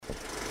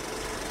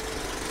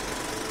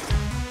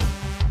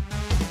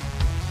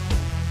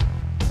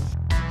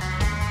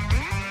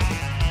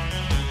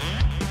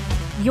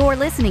You're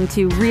listening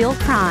to Real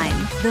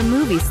Crime, the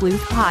Movie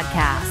Sleuth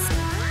podcast.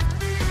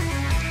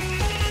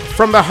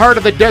 From the heart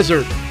of the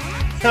desert,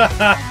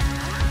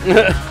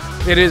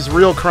 it is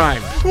Real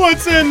Crime.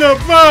 What's in the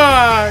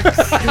box?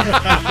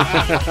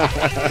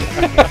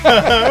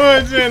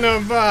 What's in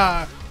the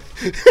box?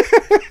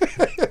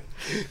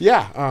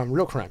 Yeah,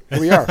 Real Crime. Here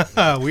we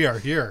are. We are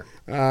here.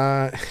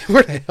 Where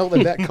the hell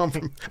did that come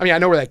from? I mean, I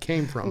know where that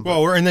came from.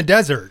 Well, we're in the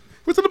desert.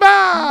 What's in the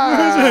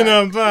box? What's in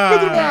the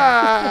What's in the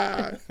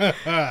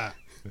box? box?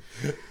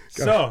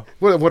 So,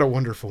 What a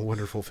wonderful,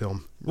 wonderful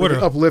film. Really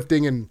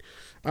uplifting and,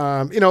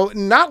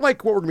 not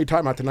like what we're going to be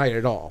talking about tonight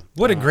at all.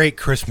 what a great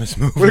Christmas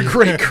movie. What a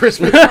great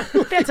Christmas.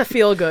 That's a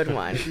feel-good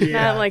one.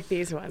 Not like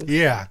these ones.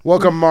 Yeah.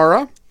 Welcome,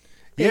 Mara.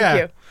 Yeah.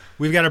 you.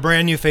 We've got a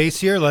brand new face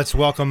here. Let's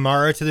welcome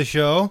Mara to the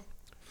show.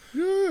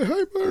 Yeah,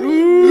 hi,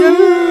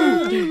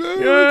 Mara.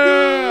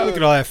 Yeah. Look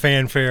at all that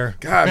fanfare.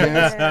 God,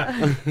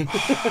 man.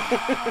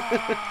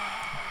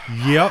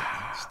 Yep.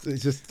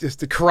 It's just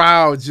the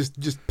crowds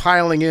just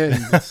piling in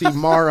to see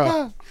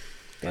Mara.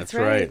 That's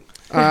right.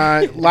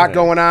 A lot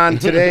going on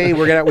today.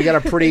 We got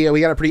a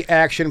pretty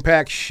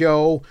action-packed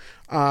show.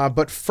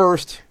 But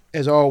first,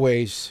 as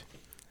always,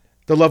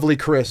 the lovely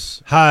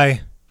Chris.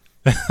 Hi.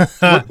 Look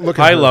at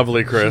Hi, her.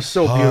 lovely Chris. She's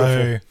so beautiful.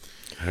 Hi.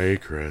 Hey,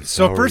 Chris.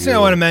 So how first are thing I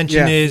you? want to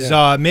mention Yeah, is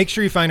yeah. make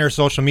sure you find our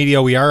social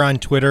media. We are on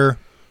Twitter,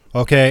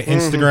 okay,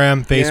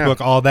 Instagram,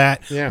 Facebook, all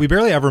that. Yeah. We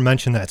barely ever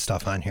mention that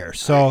stuff on here.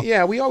 So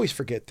Yeah, we always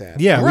forget that.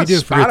 Yeah, We're we on do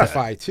forget that.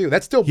 Spotify too.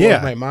 That still blows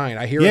Yeah. my mind.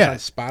 I hear Yeah.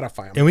 it's on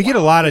Spotify. I'm and we like, get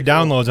a lot of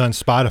downloads on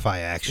Spotify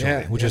actually,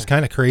 Yeah, which yeah. is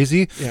kind of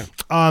crazy.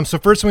 Yeah. So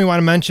first thing we want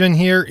to mention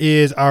here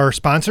is our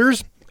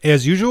sponsors.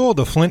 As usual,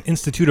 the Flint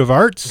Institute of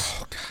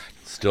Arts.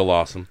 Still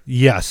awesome.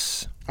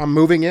 Yes. I'm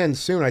moving in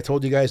soon. I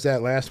told you guys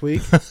that last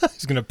week.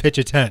 He's going to pitch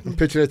a tent.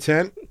 Pitching a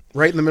tent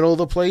right in the middle of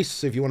the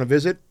place. If you want to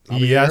visit, I'll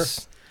be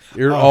Yes.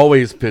 You're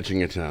always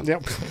pitching a tent. there.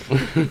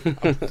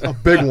 Yep. a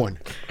big one.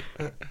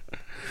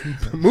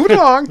 Moving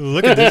along.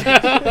 Look at this.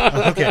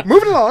 Okay.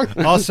 Moving along.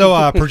 Also,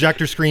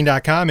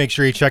 projectorscreen.com. Make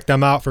sure you check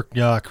them out for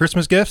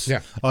Christmas gifts. Yeah.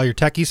 All your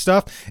techie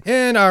stuff.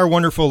 And our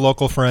wonderful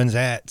local friends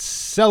at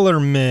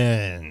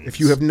Sellerman. If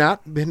you have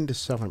not been to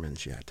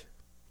Sellerman's yet,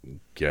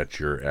 Get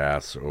your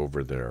ass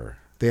over there.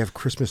 they have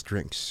Christmas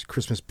drinks,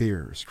 Christmas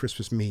beers,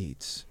 Christmas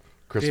meads.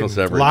 Christmas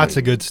everything. Lots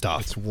of good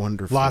stuff. It's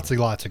wonderful. Lots of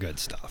good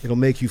stuff. It'll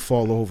make you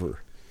fall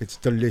over. It's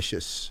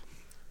delicious.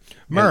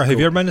 Mara, have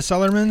you ever been to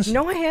Sellerman's?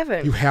 No, I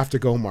haven't. You have to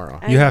go, Mara.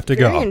 You have to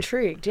Very go.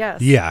 intrigued,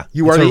 yes. Yeah.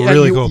 You are it's the a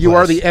really cool you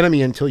are place. the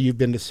enemy until you've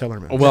been to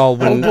Sellerman's. Well,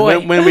 boy.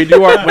 when we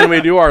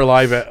do our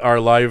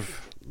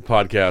live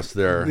podcast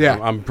there, Yeah.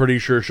 I'm pretty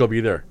sure she'll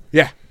be there.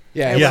 Yeah.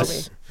 Yeah.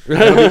 Yes. And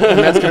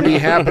that's going to be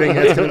happening.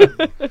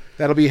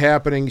 That'll be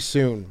happening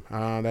soon.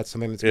 That's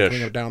something that's going to Ish.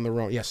 coming up down the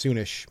road. Yeah,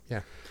 soonish. Yeah.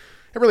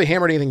 I haven't really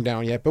hammered anything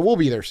down yet, but we'll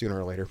be there sooner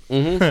or later.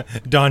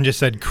 Don just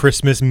said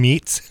Christmas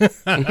meats.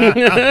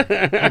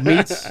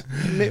 Meats.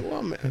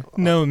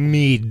 No,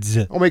 meads.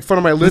 I'll make fun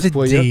of my list, With a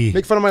will D. you?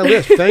 Make fun of my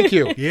list. Thank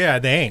you. Yeah,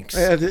 thanks.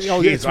 It's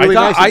Jeez, really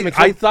nice. that you make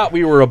fun- I thought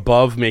we were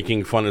above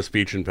making fun of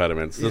speech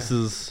impediments. This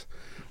is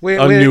way,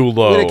 a way new to,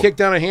 low. Way to kick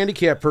down a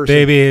handicapped person.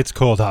 Baby, it's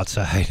cold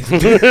outside.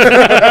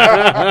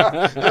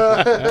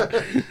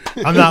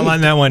 I'm not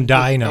letting that one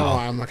die Oh, now.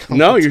 I'm like,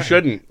 no, you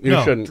shouldn't. You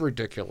No. shouldn't. It's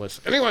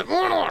ridiculous. Anyway,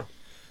 moving on.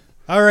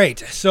 All right.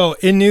 So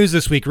in news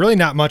this week, really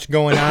not much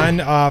going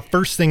on.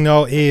 First thing,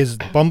 though, is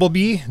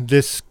Bumblebee,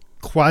 this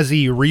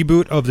quasi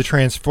reboot of the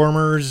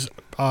Transformers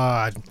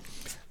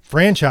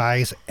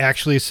franchise,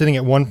 actually is sitting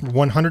at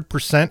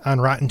 100%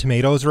 on Rotten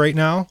Tomatoes right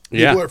now.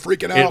 Yeah, People are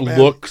freaking out, It man.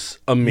 looks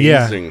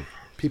amazing.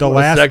 The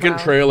last Second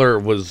trailer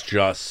was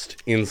just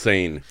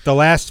insane. the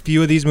last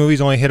few of these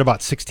movies only hit about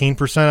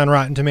 16% on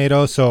Rotten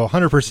Tomatoes, so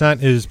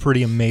 100% is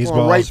pretty amazing.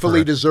 Well,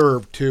 rightfully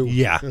deserved, too.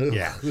 Yeah.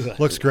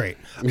 Looks great.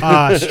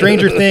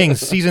 Stranger Things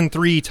Season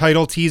 3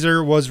 title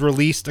teaser was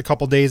released a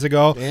couple days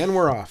ago, And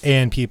we're off.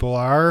 and people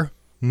are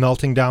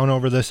melting down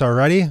over this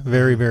already.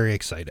 Very, very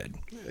excited.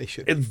 They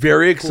should. It's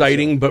very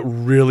exciting, but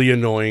really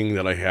annoying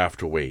that I have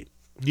to wait.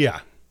 Yeah.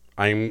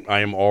 I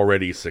am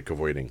already sick of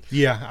waiting.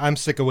 Yeah, I'm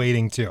sick of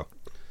waiting too.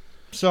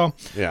 So,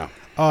 Yeah.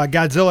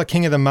 Godzilla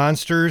King of the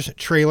Monsters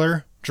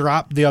trailer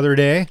dropped the other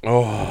day.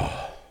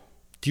 Oh,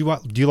 Do you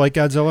like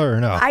Godzilla or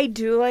no? I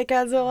do like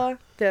Godzilla.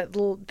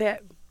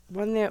 That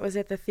one that was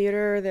at the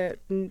theater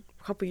a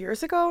couple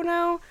years ago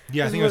now.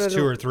 Yeah, I think it one was of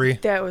 2 or 3.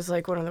 That was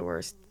like one of the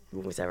worst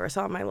movies I ever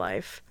saw in my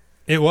life.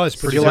 It was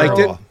pretty you liked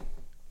terrible. it?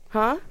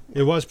 Huh?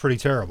 It was pretty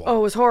terrible. Oh,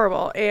 it was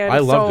horrible. And I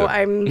loved so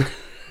it.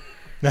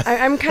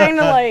 I'm kind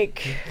of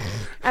like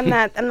I'm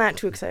not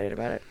too excited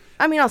about it.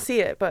 I mean, I'll see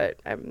it, but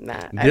I'm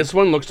not. this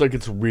one looks like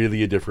it's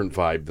really a different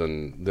vibe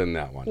than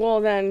that one. Well,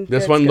 then This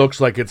that's one good.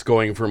 looks like it's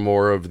going for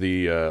more of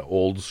the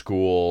old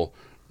school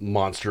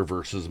monster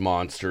versus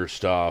monster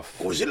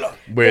stuff. With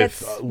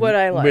That's what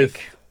I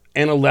like.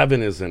 And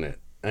 11 is in it.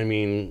 I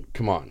mean,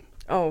 come on.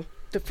 Oh,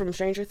 from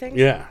Stranger Things.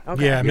 Yeah.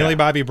 Okay. Yeah, Millie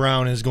Bobby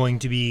Brown is going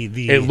to be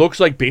the. It looks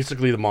like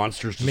basically the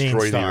monsters Main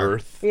destroy the star.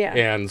 Earth, Yeah.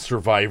 and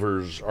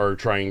survivors are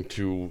trying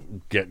to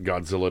get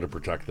Godzilla to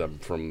protect them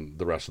from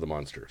the rest of the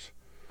monsters.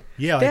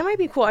 Yeah. That might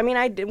be cool. I mean,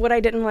 what I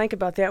didn't like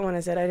about that one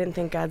is that I didn't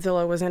think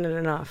Godzilla was in it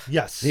enough.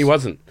 Yes. He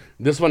wasn't.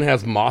 This one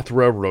has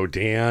Mothra,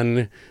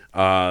 Rodan,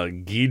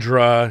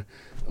 Ghidra.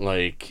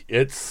 Like,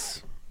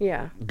 it's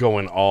Yeah.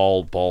 going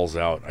all balls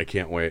out. I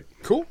can't wait.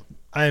 Cool.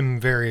 I'm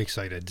very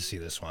excited to see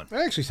this one.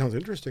 That actually sounds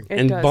interesting. It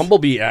And does.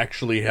 Bumblebee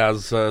actually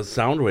has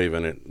Soundwave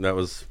in it. That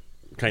was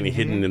kind of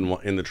hidden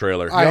in the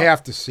trailer. I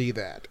have to see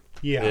that.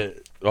 Yeah.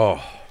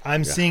 Oh,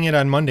 I'm seeing it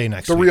on Monday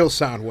next The week. real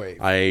sound wave.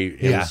 I am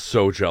Yeah.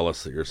 so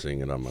jealous that you're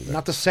seeing it on Monday.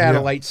 Not the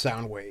satellite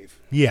sound wave.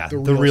 Yeah, the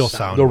real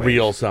sound. The wave.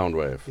 real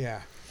Soundwave.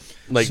 Yeah.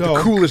 Like So-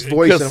 the Coolest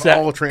voice Cassette-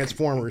 of all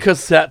Transformers.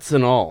 cassettes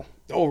and all.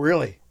 Oh,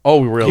 really?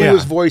 Oh, really? Yeah.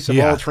 Coolest voice of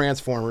Yeah. all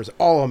Transformers.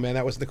 Oh, man,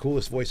 that was the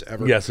coolest voice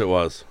ever. Yes, it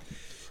was.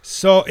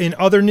 So, in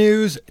other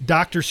news,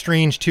 Doctor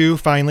Strange 2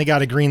 finally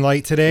got a green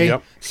light today.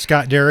 Yep.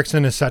 Scott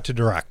Derrickson is set to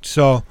direct.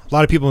 So, a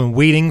lot of people have been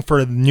waiting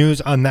for the news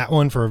on that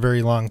one for a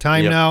very long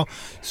time Yep. now.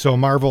 So,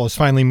 Marvel is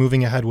finally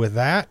moving ahead with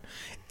that.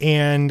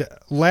 And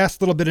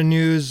last little bit of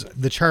news,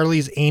 the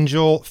Charlie's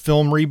Angel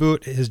film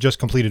reboot has just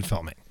completed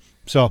filming.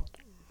 So,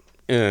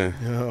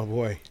 Oh,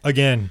 boy.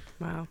 again,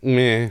 Wow.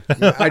 Meh.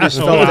 I just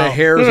felt the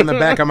hairs on the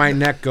back of my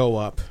neck go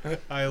up.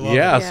 I love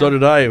Yeah, it. so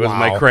did I. It was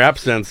my Wow. crap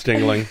sense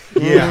tingling.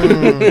 Yeah.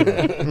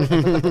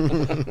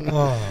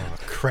 Oh,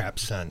 crap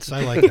sense.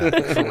 I like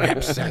that.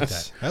 Crap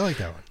sense. I like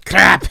that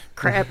one.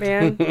 Crap,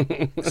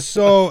 man.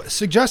 So,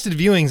 suggested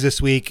viewings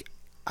this week.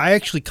 I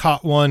actually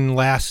caught one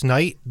last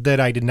night that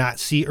I did not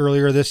see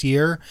earlier this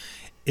year,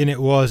 and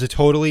it was a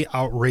totally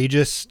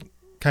outrageous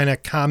kind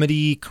of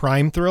comedy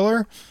crime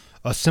thriller.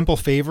 A Simple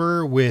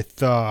Favor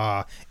with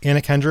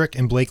Anna Kendrick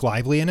and Blake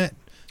Lively in it.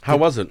 How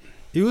was it?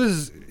 It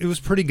was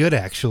pretty good,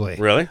 actually.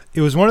 Really?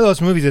 It was one of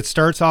those movies that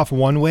starts off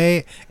one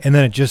way and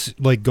then it just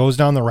like goes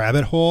down the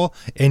rabbit hole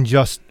and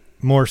just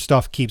more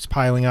stuff keeps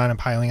piling on and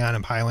piling on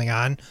and piling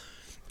on.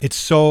 It's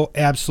so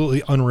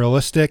absolutely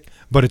unrealistic,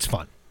 but it's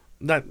fun.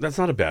 That's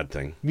not a bad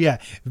thing. Yeah,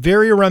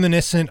 very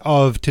reminiscent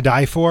of To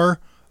Die For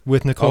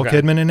with Nicole Okay.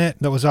 Kidman in it.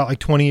 That was out like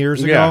 20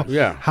 years ago. Yeah,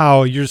 yeah.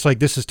 How you're just like,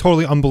 this is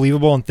totally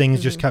unbelievable, and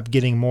things just kept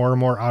getting more and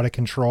more out of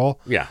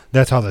control. Yeah.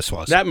 That's how this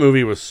was. That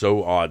movie was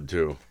so odd,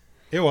 too.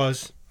 It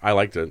was. I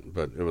liked it,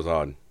 but it was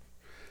odd.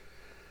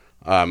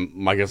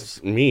 I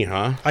guess me,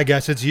 huh? I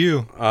guess it's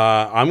you.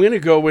 I'm going to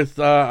go with,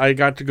 I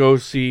got to go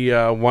see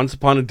Once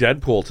Upon a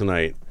Deadpool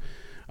tonight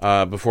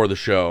before the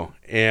show,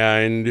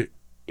 and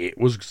it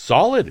was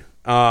solid.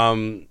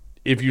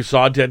 If you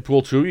saw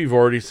Deadpool 2, you've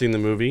already seen the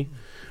movie.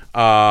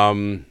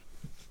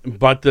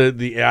 But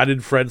the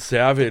added Fred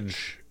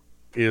Savage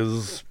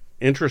is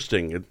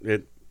interesting.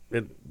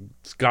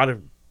 It's got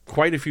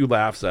quite a few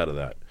laughs out of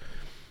that.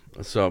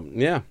 So,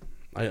 yeah,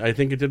 I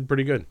think it did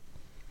pretty good.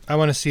 I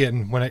want to see it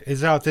when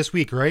it's out this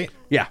week, right?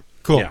 Yeah.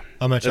 Cool. Yeah.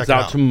 I'm gonna check it's it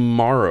out out.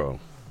 tomorrow.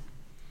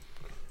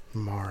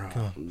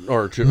 Mara.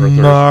 Or Thursday.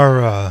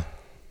 Mara,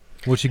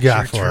 what you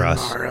got for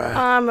us?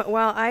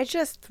 Well, I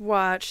just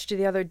watched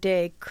the other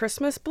day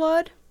Christmas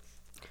Blood,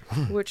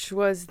 which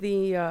was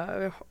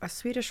a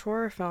Swedish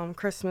horror film,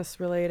 Christmas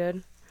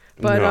related.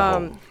 But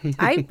No.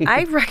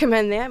 I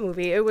recommend that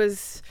movie. It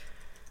was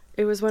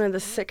one of the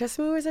sickest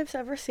movies I've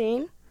ever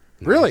seen.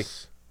 Really?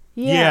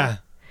 Yeah.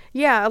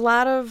 Yeah, a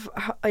lot of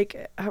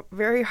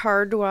very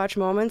hard to watch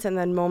moments, and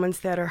then moments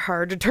that are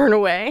hard to turn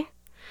away.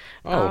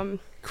 Oh.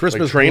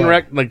 Christmas Like train Blood.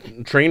 wreck,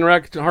 like train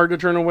wreck, hard to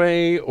turn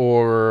away,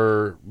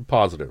 or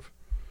positive.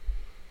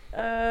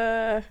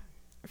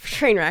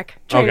 Train wreck.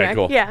 Okay,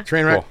 cool. Yeah.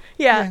 Train wreck. Cool.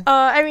 Yeah.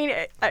 I mean,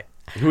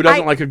 Who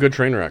doesn't like a good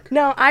train wreck?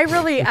 no, I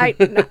really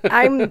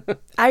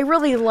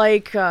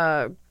like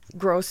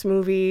gross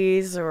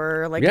movies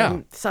or like Yeah.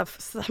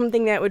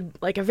 something that would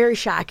like a very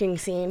shocking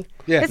scene.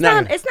 Yeah. It's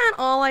Now- not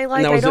all I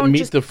like. Now, I is it don't Meet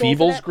just the go for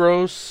Feebles that.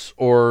 gross,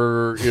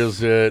 or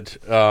is it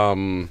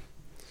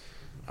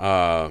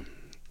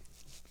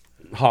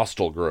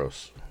Hostile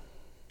gross?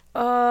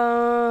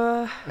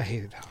 I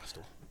hated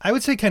Hostel. I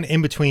would say kind of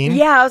in between.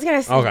 Yeah, I was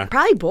gonna say Okay.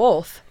 probably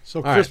both.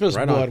 So right, Christmas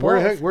right on.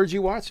 Blood. Where'd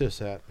you watch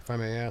this at, if I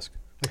may ask?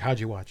 Like, how'd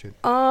you watch it?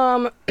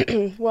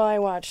 Well, I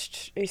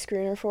watched a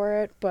screener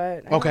for it,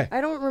 but Okay.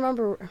 I don't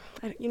remember.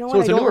 You know So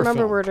what? it's I a don't newer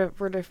remember film.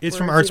 where to. It's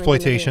where from it's even gonna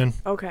be. Artsploitation.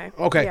 Okay.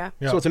 Okay. Yeah.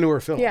 So it's a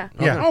newer film. Yeah.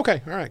 Yeah.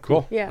 Okay. All right.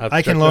 Cool. Yeah. Let's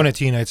I can check loan that. it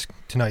to you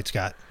tonight,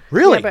 Scott.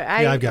 Really? Yeah, but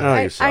Yeah, I've got it.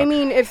 Oh, you suck. I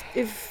mean, if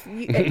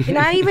you,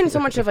 not even so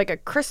much of like a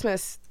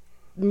Christmas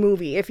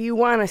movie. If you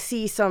want to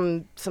see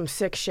some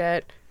sick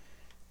shit,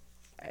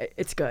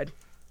 it's good.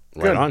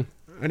 Right Good. on.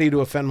 I need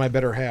to offend my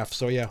better half.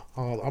 So yeah,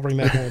 I'll bring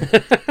that home.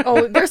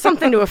 Oh, there's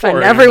something to offend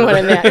Poor everyone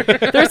in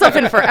that. There's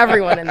something for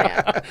everyone in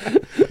that.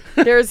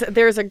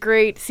 There's a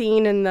great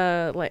scene in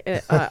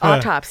the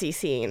autopsy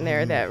scene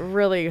there that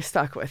really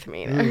stuck with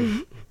me.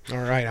 There. All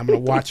right, I'm gonna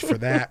watch for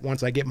that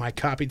once I get my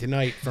copy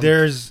tonight.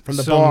 There's from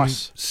the some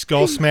boss.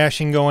 skull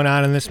smashing going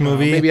on in this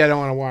movie. Maybe I don't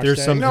want to watch There's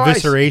that. some No, I-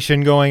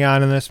 evisceration going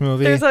on in this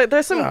movie. There's some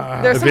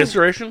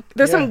Evisceration?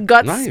 some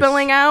guts Nice.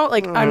 spilling out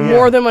like on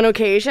more than one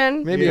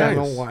occasion. Maybe I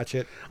Nice. don't watch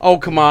it. Oh,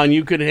 come on.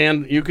 You could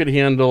handle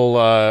Handle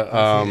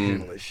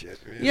this shit,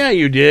 man. yeah,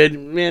 you did.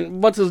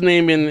 Man, what's his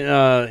name in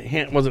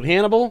was it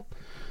Hannibal?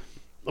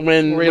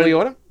 Ray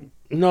Liotta?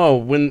 No,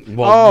 when You're talking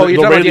about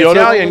the Liotta-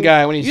 Italian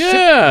guy when he's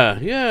Yeah,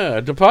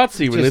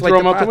 DePazzi when they just throw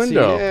him the out the Patsy.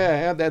 window.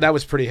 Yeah, that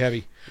was pretty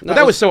heavy. But No,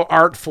 that it was so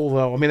artful,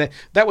 though. I mean,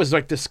 that was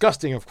like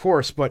disgusting, of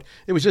course, but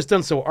it was just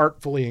done so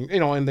artfully,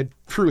 in the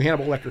true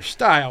Hannibal Lecter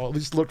style. It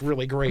just looked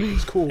really great. It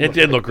was cool. It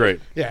did look great,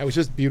 Yeah, it was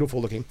just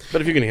beautiful looking.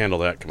 but if you can handle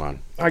that, come on.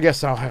 I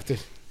guess I'll have to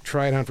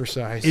try it on for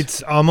size.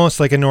 It's almost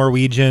like a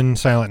Norwegian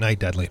Silent Night,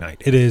 Deadly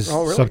Night. It is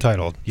Oh, really?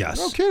 subtitled. Yes.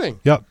 No kidding.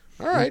 Yep.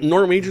 All right.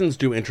 Norwegians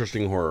do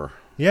interesting horror.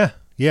 Yeah.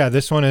 Yeah.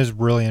 This one is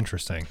really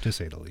interesting, to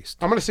say the least.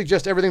 I'm going to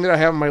suggest everything that I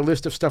have on my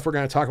list of stuff we're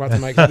going to talk about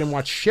tonight 'cause I didn't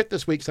watch shit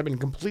this week because I've been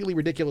completely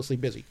ridiculously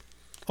busy.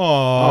 Oh,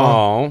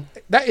 Oh,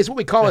 That is what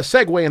we call a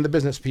segue in the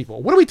business,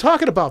 people. What are we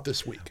talking about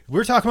this week?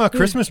 we're talking about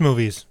Christmas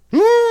movies.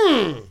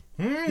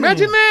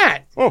 Imagine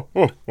that.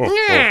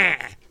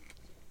 Yeah.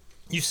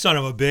 You son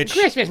of a bitch.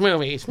 Christmas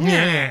movies.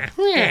 Yeah.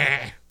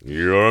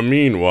 you're a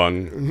mean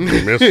one,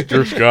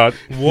 Mr. Scott.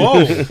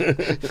 Whoa.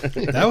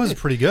 That was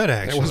pretty good,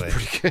 actually.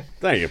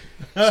 Thank you.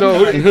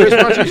 So, Chris,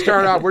 why don't you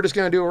start out? We're just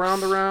going to do around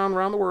the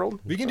world.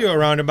 We can do a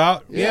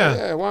roundabout. Yeah.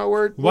 Yeah. What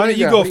Why do don't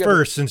you got? go What do got?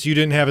 first, since you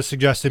didn't have a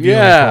suggestive viewing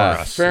Yeah,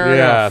 for us? Fair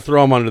yeah. enough.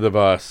 Throw him under the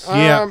bus.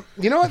 Yeah.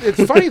 You know what?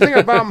 It's funny thing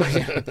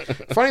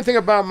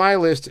about my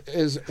list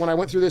is when I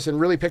went through this and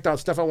really picked out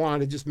stuff I wanted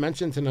to just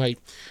mention tonight,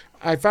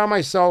 I found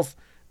myself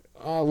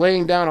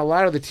laying down a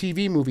lot of the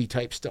TV movie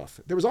type stuff.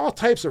 There was all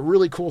types of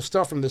really cool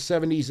stuff from the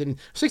 70s and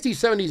 60s,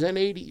 70s, and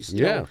 80s.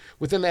 you Yeah. know,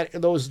 within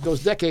those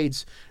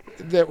decades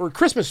that were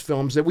Christmas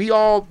films that we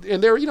all,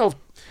 and they're,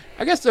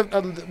 I guess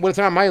what's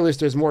on my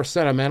list is more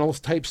sentimental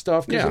type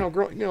stuff. Because,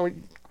 Yeah.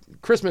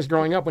 Christmas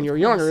growing up when you're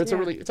younger, it's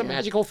a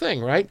magical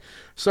thing, right?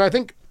 So I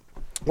think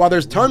while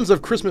there's tons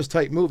of Christmas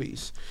type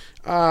movies,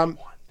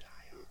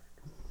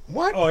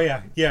 what? Oh,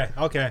 yeah. Yeah.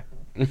 Okay.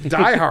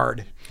 Die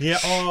Hard. Yeah.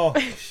 Oh.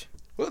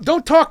 Well,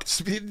 don't talk.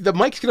 The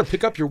mic's going to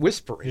pick up your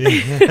whispering.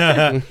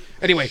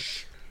 Anyway,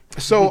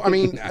 so, I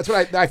mean, that's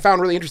what I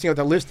found really interesting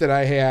about the list that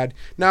I had.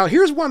 Now,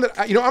 here's one that,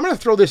 I'm going to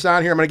throw this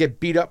on here. I'm going to get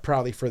beat up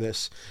probably for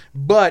this.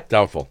 But,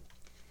 Doubtful.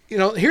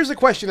 here's the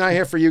question I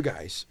have for you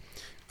guys.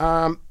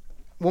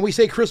 When we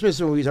say Christmas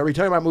movies, are we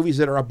talking about movies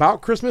that are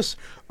about Christmas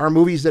or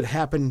movies that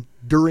happen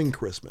during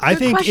Christmas? I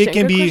think question, it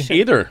can good be. question.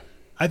 Either.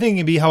 I think it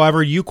can be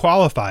however you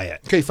qualify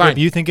it. Okay, fine. If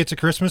you think it's a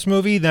Christmas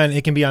movie, then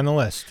it can be on the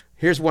list.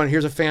 Here's one.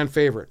 Here's a fan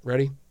favorite.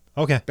 Ready?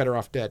 Okay. Better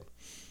Off Dead.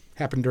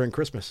 Happened during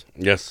Christmas.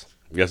 Yes,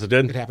 it It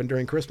did. happened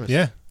during Christmas.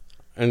 Yeah.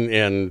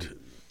 And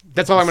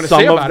That's all I'm going to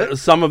say about it.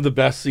 some of the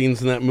best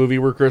scenes in that movie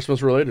were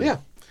Christmas related. Yeah.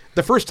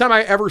 The first time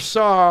I ever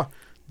saw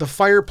the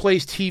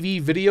fireplace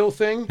TV video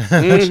thing,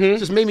 which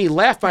just made me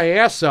laugh my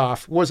ass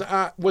off, was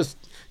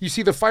you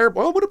see the fire?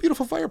 Oh, what a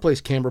beautiful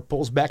fireplace! Camera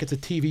pulls back. It's a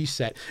TV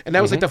set, and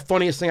that was like the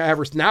funniest thing I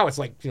ever. Now it's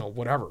like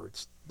whatever.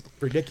 It's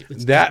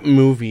ridiculous. That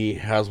movie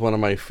has one of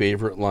my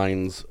favorite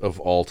lines of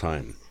all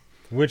time.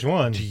 Which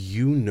one? Do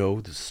you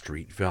know the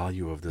street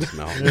value of this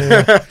mountain?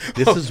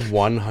 This is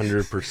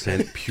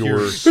 100% pure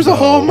There's a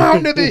whole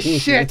mountain of this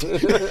shit.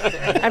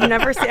 I've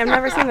never seen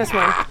this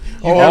one.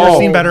 You've never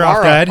seen Better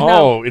Off Mara. Dead?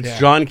 Oh, it's Yeah.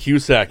 John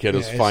Cusack at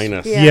his it's-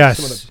 finest. Yeah.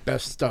 Some of Yes. the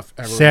best stuff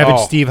ever. Savage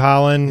Oh. Steve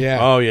Holland. Yeah.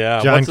 Oh yeah,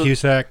 John what's his-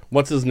 Cusack.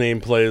 What's his name?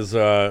 Plays the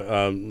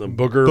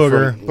Booger.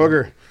 Booger. From,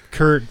 Booger.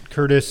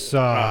 Curtis.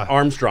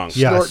 Armstrong.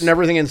 Yeah. Yes. Snorting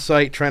everything in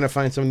sight, trying to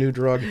find some new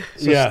drug.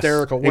 It's Yes.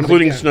 hysterical.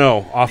 Including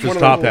snow off his One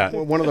top of hat.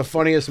 the, one of the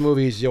funniest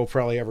movies you'll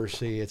probably ever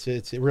see.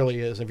 It really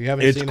is. If you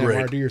haven't It's seen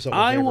great. it, do yourself a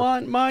I favor.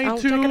 want my I'll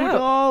check it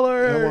out.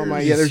 $2. I want my-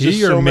 yeah, there's See just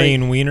your so many-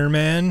 main wiener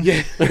man?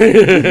 Yeah.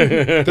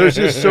 There's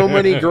just so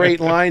many great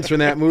lines from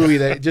that movie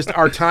that just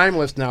are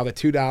timeless now. The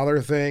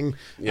 $2 thing,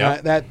 Yeah.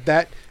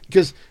 that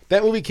because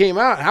that movie came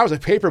out. I was a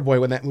paper boy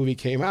when that movie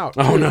came out.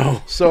 Oh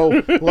no.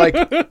 So like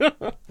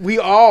me and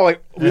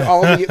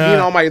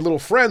all my little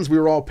friends, we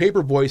were all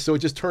paper boys. So it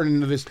just turned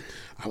into this.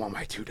 I want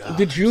my $2.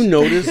 Did you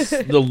notice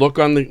the look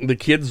on the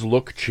kid's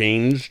look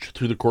changed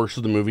through the course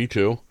of the movie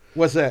too?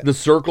 What's that? The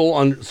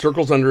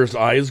circles under his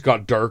eyes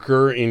got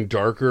darker and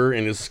darker,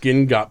 and his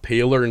skin got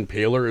paler and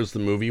paler as the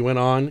movie went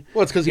on.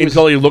 Well, it's 'cause he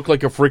until he looked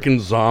like a freaking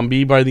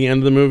zombie by the end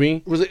of the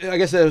movie. Was it, I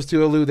guess that was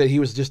to allude that he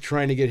was just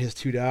trying to get his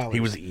 $2.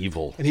 He was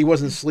evil. and he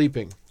wasn't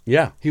sleeping.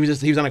 Yeah. He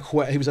was on a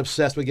quest. He was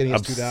obsessed with getting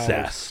his $2.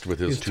 Obsessed with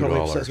his He was totally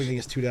 $2. obsessed with getting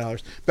his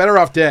 $2. Better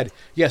Off Dead.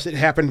 Yes, it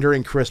happened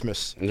during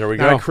Christmas. There we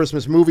Not go. a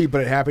Christmas movie,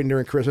 but it happened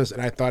during Christmas,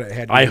 and I thought it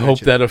had to be I hope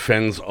mentioned. that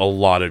offends a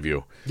lot of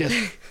you, Yes.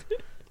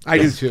 I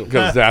do too.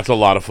 because that's a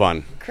lot of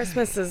fun.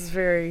 Christmas is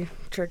very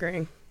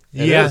triggering.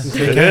 Yes.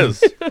 It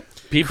is.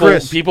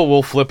 Chris. People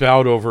will flip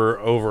out over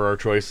our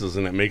choices,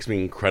 and it makes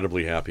me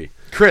incredibly happy.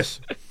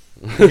 Chris,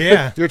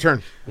 Yeah. your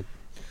turn.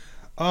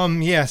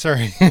 Yeah,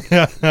 sorry.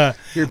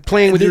 You're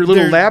playing with your little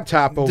There-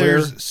 laptop over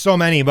there. There's so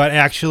many, but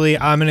actually,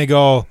 I'm going to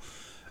go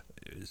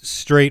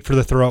straight for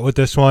the throat with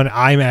this one.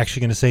 I'm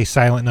actually going to say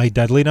Silent Night,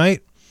 Deadly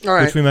Night, All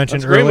right. which we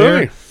mentioned That's a great earlier.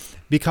 movie.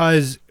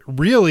 Because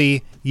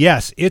really,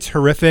 yes, it's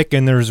horrific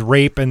and there's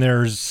rape and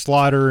there's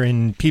slaughter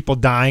and people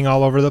dying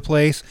all over the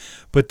place,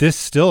 but this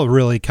still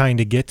really kind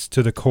of gets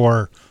to the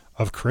core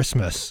of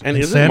Christmas. And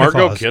isn't Santa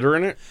Margot Claus. Kidder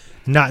in it?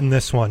 Not in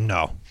this one,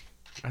 no.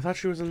 I thought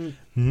she was in.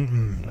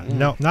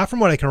 No, not from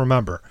what I can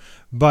remember.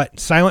 But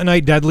Silent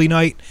Night, Deadly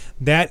Night,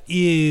 that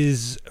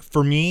is,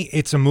 for me,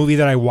 it's a movie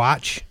that I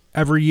watch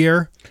every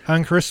year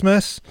on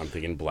Christmas. I'm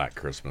thinking Black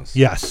Christmas.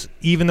 Yes.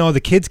 Even though the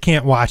kids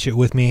can't watch it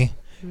with me,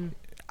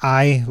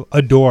 I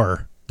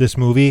adore this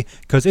movie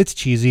because it's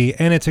cheesy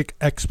and it's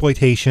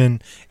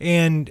exploitation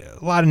and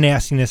a lot of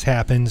nastiness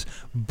happens.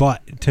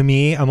 But to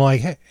me, I'm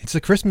like, hey, it's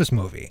a Christmas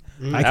movie.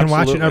 I can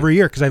watch it Absolutely. every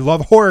year because I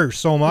love horror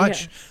so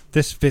much. Yeah.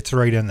 This fits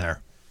right in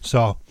there.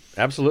 So,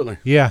 Absolutely.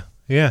 yeah.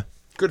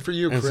 Good for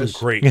you, And Chris. some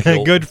great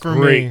kills. Good for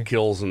great me.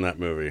 kills in that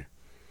movie.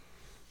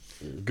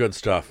 Good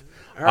stuff.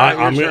 All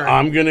right, your turn.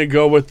 I'm going to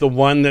go with the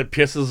one that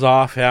pisses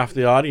off half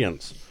the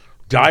audience.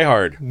 Die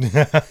Hard.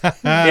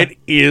 It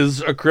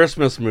is a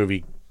Christmas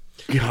movie.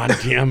 God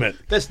damn it.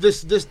 This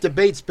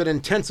debate's been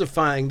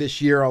intensifying this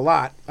year a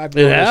lot. I've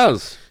It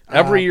noticed. has.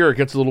 Every year it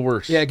gets a little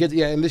worse. Yeah,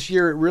 and this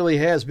year it really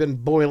has been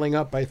boiling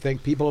up, I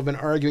think. People have been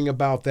arguing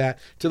about that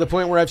to the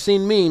point where I've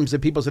seen memes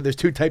that people said there's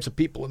two types of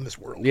people in this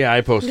world. Yeah,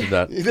 I posted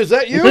that. Is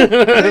that you? Is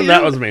that you?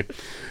 That was me.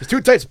 There's two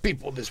types of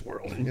people in this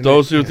world. And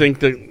Those who think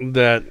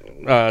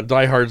that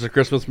Die Hard's a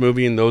Christmas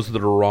movie and those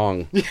that are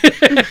wrong.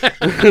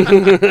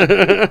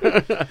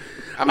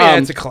 I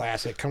mean, it's a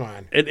classic. Come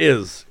on. It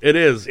is. It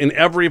is. In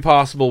every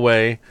possible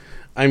way.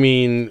 I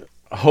mean,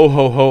 ho,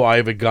 ho, ho, I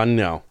have a gun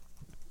now.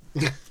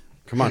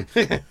 Come on.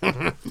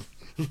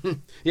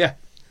 Yeah.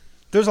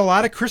 There's a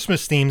lot of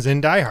Christmas themes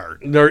in Die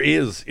Hard. There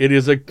is. It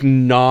is a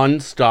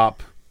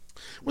non-stop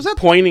Was that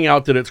pointing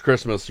out that it's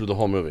Christmas through the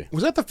whole movie.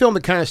 Was that the film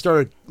that kind of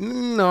started?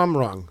 No, I'm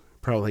wrong.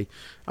 Probably.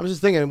 I was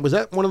just thinking. Was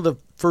that one of the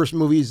first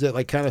movies that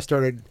like kind of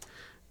started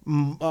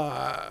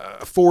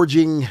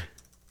forging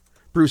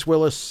Bruce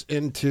Willis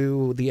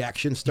into the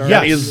action star?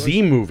 Yes. That is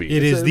the movie.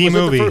 It is the was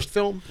movie. It the first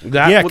film?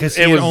 Yeah, 'cause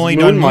he had only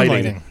done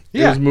Moonlighting.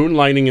 Yeah. It was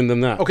Moonlighting and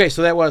then that. Okay,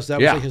 so that was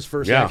Yeah. like his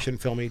first Yeah. action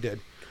film he did.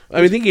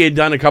 I think he had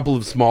done a couple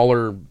of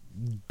smaller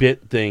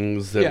bit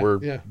things that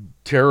were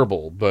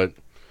terrible, but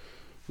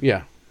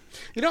yeah.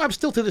 You know, I'm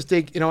still to this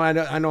day. You know, I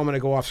know I'm going to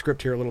go off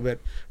script here a little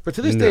bit, but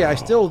to this day, I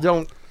still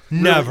don't.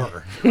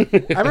 Never. I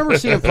remember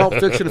seeing Pulp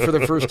Fiction for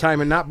the first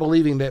time and not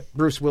believing that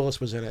Bruce Willis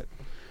was in it.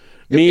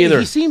 Me either.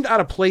 He seemed out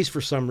of place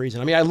for some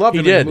reason. I mean, I loved He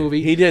him did. in the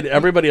movie. He did.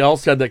 Everybody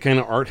else had that kind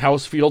of art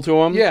house feel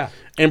to him. Yeah.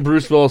 And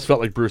Bruce Willis felt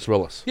like Bruce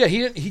Willis. Yeah, he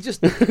didn't. He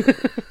just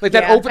like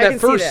that Yeah, I that can see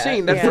first that.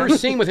 scene. That Yeah. first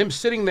scene with him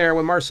sitting there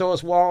when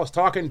Marcellus Wallace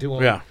talking to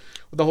him. Yeah.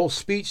 With the whole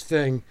speech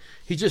thing.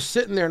 He's just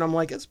sitting there, and I'm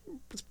like, it's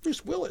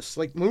Bruce Willis,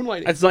 like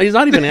Moonlighting. He's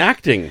not even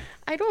acting.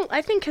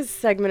 I think his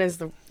segment is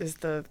the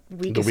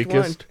weakest,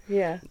 weakest? one.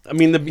 Yeah. I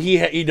mean,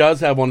 he does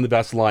have one of the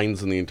best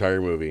lines in the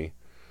entire movie.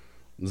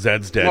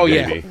 Zed's dead, Oh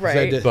yeah, baby. Right.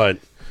 Zed did. But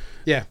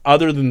yeah.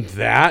 other than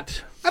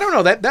that, I don't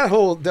know that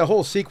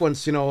whole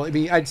sequence. You know, I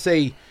mean, I'd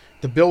say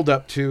the build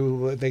up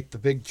to the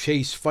big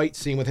chase fight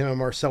scene with him and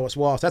Marcellus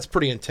Wallace. That's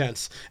pretty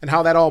intense, and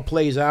how that all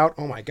plays out.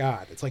 Oh my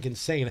God, it's like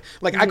insane.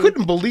 Like I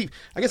couldn't believe.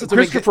 I guess it's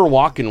Christopher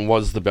Walken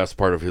was the best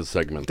part of his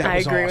segment. That I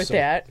was agree with awesome.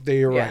 that.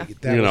 You're Yeah.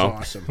 right. That You was know.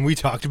 awesome. We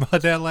talked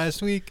about that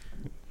last week.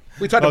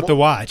 We talked About the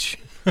watch.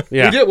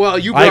 Yeah. We did. Well,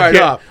 you brought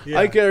it up.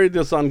 I carried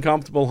this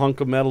uncomfortable hunk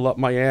of metal up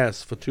my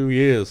ass for 2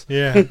 years.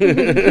 Yeah.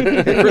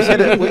 Chris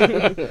had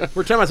it.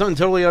 We're talking about something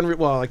totally unreal.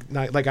 Well,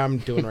 like I'm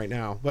doing right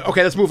now. But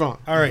okay, let's move on.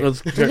 All right.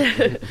 Let's-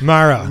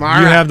 Mara, you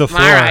have the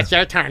floor. Mara, it's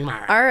your turn,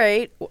 Mara. All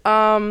right.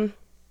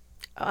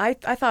 I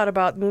thought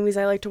about movies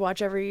I like to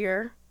watch every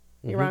year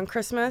around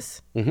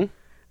Christmas.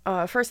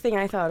 Mm-hmm. First thing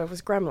I thought of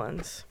was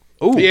Gremlins.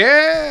 Ooh.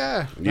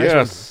 Yeah.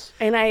 Yes.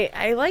 And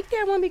I like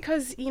that one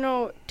because,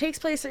 it takes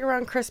place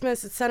around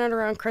Christmas. It's centered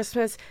around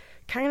Christmas.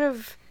 Kind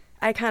of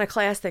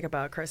iconoclastic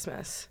about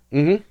Christmas.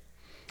 Mm-hmm.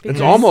 Because-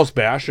 It's almost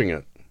bashing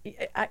it.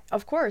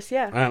 of course,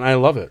 yeah. And I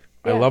love it.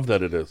 I Yeah. love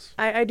that it is.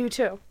 I do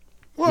too.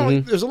 Well,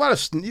 Mm-hmm. there's a lot of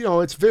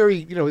it's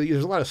very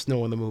there's a lot of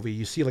snow in the movie.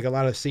 You see like a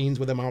lot of scenes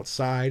with them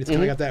outside. It's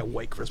kind of got that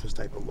white Christmas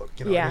type of look.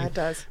 You know what I Yeah, mean? it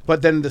does.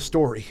 But then the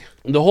story.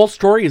 The whole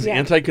story is Yeah.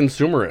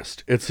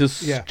 anti-consumerist. It's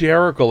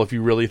hysterical if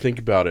you really think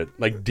about it.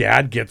 Like,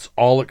 Dad gets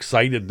all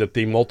excited that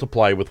they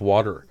multiply with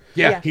water.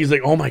 Yeah. He's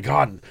like, "Oh my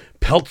God,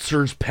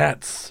 Peltzer's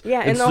Pets!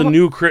 Yeah, and it's the the whole-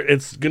 new.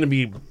 It's gonna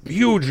be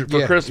huge for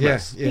Yeah,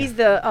 Christmas." yeah. He's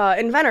the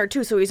inventor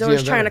too, so he's always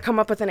the trying to inventor. come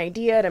up with an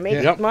idea to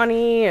make Yep.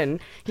 money, and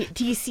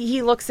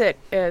he looks at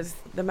as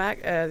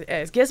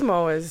as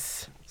Gizmo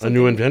as A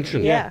new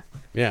invention. Yeah.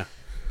 yeah.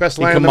 Best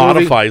He line in the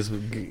movie. commodifies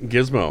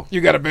Gizmo.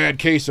 You got a bad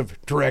case of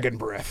dragon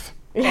breath.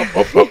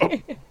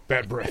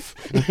 Bad breath.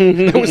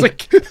 It was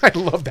like I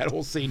love that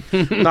whole scene. No,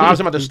 I was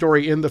talking about the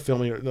story in the film,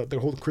 the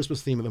whole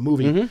Christmas theme of the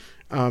movie,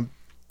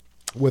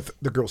 with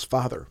the girl's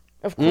father.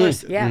 Of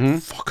course, yeah.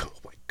 Fuck! Oh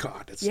my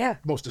God, it's Yeah.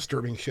 the most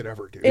disturbing shit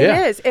ever, dude. It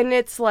Yeah. is, and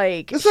it's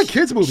like It's a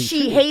kids' movie,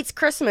 She too. hates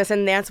Christmas,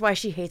 and that's why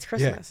she hates yeah,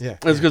 Christmas. yeah,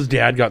 It's because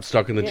Dad got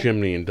stuck in the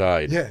chimney and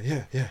died.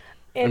 yeah.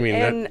 And, I mean,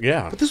 and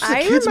But this is a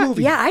I kids' remem-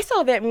 movie. Yeah, I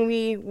saw that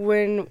movie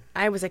when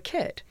I was a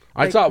kid.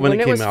 I saw it when it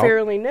came was out.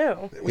 fairly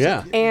new.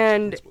 Yeah.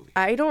 And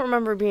I don't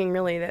remember being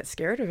really that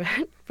scared of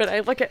it, but I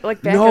look back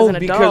as No, an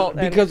adult.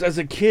 and- because as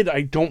a kid,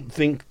 I don't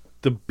think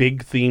the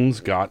big themes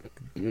got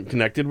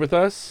connected with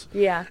us.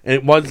 Yeah.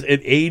 And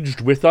it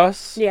aged with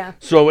us. Yeah.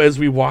 So as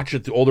we watch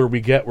it, the older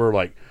we get, we're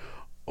like,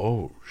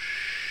 oh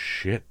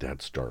shit,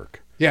 that's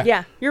dark. Yeah.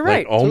 Yeah, you're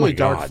right. Like, oh my really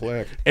dark god.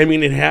 flick. I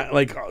mean, it had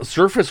like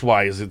surface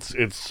wise,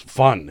 it's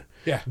fun.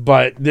 Yeah.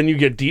 But then you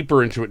get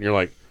deeper into it, and you're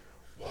like,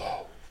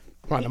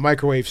 Come on, the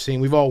microwave scene.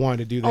 We've all wanted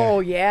to do that. Oh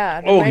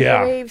yeah, the Oh, yeah.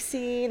 microwave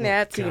scene.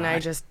 That scene, I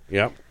just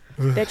yep.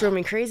 that drove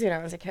me crazy when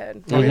I was a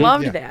kid. I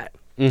loved Yeah. that.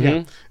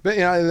 Yeah. But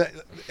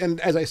and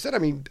as I said, I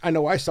mean, I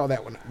know I saw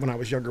that when I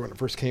was younger when it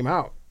first came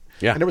out.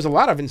 Yeah. And there was a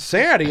lot of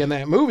insanity in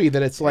that movie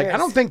that it's like I Yes.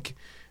 don't think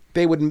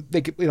they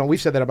could,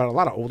 we've said that about a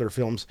lot of older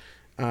films.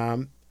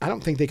 I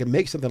don't think they could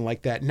make something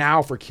like that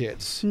now for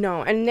kids.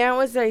 No, and that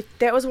was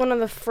one of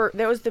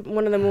the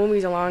one of the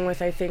movies along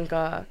with I think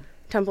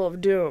Temple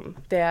of Doom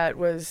that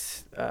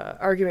was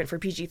argument for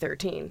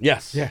PG-13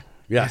 Yes. Yeah.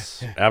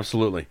 Yes.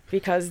 Absolutely.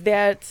 because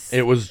that's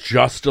It was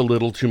just a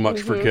little too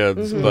much for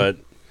kids, but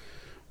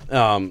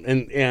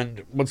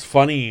and what's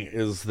funny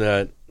is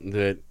that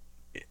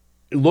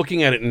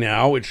looking at it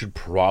now, it should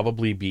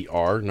probably be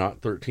R,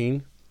 not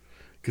 13,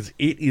 because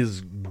it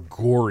is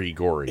gory.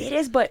 it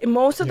is, but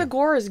most of the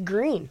gore is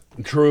green.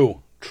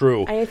 True.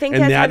 I think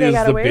And that's how that they is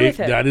got the away big. with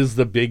it. That is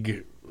the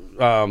big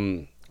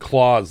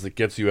clause that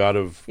gets you out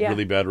of Yeah.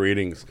 really bad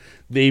ratings.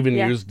 They even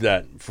Yeah. used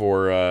that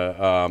for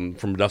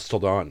From Dusk Till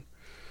Dawn.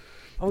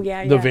 Oh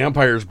yeah, The yeah.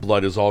 vampire's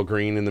blood is all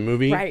green in the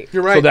movie. Right.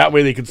 You're So right. that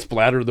way they could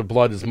splatter the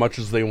blood as much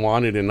as they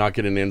wanted and not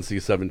get an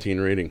NC-17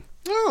 rating.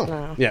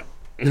 Oh. Yeah,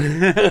 All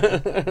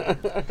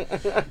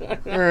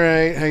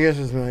right. I guess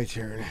it's my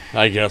turn.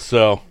 I guess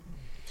so.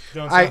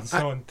 Don't I- sound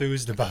so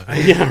enthused about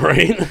it. Yeah,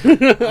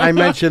 right. I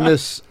mentioned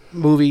this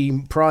movie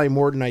probably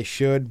more than I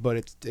should,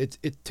 but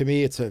it to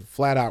me it's a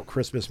flat out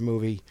Christmas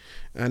movie,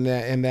 and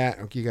that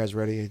okay, you guys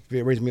ready?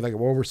 It raised me like,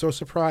 well, we're so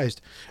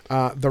surprised.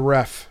 The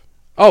Ref,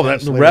 Oh,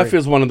 Yes, The Larry. Ref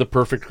is one of the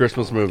perfect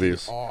Christmas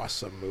movies.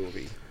 awesome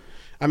movie.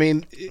 I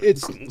mean,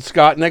 it's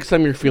Scott, next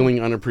time you're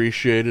feeling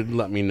unappreciated,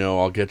 let me know.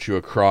 I'll get you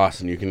a cross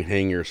and you can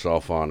hang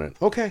yourself on it.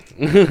 okay.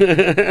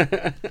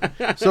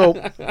 So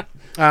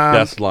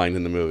Best line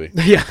in the movie.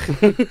 yeah.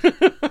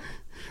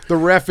 The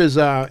Ref is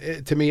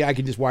to me, I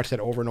can just watch that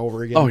over and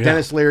over again. Oh, yeah.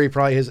 Dennis Leary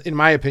probably has, in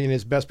my opinion,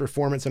 his best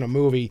performance in a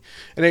movie.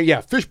 And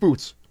then fish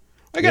boots.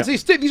 I got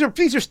these are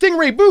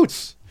stingray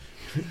boots.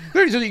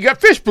 You got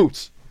fish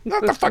boots.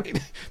 Not the fucking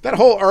that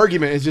whole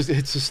argument is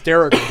it's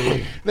hysterical,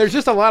 dude. There's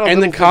just a lot of And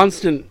the little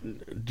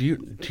constant, do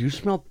you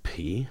smell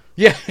pee?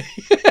 yeah.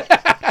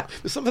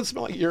 Does something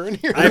smell like urine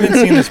here? I haven't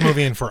seen this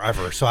movie in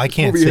forever, so I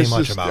can't Movie say is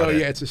much just- about oh, it.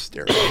 yeah, it's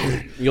hysterical.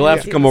 You'll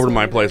have to come over to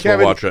my place.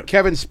 We'll watch it.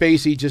 Kevin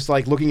Spacey just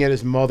like looking at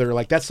his mother,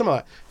 like that's some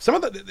of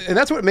the, and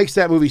that's what makes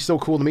that movie so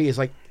cool to me is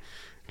like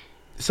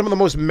some of the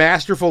most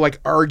masterful like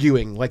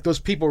arguing, like those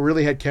people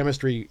really had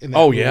chemistry in that.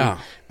 Oh, movie. yeah.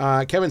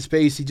 Kevin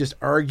Spacey just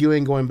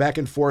arguing, going back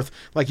and forth.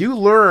 Like you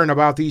learn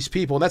about these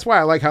people. That's why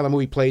I like how the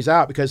movie plays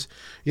out because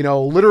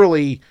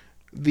literally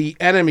the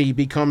enemy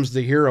becomes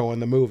the hero in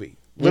the movie.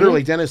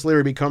 Literally, Dennis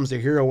Leary becomes the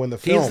hero in the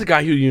film. He's the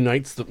guy who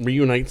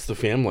reunites the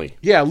family.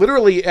 Yeah,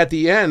 literally at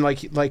the end,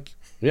 like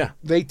Yeah.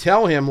 they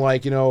tell him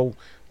like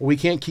we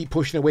can't keep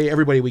pushing away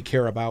everybody we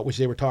care about, which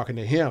they were talking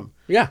to him.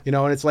 Yeah. And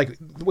it's like,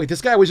 wait,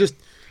 this guy was just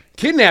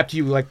kidnapped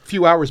you like a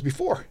few hours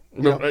before.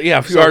 Yeah,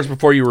 a few hours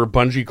before you were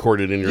bungee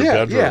corded in your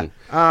bedroom.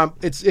 Yeah.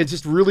 It's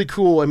just really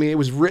cool. I mean, it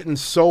was written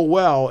so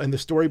well, and the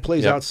story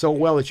plays Yep. out so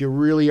well that you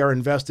really are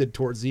invested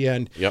towards the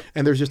end. Yep.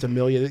 And there's just a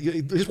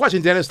million. Just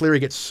watching Dennis Leary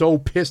get so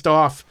pissed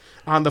off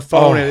on the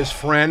phone at his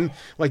friend,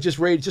 like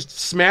just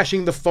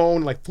smashing the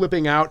phone, like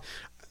flipping out.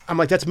 I'm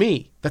like, that's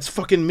me. That's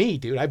fucking me,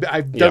 dude. I've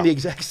done Yeah. the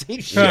exact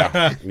same shit.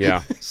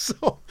 Yeah.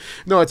 So,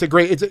 no, it's a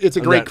great great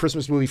That-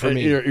 Christmas movie for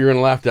me. You're going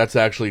to laugh. That's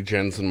actually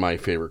Jen's and my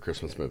favorite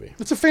Christmas movie.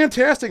 It's a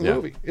fantastic Yeah.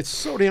 movie. It's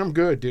so damn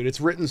good, dude. It's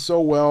written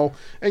so well,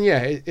 and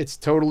it's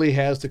totally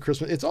has the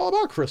Christmas. It's all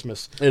about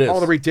Christmas. It is.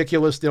 All the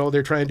ridiculous.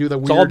 They're trying to do the.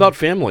 It's all about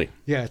family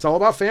Yeah, it's all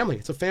about family.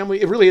 It's a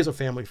family. It really is a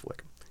family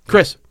flick.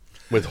 Chris,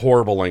 with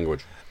horrible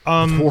language.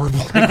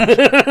 horrible.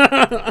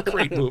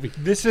 Great movie.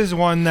 This is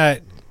one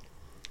that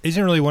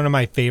isn't really one of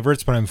my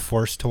favorites, but I'm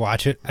forced to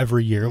watch it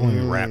every year when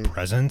we wrap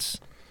presents.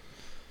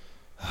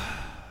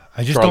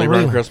 I just Charlie don't Brown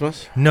really.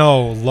 Christmas?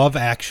 No, Love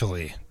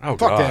Actually. Oh,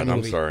 Fuck that God. I'm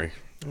movie. sorry.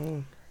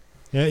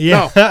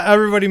 Yeah.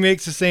 Everybody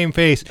makes the same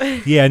face.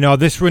 Yeah, no,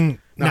 this one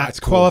No, not it's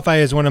cool. qualify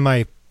as one of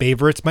my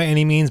favorites by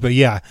any means, but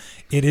yeah,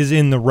 it is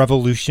in the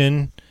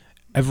Revolution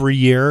every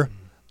year,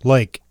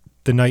 like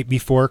the night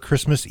before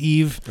Christmas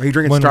Eve. Are you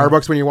drinking when-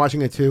 Starbucks when you're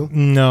watching it too?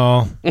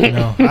 No,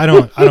 I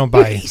don't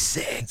buy it.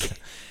 Basic.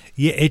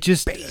 Yeah, it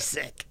just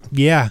basic.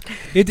 Yeah,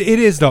 it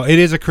is though. It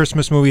is a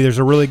Christmas movie. There's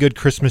a really good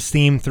Christmas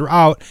theme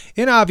throughout,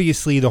 and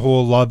obviously the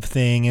whole love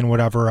thing and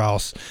whatever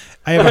else.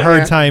 I have a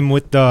hard time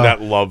with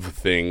That love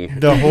thing.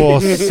 the whole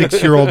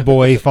 6-year-old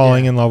boy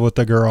falling in love with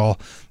the girl.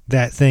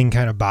 That thing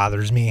kind of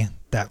bothers me.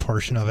 That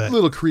portion of A it.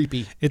 little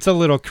creepy. It's a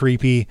little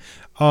creepy.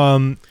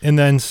 And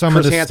then some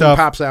Chris of the Hansen stuff.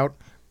 pops out.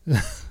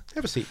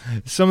 Have a seat.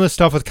 Some of the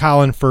stuff with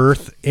Colin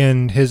Firth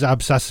and his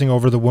obsessing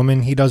over the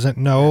woman he doesn't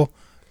know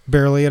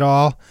barely at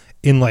all,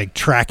 in like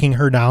tracking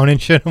her down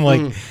and shit. I'm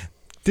like,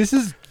 this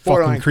is fucking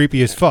Borderline.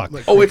 creepy as fuck.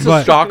 Oh, it's a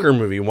But- stalker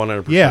movie,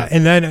 100%. Yeah,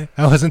 and then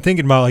I wasn't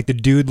thinking about like the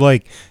dude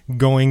like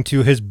going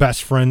to his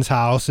best friend's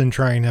house and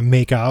trying to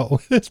make out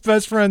with his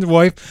best friend's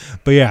wife.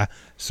 But yeah,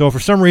 so for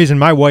some reason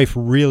my wife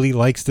really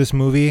likes this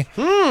movie,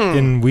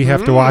 and we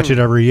have to watch it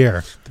every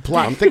year. The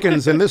plot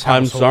thickens in this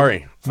I'm house.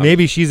 sorry.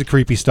 Maybe she's a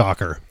creepy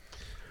stalker.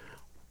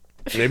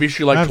 Maybe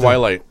she liked Have to-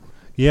 Twilight.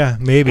 Yeah,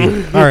 maybe.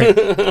 All right,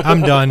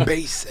 I'm done.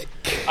 Basic.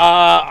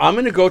 I'm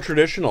going to go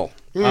traditional.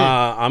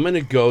 I'm going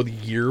to go The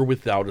Year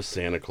Without a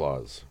Santa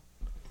Claus.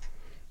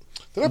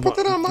 Did I put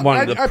that on my?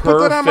 One of the I put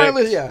that on my perfect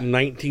list. Yeah.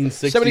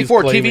 1960s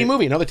 74 TV claymate-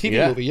 movie. Another TV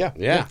Yeah, movie. Yeah.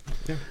 Yeah.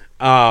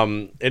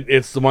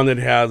 It's the one that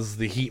has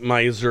the heat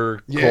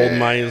miser, Yeah. cold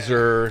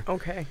miser,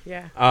 Okay,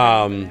 yeah.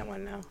 I remember that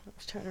one now. I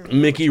was trying to remember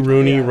Mickey which one.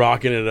 Rooney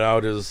rocking it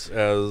out as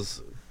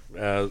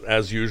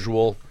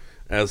usual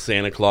as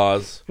Santa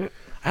Claus.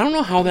 I don't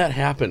know how that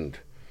happened.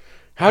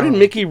 How did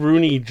Mickey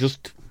Rooney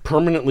just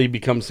permanently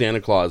become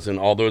Santa Claus in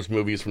all those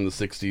movies from the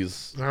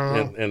 60s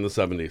and the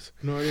 70s?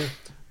 No idea.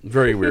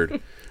 Very weird.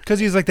 Because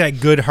he's like that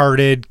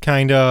good-hearted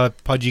kind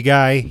of pudgy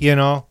guy, you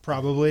know,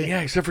 probably.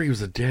 Yeah, except for he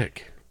was a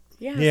dick.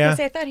 Yeah, I was Yeah. gonna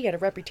say I thought he had a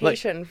Like,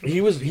 reputation.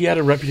 he had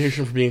a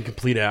reputation for being a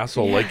complete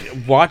asshole. Yeah.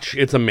 Like, watch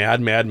It's a Mad,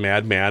 Mad,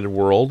 Mad, Mad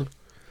World.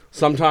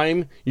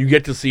 Sometime you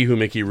get to see who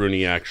Mickey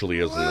Rooney actually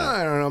is in that.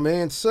 I don't know,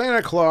 man.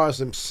 Santa Claus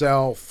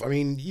himself. I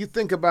mean, you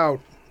think about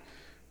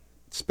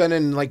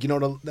spending like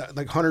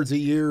like hundreds of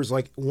years,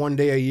 like one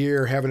day a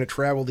year, having to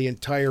travel the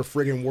entire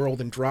friggin'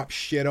 world and drop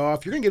shit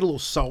off. You're gonna get a little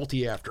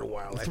salty after a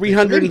while. I think.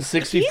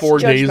 364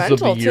 He's days of the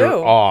judgmental, year too.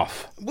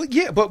 off. Well,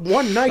 yeah, but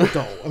one night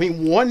though. I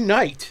mean, one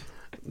night.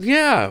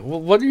 Yeah,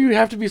 well, what do you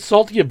have to be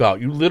salty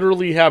about? You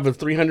literally have a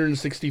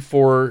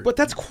 364 But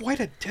that's quite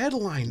a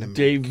deadline to me.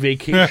 day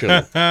vacation.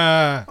 Oh,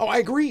 I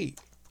agree.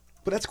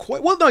 But that's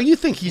quite well. No, you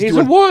think he's He's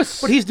doing a wuss.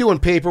 But he's doing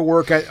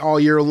paperwork all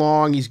year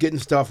long. He's getting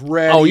stuff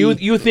ready. Oh,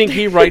 you think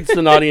he writes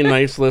the naughty and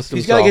nice list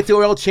He's himself? got to get the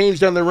oil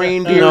changed on the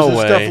reindeers no and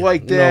way. stuff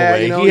like No that.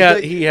 way. You know,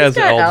 He has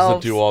got elves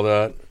elves. that do all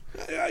that.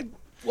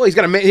 well, he's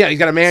got to he's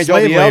got to manage all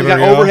Slave the elves. He's got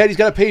labor, yo. overhead. He's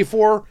got to pay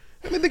for.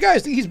 I mean,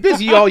 he's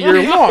busy all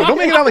year long. Don't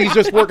make it out like he's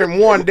just working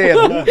one day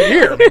of the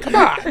year. Come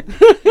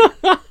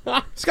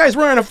on, this guy's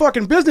running a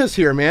fucking business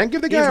here, man.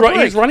 Give the guy a break.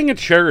 He's running a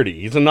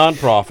charity. He's a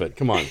nonprofit.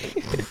 Come on.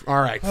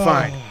 All right,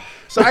 fine.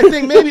 So I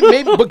think maybe,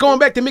 but going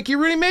back to Mickey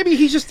Rooney, maybe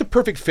he's just the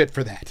perfect fit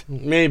for that,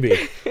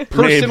 Maybe.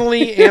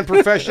 personally and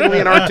professionally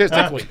and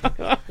artistically.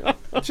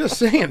 Just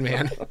saying,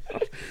 man.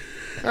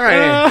 All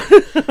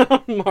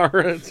right.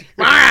 Mara, it's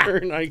your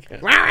turn, I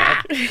guess.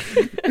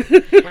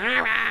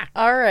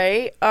 All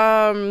right.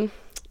 I'm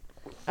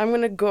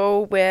gonna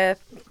go with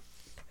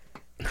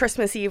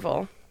Christmas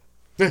Evil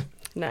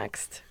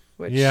next.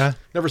 Which Yeah.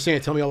 Never seen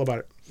it. Tell me all about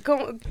it.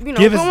 going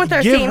Give with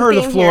our give same her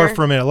the theme floor here.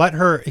 for a minute. Let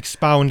her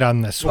expound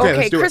on this one. Okay, Okay,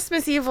 let's do it.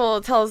 Christmas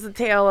Evil tells the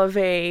tale of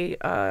a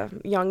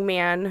young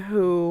man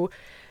who,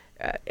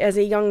 as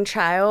a young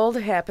child,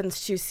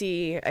 happens to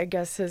see, I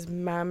guess,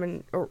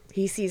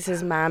 he sees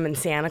his mom and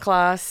Santa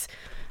Claus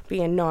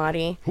being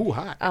naughty. Ooh,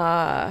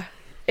 hot.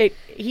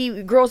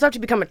 He grows up to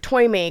become a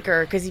toy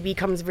maker because he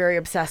becomes very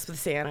obsessed with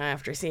Santa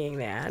after seeing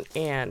that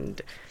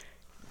and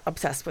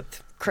obsessed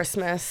with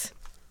Christmas.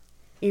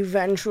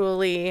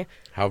 Eventually,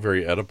 How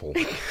very Oedipal.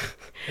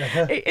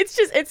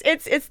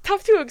 it's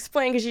tough to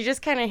explain because you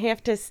just kind of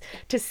have to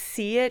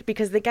see it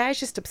because the guy's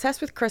just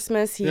obsessed with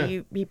Christmas.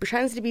 He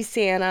pretends to be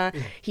Santa.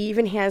 He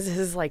even has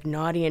his like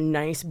naughty and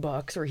nice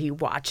books where he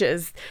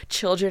watches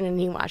children and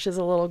he watches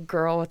a little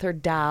girl with her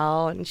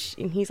doll and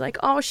he's like,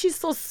 oh, she's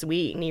so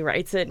sweet, and he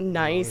writes it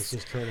nice.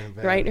 This is turning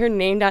bad. Write her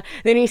name down.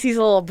 Then he sees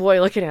a little boy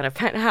looking at a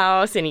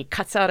penthouse and he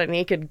cuts out a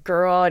naked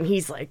girl and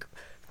he's like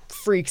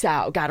freaks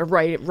out. Got to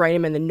write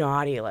him in the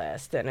naughty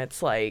list, and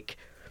it's like.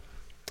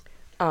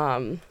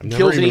 I've never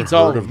Kills and even eats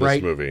all heard of of them, this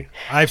right? movie.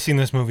 I've seen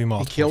this movie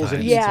multiple kills times.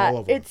 and eats Yeah, all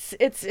of them. it's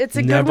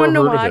a good Never one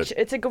to heard of watch. it.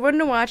 It's a good one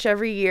to watch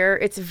every year.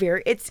 It's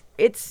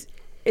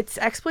it's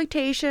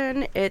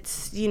exploitation.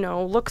 It's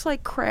looks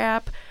like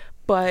crap,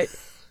 but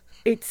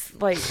it's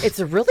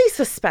really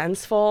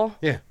suspenseful.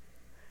 Yeah.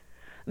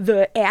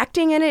 The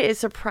acting in it is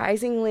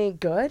surprisingly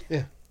good.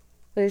 Yeah.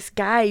 This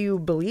guy, you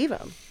believe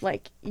him.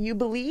 Like you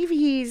believe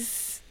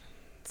he's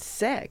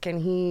sick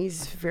and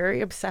he's very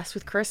obsessed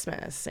with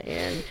Christmas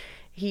and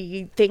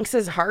he thinks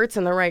his heart's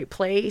in the right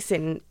place,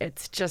 and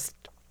it's just.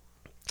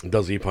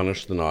 Does he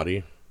punish the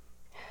naughty?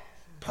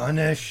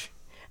 Punish.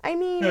 I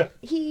mean,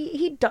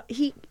 he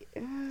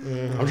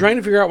I'm trying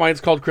to figure out why it's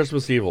called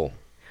Christmas Evil.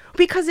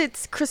 because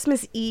it's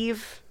Christmas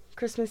Eve,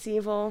 Christmas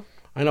Evil.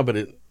 I know, but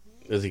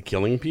is he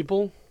killing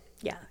people?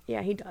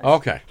 Yeah, he does.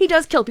 Okay. He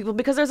does kill people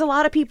because there's a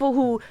lot of people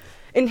who,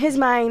 in his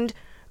mind,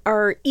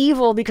 are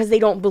evil because they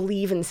don't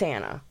believe in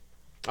Santa.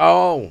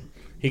 Oh,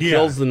 he Yeah.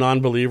 kills the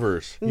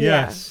non-believers.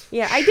 Yes.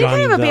 Yeah, I did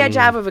kind of a Shun bad them.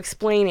 job of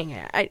explaining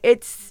it.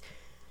 It's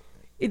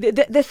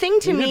the thing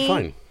to You did me.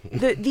 fine.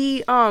 The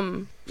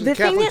thing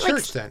Catholic that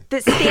Church, then.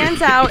 that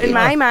stands out in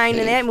my mind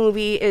in that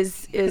movie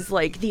is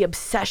like the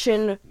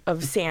obsession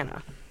of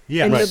Santa.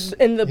 Yeah. and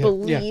Right. the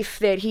belief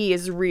that he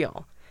is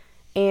real.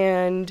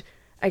 And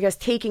I guess,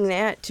 taking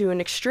that to an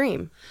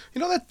extreme.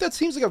 You know, that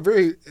seems like a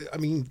very, I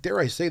mean, dare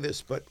I say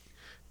this, but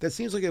that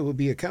seems like it would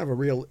be a kind of a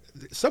real,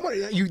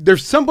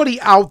 there's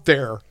somebody out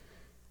there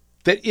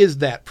that is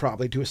that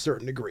probably to a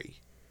certain degree.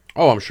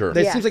 Oh, I'm sure.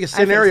 That Yeah, seems like a I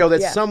think scenario so,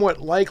 that's yeah. somewhat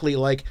likely.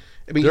 Like,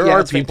 I mean, There yeah, are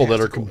it's people that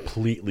are fantastical.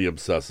 completely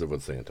obsessive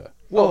with Santa.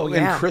 Well, Oh, and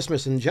yeah.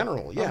 Christmas in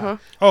general, yeah.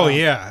 Oh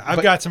yeah,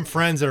 I've got some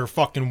friends that are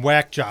fucking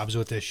whack jobs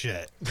with this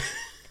shit.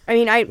 I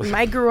mean,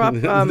 I grew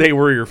up. They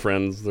were your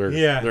friends. They're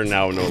Yeah. they're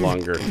now no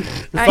longer.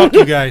 Fuck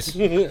you guys.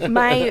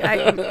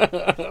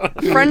 A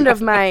friend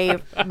of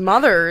my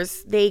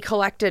mother's, they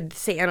collected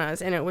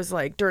Santas, and it was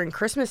like during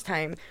Christmas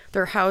time,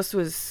 their house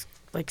was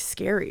like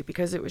scary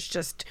because it was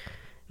just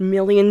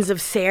millions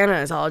of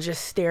Santas all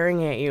just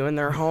staring at you in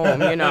their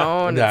home, you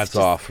know. And That's it's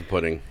just,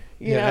 off-putting.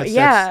 You know, that's-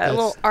 yeah, that's- a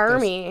little that's-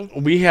 army.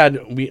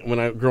 When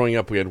I growing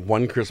up, we had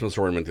one Christmas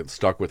ornament that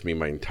stuck with me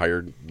my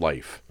entire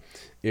life.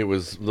 It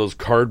was those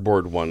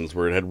cardboard ones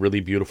where it had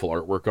really beautiful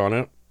artwork on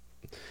it,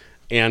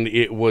 and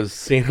it was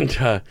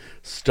Santa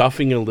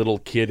stuffing a little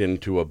kid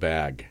into a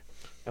bag.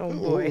 Oh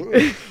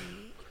boy.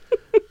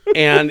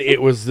 And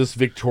it was this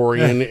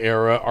Victorian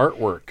era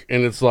artwork,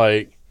 and it's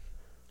like,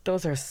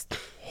 Those are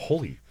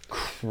holy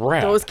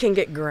crap! those can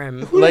get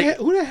grim. Who, Like-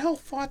 who the hell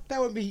thought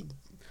that would be?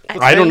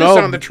 I don't This know.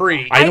 on the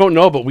tree. I don't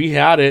know, but we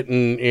had it,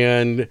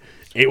 and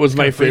it was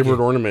my favorite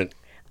ornament.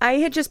 I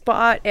had just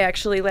bought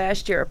actually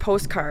last year a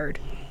postcard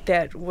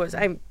that was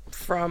I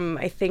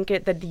think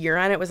the year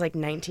on it was like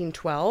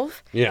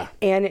 1912. Yeah.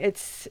 And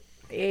it's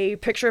a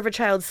picture of a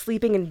child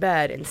sleeping in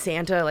bed and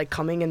Santa like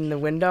coming in the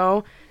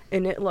window,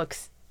 and it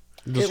looks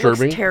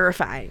Disturbing?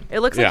 terrifying.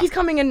 It looks Yeah. like he's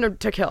coming in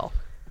to kill.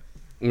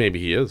 Maybe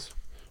he is.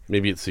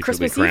 Maybe it's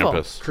secretly Christmas evil.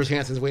 Krampus. Chris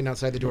Hansen's waiting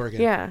outside the door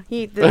again.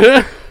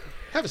 Yeah,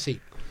 Have a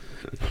seat.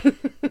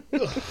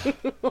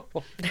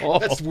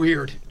 That's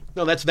weird.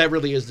 No, that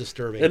really is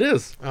disturbing. It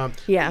is.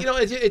 Yeah. You know,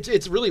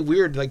 it's really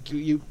weird. Like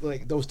you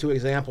like those two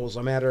examples,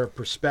 a matter of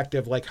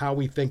perspective, like how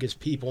we think as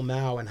people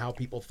now and how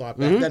people thought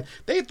back then.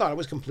 They thought it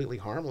was completely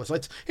harmless.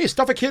 Like, hey,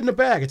 stuff a kid in a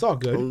bag. It's all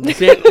good.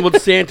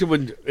 Santa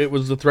would. It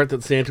was the threat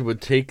that Santa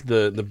would take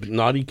the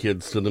naughty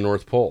kids to the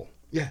North Pole.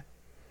 Yeah,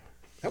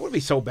 that would be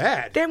so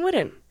bad. that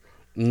wouldn't.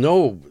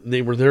 No,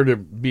 they were there to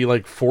be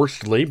like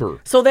forced labor.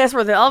 So that's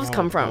where the elves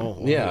come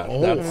from. Yeah,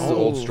 that's the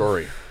old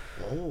story.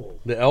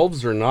 The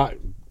elves are not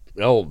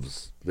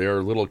elves. They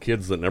are little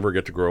kids that never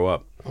get to grow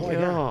up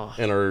Oh.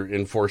 and are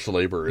in forced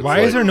labor. It's Why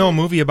is like, there no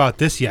movie about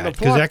this yet?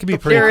 Because that could be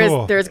pretty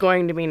cool. There's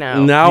going to be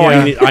now. Now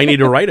Yeah. I need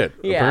to write it.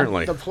 Yeah.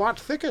 Apparently, The plot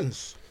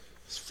thickens.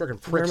 This freaking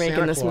prick We're making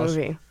Santa this Claus.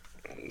 movie.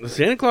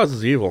 Santa Claus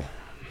is evil.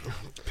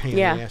 Pain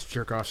Yeah. in the ass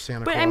jerk off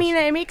Santa But Claus. I mean,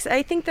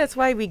 I think that's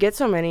why we get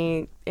so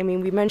many. I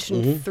mean, we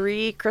mentioned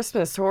 3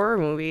 Christmas horror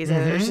movies,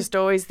 and there's just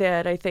always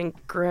that, I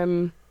think,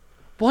 grim.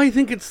 Well, I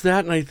think it's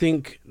that, and I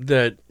think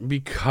that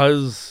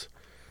because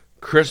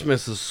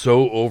Christmas is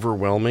so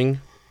overwhelming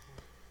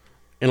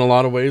in a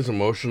lot of ways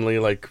emotionally,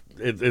 like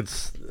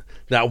it's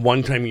that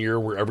one time a year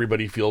where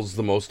everybody feels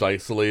the most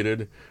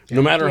isolated,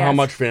 no matter how Yes.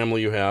 much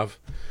family you have.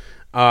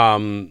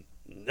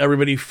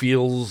 Everybody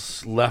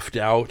feels left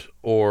out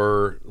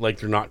or like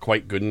they're not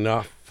quite good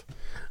enough.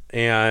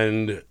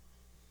 And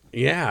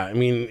yeah, I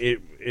mean, it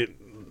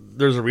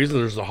there's a reason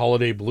there's the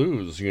holiday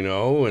blues, you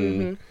know,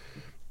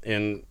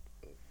 and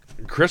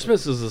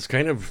Christmas is this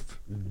kind of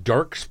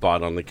dark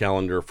spot on the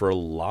calendar for a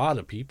lot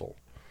of people.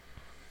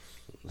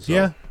 So,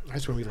 Yeah.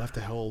 That's when we left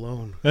the hell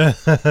alone. We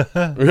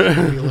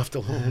left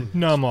alone.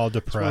 No, I'm all Want to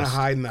depressed.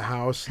 hide in the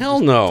house. Hell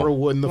just no. Throw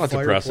wood in the Not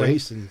depressing.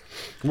 fireplace and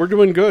we're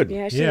doing good.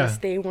 Yeah, she Yeah.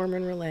 stay warm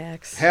and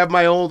relax. have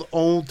my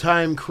old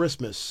time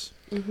Christmas,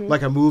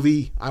 like a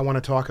movie I want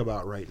to talk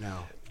about right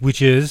now.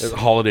 Which is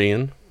Holiday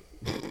Inn.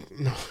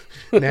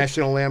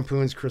 National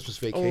Lampoon's Christmas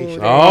Vacation.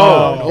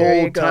 Oh. An There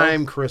you old go.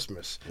 time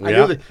Christmas. I Yeah.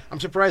 know that, I'm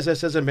surprised that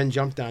hasn't been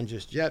jumped on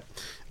just yet.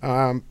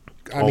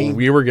 I mean,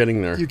 We were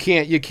getting there. you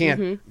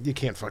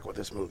can't fuck with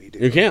this movie,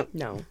 dude. You can't.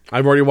 No.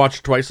 I've already watched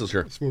it twice this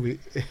year. This movie,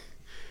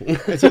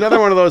 it's another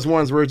one of those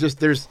ones where just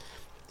there's,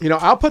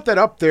 I'll put that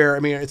up there. I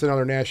mean, it's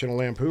another National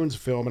Lampoon's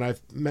film, and I've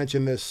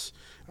mentioned this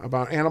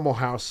about Animal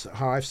House.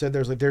 How I've said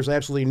there's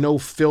absolutely no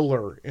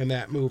filler in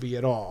that movie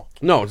at all.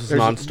 No, it's just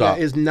There's- nonstop.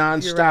 Yeah, it's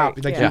nonstop. You're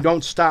right, Like yeah. you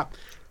don't stop.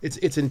 It's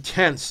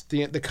intense.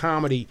 The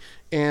comedy,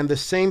 and the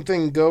same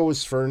thing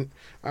goes for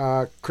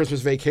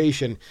Christmas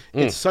Vacation.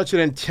 It's such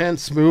an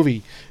intense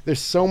movie. There's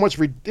so much,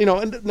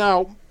 And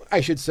now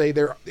I should say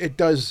it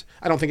does.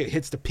 I don't think it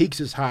hits the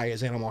peaks as high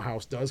as Animal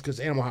House does, because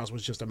Animal House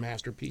was just a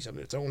masterpiece in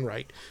its own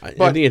right. I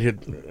But think it hit.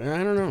 I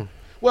don't know.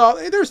 well,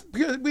 there's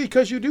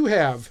because you do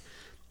have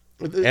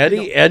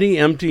Eddie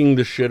emptying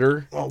the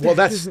shitter Well,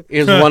 that's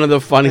is one of the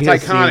it's funniest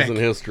iconic. scenes in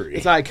history.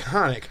 It's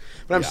iconic.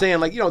 But I'm saying,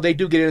 like, they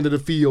do get into the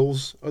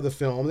feels of the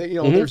film. They,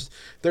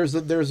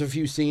 there's a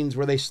few scenes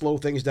where they slow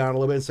things down a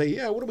little bit and say,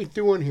 yeah, what are we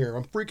doing here?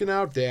 I'm freaking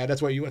out, Dad.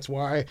 That's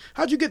why.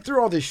 How'd you get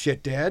through all this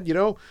shit, Dad?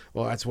 Well,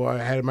 that's why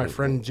I had my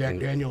friend Jack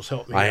Daniels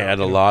help me. I had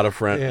a lot of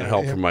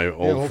help from my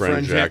old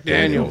friend Jack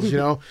Daniels.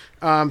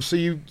 So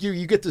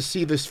you get to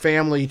see this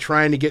family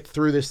trying to get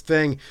through this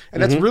thing,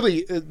 and that's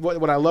really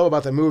what I love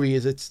about the movie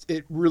is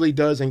it really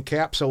does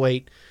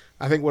encapsulate,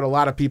 I think, what a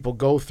lot of people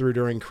go through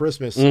during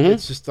Christmas.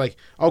 It's just like,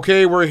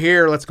 okay, we're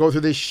here, let's go through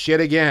this shit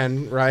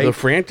again, right? The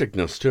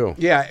franticness too.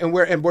 Yeah, and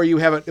where you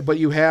have it, but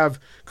you have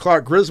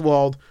Clark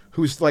Griswold,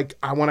 who's like,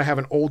 I want to have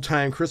an old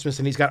time Christmas,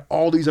 and he's got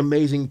all these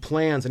amazing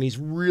plans, and he's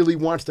really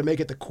wants to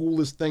make it the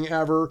coolest thing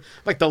ever,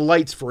 like the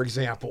lights, for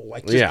example,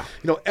 like just,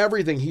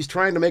 everything. He's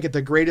trying to make it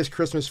the greatest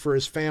Christmas for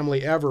his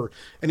family ever,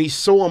 and he's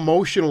so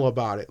emotional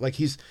about it. Like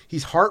he's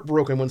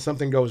heartbroken when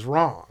something goes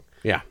wrong.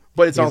 Yeah.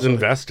 But he's also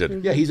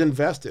invested. Yeah, he's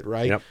invested,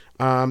 right?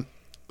 Yep.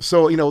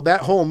 So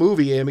that whole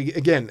movie, I mean,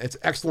 again, it's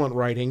excellent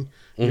writing.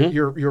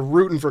 You're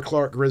rooting for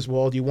Clark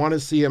Griswold. You want to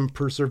see him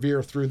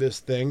persevere through this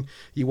thing.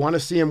 You want to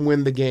see him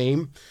win the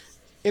game,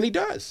 and he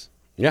does.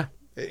 Yeah.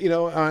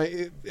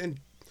 And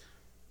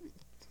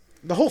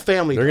the whole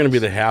family. They're going to be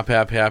the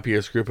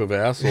happiest group of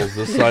assholes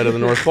this side of the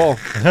North Pole.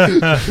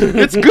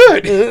 It's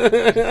good.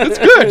 It's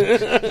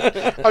good.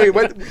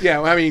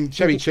 I mean,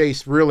 Chevy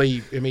Chase really.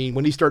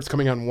 When he starts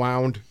coming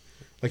unwound.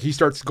 Like he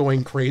starts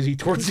going crazy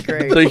towards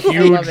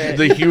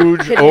the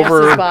huge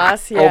over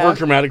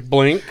dramatic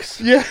blinks.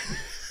 Yeah.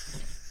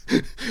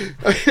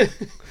 It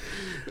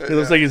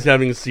looks like he's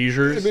having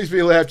seizures. It makes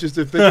me laugh just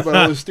to think about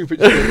all this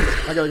stupid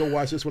shit. I gotta go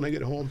watch this when I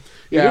get home.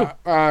 Yeah.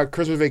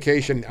 Christmas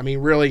Vacation. I mean,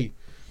 really.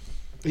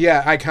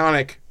 Yeah,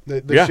 iconic.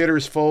 The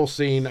shitter's full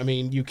scene. I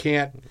mean, you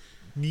can't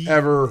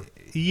ever.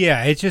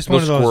 Yeah, it's just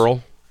one of those.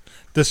 Squirrel.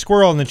 The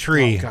squirrel in the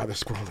tree. Oh God, the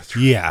squirrel in the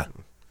tree. Yeah.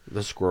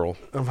 The squirrel.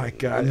 Oh my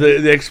God.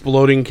 The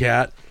exploding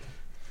cat.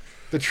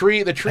 The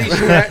tree. The trees.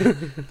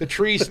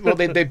 Well,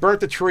 they burnt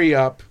the tree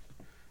up.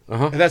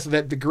 And that's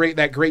that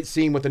great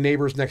scene with the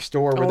neighbors next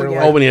door where they're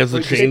like, when he has the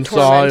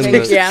chainsaw and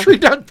takes the tree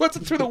down, puts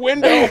it through the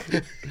window.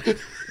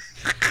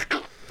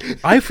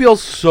 I feel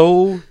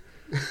so.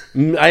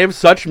 I have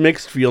such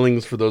mixed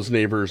feelings for those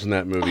neighbors in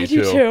that movie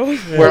too.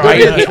 Where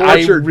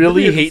I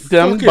really hate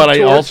them, but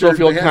I also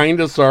feel kind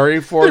of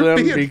sorry for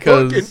them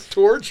because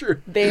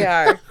tortured. They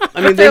are.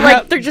 I mean,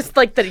 they're just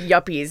like the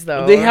yuppies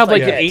though. They have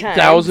like an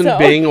 8,000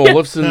 Bang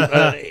Olufsen,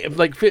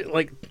 like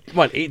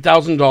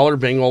 $8,000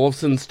 Bang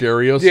Olufsen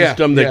stereo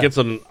system that gets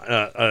an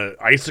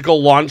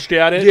icicle launched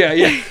at it.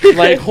 Yeah.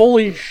 Like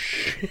holy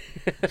shit.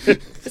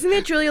 Isn't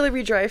that Julia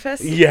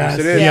Louis-Dreyfus? Yes,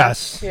 it is.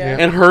 Yes. Yeah.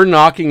 And her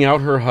knocking out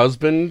her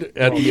husband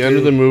at the end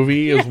of the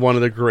movie is one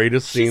of the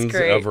greatest scenes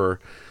ever.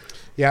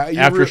 Yeah.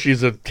 After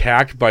she's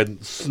attacked by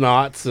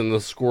snots and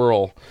the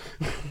squirrel.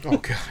 Oh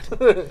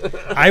God.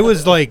 I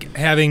was like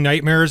having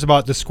nightmares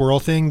about the squirrel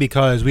thing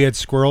because we had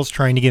squirrels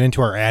trying to get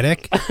into our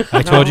attic.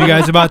 I told you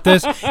guys about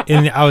this,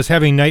 and I was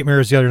having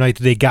nightmares the other night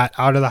that they got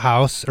out of the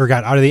house or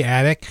got out of the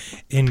attic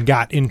and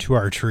got into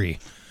our tree.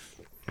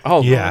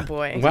 Oh, yeah. Oh,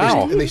 boy.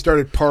 Wow. And they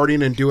started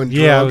partying and doing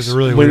drugs. Yeah, it was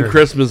really when weird.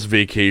 Christmas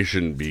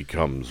Vacation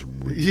becomes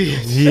real.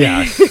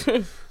 Yes.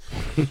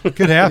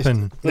 Could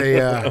happen.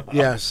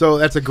 So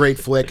that's a great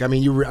flick. I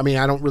mean,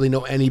 I don't really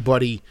know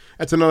anybody.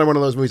 That's another one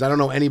of those movies. I don't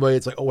know anybody.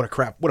 It's like, oh, what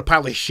a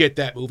pile of shit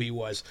that movie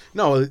was.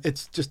 No,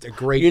 it's just a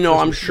great.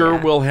 I'm sure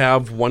we'll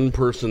have one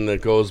person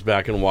that goes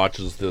back and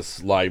watches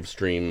this live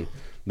stream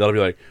that'll be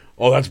like,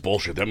 oh, that's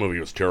bullshit. That movie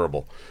was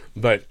terrible.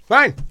 But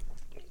fine,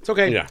 it's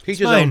okay. Yeah, He's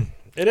fine. own.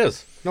 It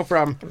is. No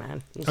problem. Come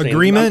on.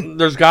 Agreement.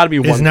 There's got to be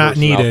one not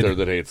person out needed. there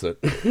that hates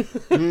it.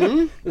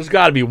 There's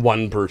got to be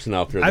one person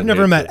out there. I've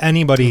never met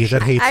anybody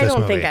that hates I this don't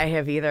movie. think I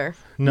have either.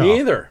 No. Me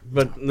either.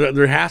 But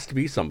there has to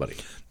be somebody.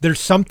 There's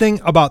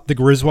something about the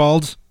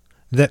Griswolds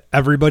that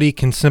everybody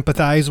can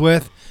sympathize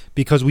with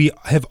because we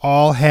have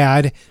all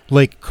had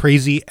like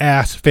crazy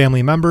ass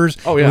family members.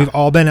 Oh, yeah. We've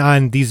all been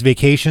on these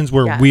vacations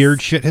where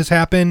weird shit has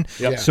happened.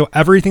 Yep. So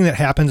everything that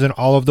happens in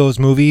all of those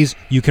movies,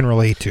 you can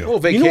relate to. Oh,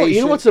 Vacation.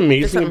 You know what's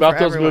amazing about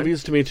those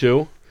movies to me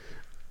too?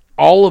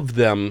 All of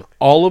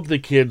the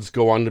kids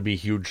go on to be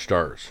huge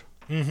stars.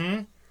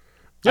 Mm-hmm.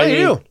 Yeah, you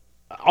do.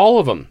 All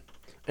of them.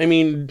 I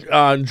mean,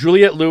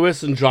 Juliette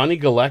Lewis and Johnny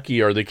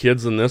Galecki are the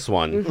kids in this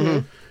one. Mm-hmm.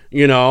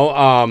 You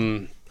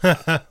know,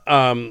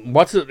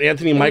 what's it?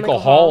 Anthony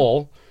Michael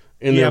Hall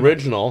in the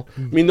original.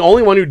 I mean, the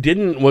only one who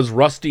didn't was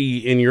Rusty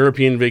in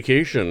European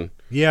Vacation.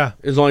 Yeah.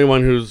 Is the only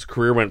one whose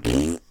career went,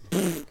 you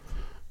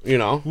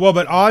know. Well,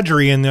 but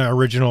Audrey in the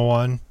original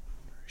one,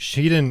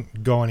 she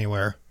didn't go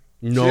anywhere.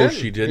 No,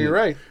 she didn't. You're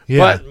right.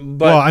 Yeah. But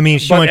well, I mean,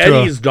 she went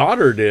Eddie's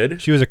daughter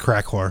did. She was a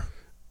crack whore.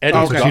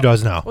 Eddie's That's what she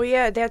does now. Well,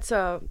 yeah, that's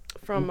from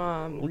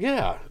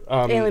yeah.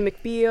 Ally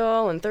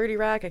McBeal and 30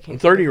 Rock. I can't.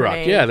 30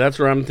 Rock. Yeah, that's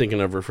where I'm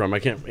thinking of her from. I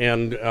can't.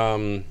 And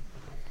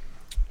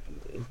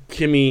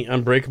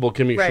Unbreakable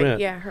Kimmy right, Schmidt.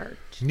 Yeah, her.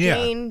 Yeah.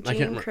 Jane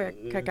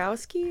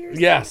Krakowski or something?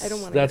 Yes, I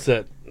don't want that's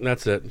it.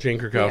 That's it. Jane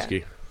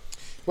Krakowski.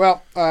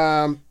 Well,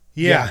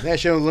 Yeah.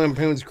 National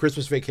Lampoon's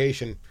Christmas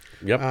Vacation.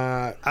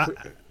 Yep.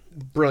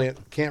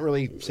 brilliant. Can't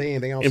really say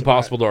anything else.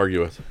 Impossible to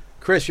argue with.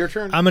 Chris, your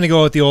turn. I'm going to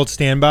go with the old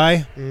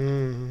Standby,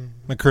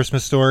 My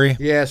Christmas Story.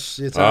 Yes,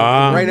 it's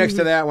right next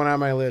to that one on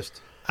my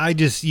list. I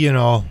just,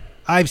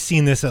 I've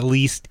seen this at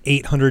least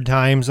 800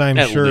 times, I'm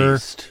sure.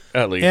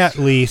 At least. At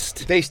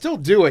least. They still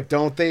do it,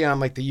 don't they, on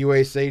like the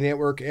USA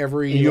Network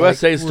every... The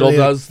USA still really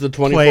does the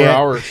 24 play it.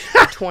 hours.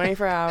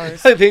 24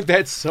 hours. I think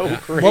that's so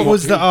great. What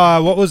was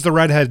the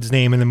redhead's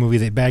name in the movie?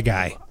 The bad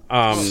guy.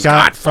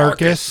 Scott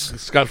Farkas.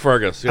 Scott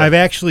Farkas. Yeah. I've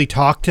actually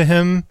talked to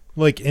him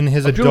like in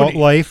his adult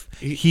life.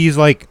 He's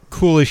like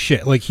cool as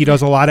shit. Like he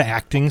does a lot of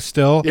acting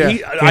still. Yeah.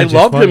 I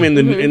loved him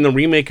in the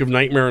remake of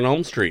Nightmare on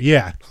Elm Street.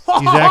 Yeah.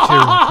 He's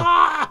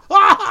actually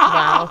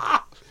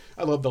Wow.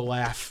 I love the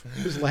laugh.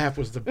 His laugh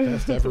was the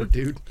best ever,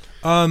 dude.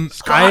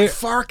 Scott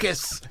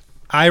Farkas.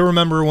 I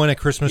remember when A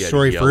Christmas He had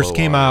Story first yellow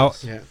came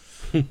eyes. out.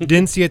 Yeah.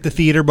 Didn't see it at the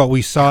theater, but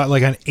we saw it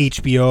like on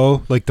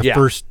HBO, like the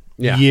first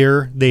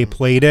year they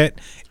played it,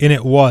 and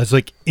it was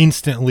like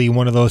instantly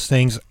one of those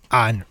things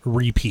on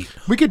repeat.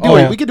 We could do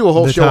we could do a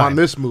whole show on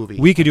this movie.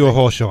 We could do a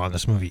whole show on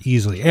this movie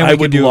easily. And I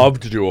would love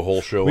to do a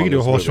whole show. We on could do a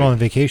this whole movie. show on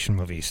vacation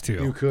movies too.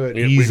 You could.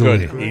 Yeah, Easily.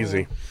 We could.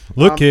 Easy.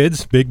 Look,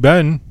 kids, Big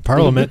Ben,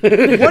 Parliament. What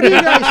do you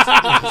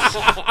guys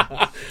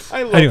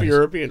I love Anyways.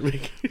 European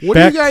vacation. What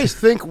do you guys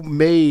think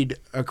made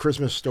A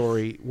Christmas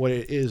Story what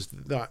it is,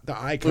 the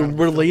icon?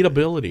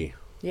 Relatability.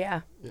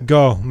 Yeah.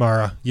 Go,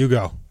 Mara. You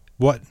go.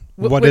 What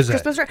With is it?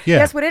 Christmas Story? Yeah.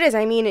 That's what it is.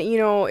 I mean,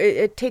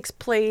 it takes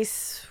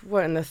place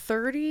in the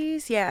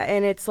 30s, yeah,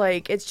 and it's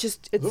like it's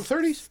The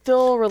 30s?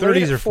 still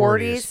related 30s or to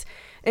 40s,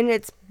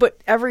 and but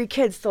every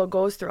kid still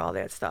goes through all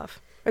that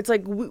stuff. It's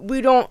like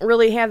we don't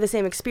really have the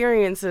same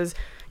experiences,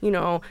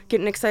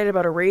 getting excited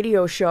about a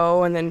radio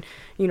show and then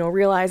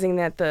realizing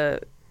that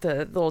the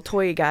little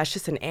toy you got is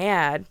just an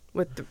ad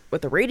with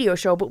the radio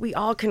show, but we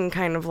all can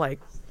kind of like.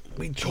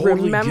 We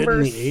totally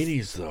Remember- did in the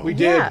 80s, though. We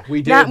did. Yeah.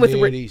 We did Not in with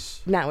the ra- 80s.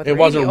 Not with It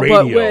wasn't but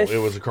radio. with- It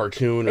was a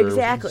cartoon or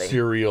Exactly.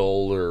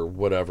 cereal or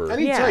whatever.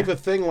 Any Yeah. type of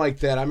thing like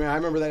that. I mean, I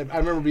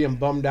remember being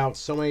bummed out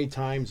so many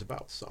times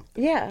about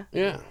something. Yeah.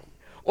 Yeah.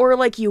 Or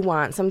like you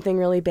want something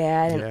really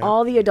bad, and Yeah.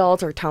 all the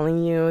adults are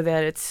telling you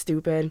that it's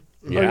stupid,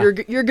 Yeah. or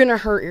you're gonna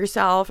hurt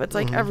yourself. It's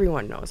like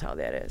everyone knows how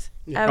that is.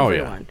 Oh, yeah.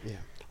 Everyone, Yeah.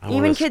 I want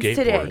even a kids skateboard.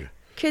 today.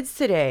 Kids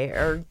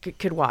today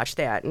could watch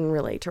that and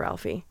relate to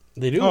Ralphie.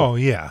 They do. Oh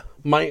yeah.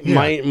 My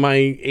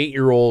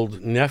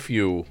 8-year-old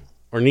nephew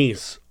or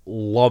niece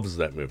loves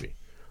that movie.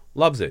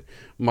 Loves it.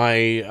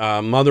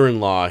 My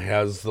mother-in-law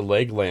has the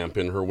leg lamp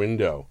in her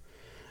window.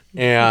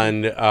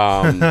 And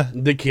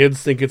the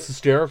kids think it's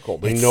hysterical.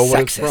 They know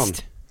what it's from.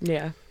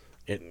 Yeah.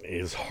 It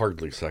is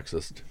hardly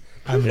sexist.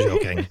 I'm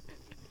joking.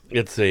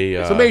 It's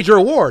a major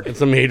award.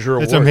 It's a major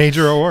award. It's a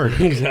major award.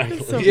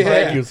 Exactly. Yeah.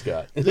 Thank you,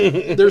 Scott.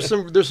 There's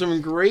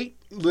some great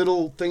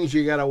little things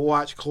you got to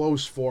watch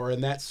close for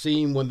in that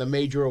scene when the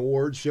major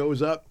award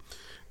shows up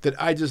that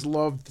I just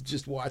love to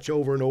just watch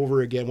over and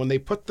over again. When they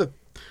put the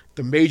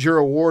major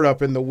award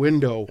up in the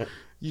window,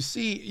 you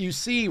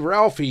see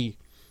Ralphie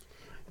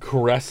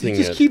Caressing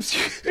he just keeps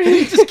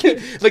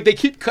like they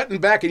keep cutting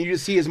back and you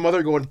just see his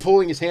mother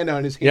pulling his hand out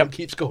and his hand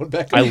keeps going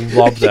back. I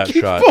love that He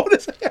keeps shot. pulling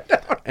his hand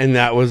out. And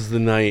that was the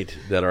night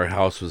that our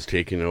house was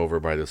taken over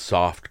by the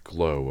soft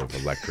glow of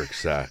electric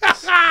sex.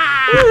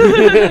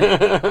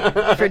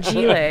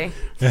 Fragile.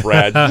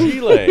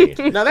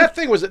 Fragile. Now that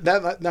thing was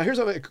that. Now here's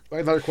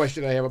another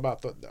question I have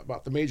about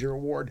the major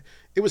award.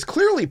 It was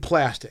clearly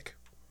plastic.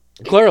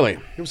 Clearly.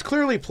 It was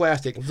clearly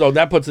plastic. So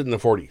that puts it in the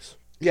 40s.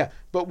 Yeah,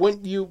 but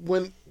when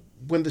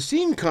the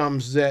scene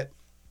comes that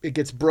it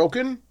gets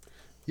broken,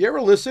 you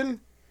ever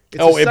listen?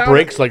 It's a It sound-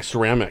 breaks like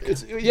ceramic.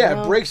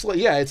 It breaks like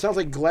it sounds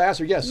like glass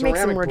or ceramic. Makes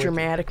a more breaks.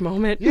 dramatic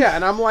moment. Yeah,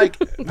 and I'm like,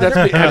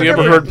 Have you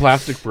ever heard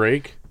plastic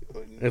break?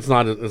 It's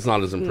not as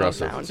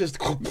impressive. sound. Just,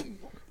 I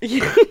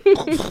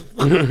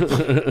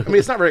mean,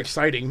 it's not very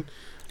exciting.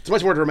 It's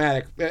much more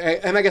dramatic,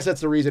 and I guess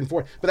that's the reason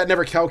for it. But that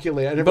never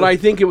calculated. But I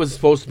think it was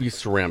supposed to be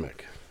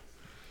ceramic.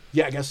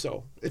 Yeah, I guess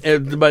so.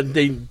 But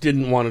they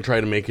didn't want to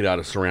try to make it out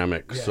of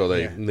ceramic, so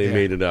they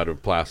made it out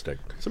of plastic.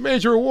 It's a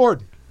major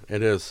award.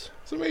 It is.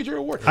 It's a major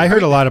award. I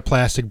heard a lot of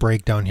plastic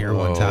breakdown here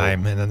one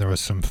time, and then there was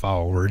some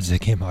foul words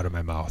that came out of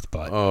my mouth.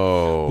 But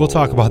we'll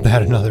talk about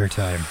that another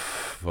time.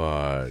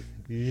 But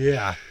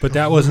Yeah, but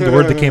that wasn't the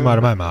word that came out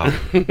of my mouth.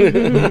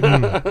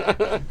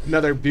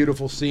 Another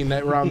beautiful scene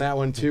around that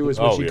one too is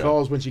when Oh,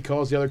 she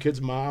calls the other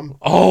kid's mom.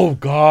 oh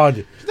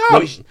God, No,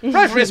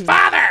 right from his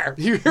father.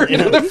 You heard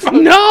it from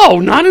the no,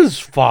 not his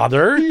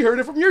father. You heard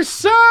it from your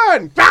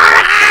son.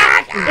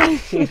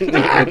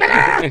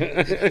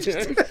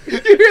 You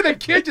hear the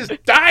kid just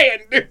dying,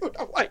 dude.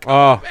 I'm like,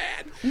 oh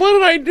man. What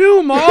did I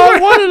do, Mom?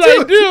 What did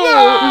I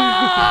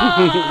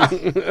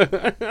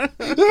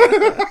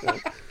do?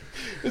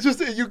 It's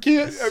just you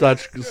can't.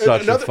 Such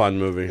a fun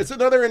movie. It's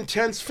another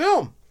intense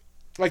film,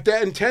 like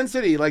that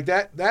intensity, like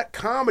that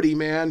comedy,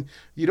 man.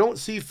 You don't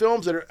see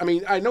films that are. I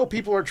mean, I know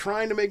people are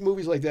trying to make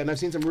movies like that, and I've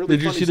seen some really.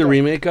 Did you funny see the stuff.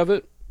 remake of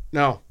it?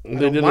 No, I They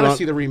don't did it want to on-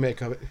 see the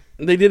remake of it.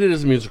 They did it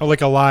as a musical. Oh,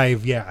 like a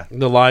live, yeah.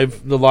 The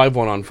live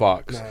one on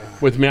Fox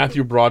with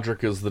Matthew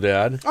Broderick as the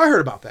dad. I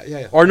heard about that.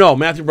 Yeah. Or no,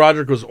 Matthew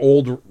Broderick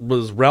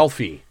was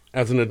Ralphie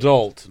as an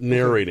adult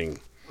narrating.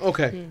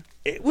 Okay.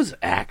 It was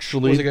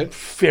actually Was it good?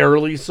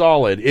 fairly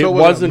solid. It So it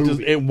wasn't a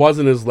movie. it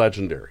wasn't as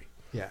legendary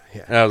Yeah.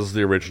 as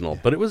the original,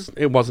 but it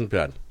wasn't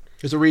bad.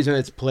 There's a reason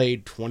it's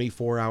played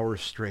 24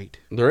 hours straight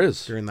There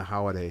is. during the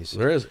holidays.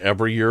 There is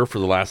every year for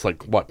the last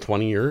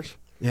 20 years.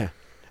 Yeah,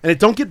 and it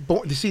don't get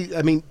boring. You see,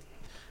 I mean,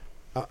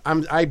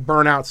 I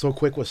burn out so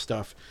quick with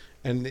stuff,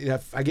 and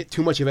if I get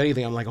too much of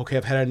anything, I'm like, okay,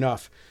 I've had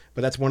enough.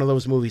 But that's one of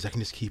those movies I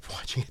can just keep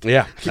watching it.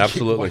 Yeah, I can keep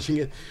absolutely. watching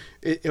it.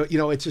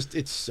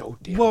 It's so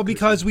damn. Well, good.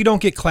 because we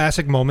don't get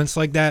classic moments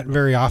like that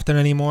very often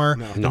anymore.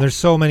 No. And there's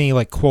so many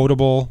like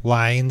quotable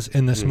lines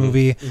in this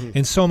movie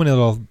and so many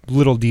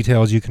little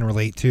details you can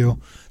relate to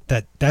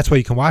that's why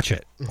you can watch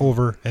it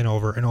over and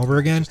over and over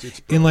again.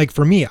 And like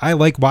for me, I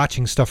like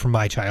watching stuff from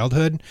my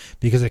childhood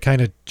because it kind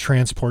of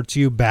transports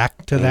you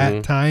back to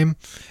that time.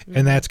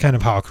 And that's kind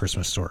of how A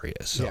Christmas Story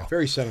is. So Yeah,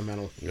 very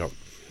sentimental. Yep.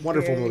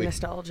 Wonderful Very movie.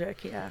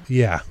 nostalgic, yeah.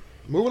 yeah.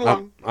 Moving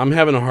along. I'm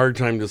having a hard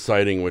time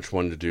deciding which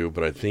one to do,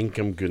 but I think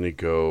I'm gonna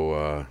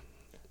go.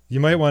 You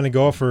might want to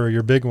go for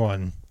your big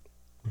one.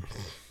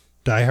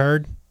 Die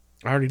Hard.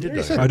 I already did you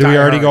that. said Oh, did we Die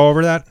already Hard. go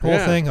over that whole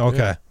Yeah, thing?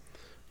 Okay.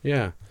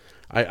 Yeah,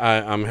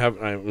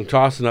 I'm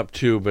tossing up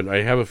two, but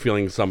I have a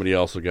feeling somebody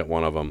else will get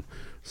one of them.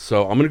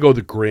 So I'm gonna go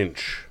the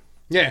Grinch,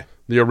 Yeah,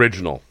 the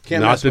original,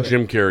 Can't not mess the with it.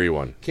 Jim Carrey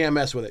one, can't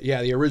mess with it.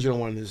 Yeah, the original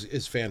one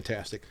is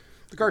fantastic.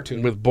 The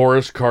cartoon. with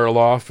Boris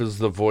Karloff as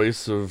the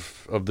voice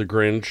of the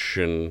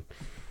Grinch, and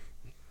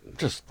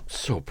just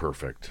so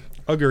perfect,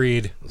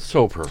 Agreed.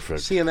 so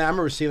perfect. Seeing that, I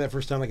remember seeing that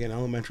first time like in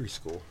elementary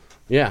school.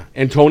 Yeah,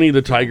 and Tony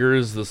the Tiger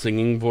is the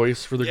singing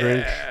voice for the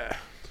Grinch. Yeah.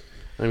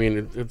 I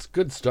mean, it's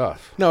good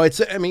stuff. No, it's.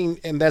 I mean,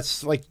 and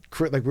that's like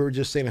we were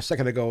just saying a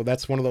second ago.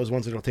 That's one of those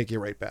ones that'll take you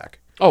right back.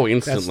 Oh,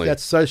 That's instantly.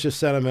 that's such a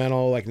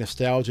sentimental, like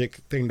nostalgic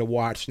thing to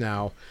watch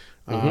now.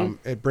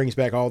 It brings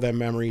back all them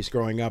memories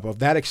growing up of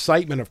that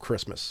excitement of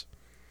Christmas,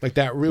 like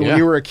that when Yeah.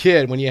 you were a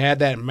kid, when you had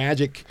that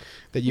magic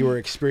that you were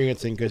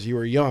experiencing because you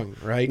were young,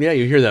 right? Yeah,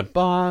 you hear that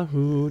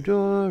ba-hoo,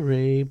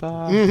 do-re,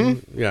 ba.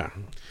 Yeah,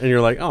 and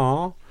you're like,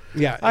 oh,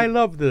 Yeah. I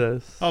love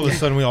this. All of a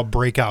sudden, we all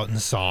break out in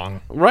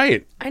song.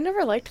 Right. I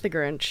never liked the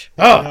Grinch.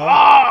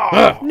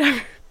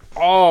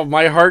 Oh,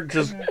 my heart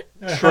just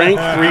shrank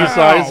 3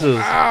 sizes.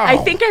 I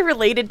think I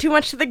related too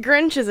much to the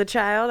Grinch as a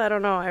child. I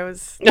don't know. I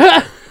was.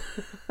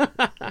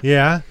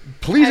 Yeah.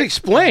 Please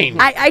explain.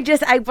 I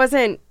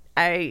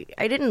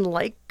didn't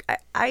like.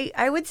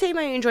 I would say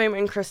my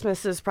enjoyment in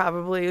Christmas is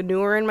probably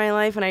newer in my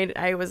life, and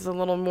I was a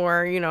little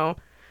more,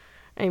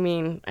 I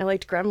mean, I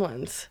liked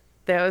Gremlins.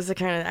 That was the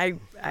kind of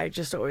I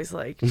just always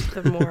liked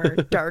the more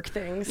dark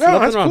things. No,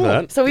 that's Nothing wrong cool.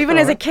 with that. So even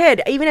as a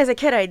kid,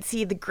 I'd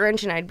see the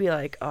Grinch and I'd be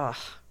like, oh,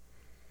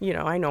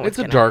 I know It's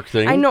a gonna, dark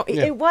thing. I know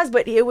Yeah. it was,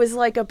 but it was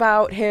like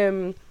about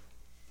him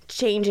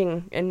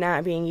changing and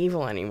not being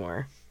evil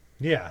anymore.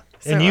 Yeah.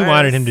 So And you I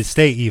wanted was- him to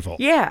stay evil.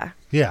 Yeah.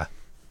 Yeah.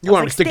 You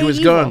want him to stick to stay his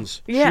evil.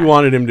 guns. Yeah. She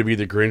wanted him to be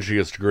the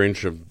Grinchiest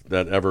Grinch of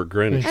that ever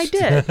Grinch. I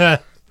did.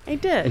 I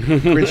did.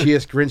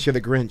 Grinchiest Grinch of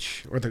the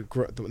Grinch, or the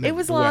It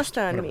was the lost West,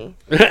 on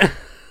whatever. me.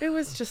 It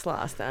was just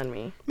lost on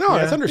me. No,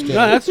 that's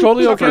understandable. No, that's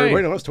totally It's not for okay.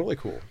 everybody. No, that's totally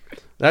cool.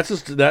 That's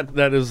just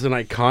that is an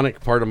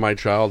iconic part of my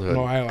childhood.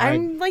 No,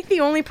 I'm like the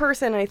only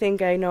person I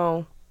think I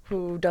know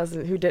who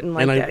didn't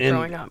like that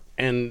growing up.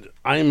 And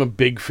I'm a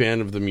big fan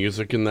of the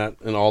music in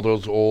all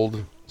those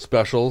old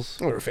specials.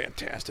 they were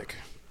fantastic.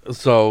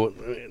 So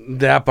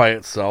that by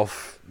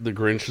itself, the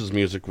Grinch's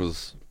music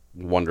was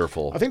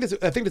wonderful. I think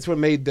that's what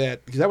made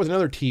that, because that was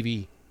another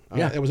TV.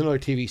 Yeah. It was another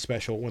TV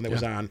special when that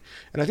was on,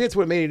 and I think that's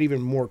what made it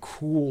even more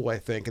cool. I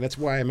think, and that's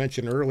why I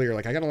mentioned earlier,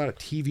 like I got a lot of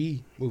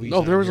TV movies. No,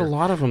 on there was here. a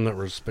lot of them that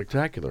were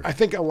spectacular. I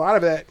think a lot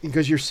of that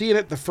because you're seeing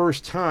it the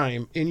first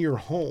time in your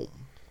home.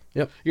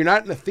 Yep. You're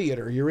not in the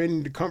theater. You're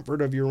in the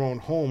comfort of your own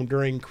home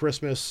during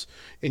Christmas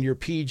in your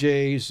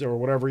PJs or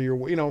whatever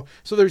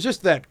So there's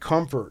just that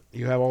comfort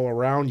you have all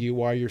around you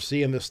while you're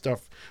seeing this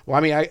stuff. Well,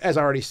 I mean, as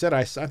I already said,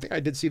 I think I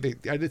did see the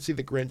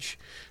Grinch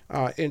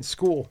in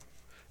school.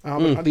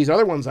 But these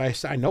other ones,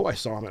 I know I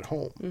saw them at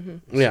home.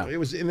 Mm-hmm. Yeah. So it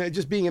was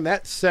just being in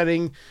that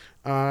setting.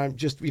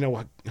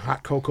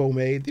 Hot cocoa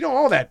made,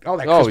 all that Oh,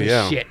 Christmas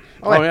yeah. shit,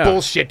 all that yeah.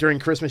 bullshit during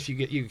Christmas. You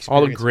experience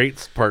All the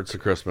great parts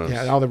of Christmas.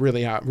 yeah, all the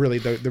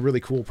the really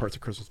cool parts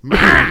of Christmas.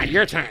 Ma,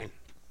 your time.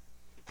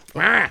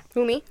 Ma.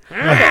 Who, me?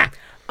 Okay.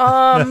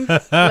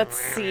 Let's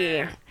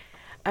see.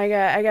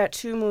 I got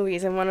 2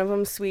 movies, and one of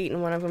them's sweet,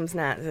 and one of them's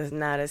not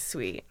as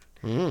sweet.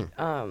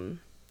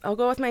 I'll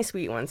go with my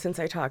sweet one since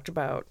I talked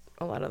about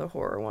a lot of the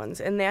horror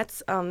ones, and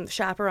that's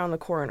Shop Around the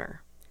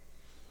Corner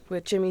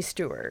with Jimmy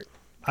Stewart.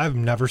 I've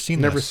never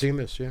seen Never this. seen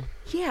this. Yeah.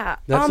 Yeah,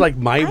 That's like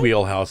my I-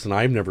 wheelhouse, and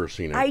I've never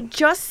seen it. I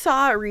just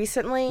saw it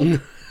recently.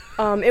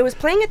 It was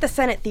playing at the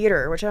Senate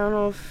Theater, which I don't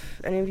know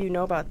if any of you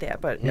know about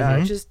that, but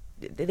just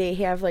they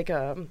have like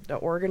the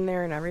organ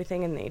there and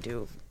everything, and they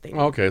do.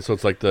 Okay, so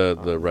it's like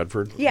the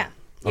Redford. Yeah.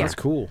 Yeah. That's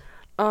cool.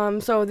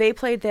 So they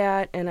played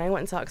that, and I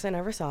went and saw it because I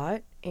never saw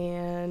it.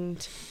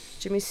 And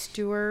Jimmy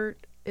Stewart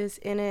is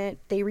in it.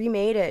 They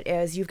remade it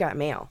as You've Got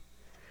Mail.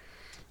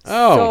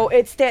 Oh. So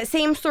it's that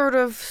same sort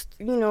of,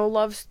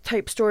 love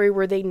type story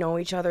where they know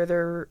each other.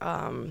 They're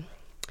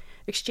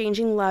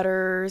exchanging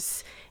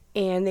letters,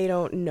 and they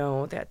don't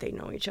know that they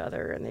know each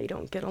other, and they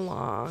don't get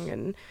along.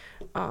 And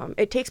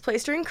it takes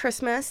place during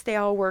Christmas. They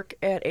all work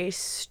at a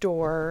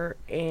store,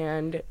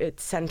 and it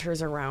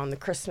centers around the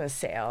Christmas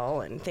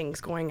sale and things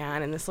going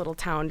on in this little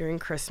town during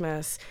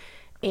Christmas.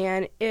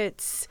 And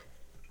it's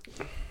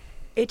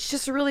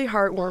just really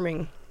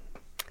heartwarming.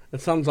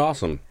 That sounds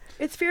awesome.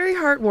 It's very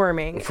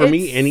heartwarming. For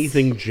me,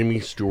 anything Jimmy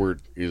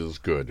Stewart is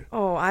good.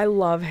 Oh, I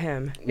love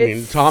him. I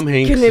mean, Tom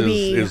Hanks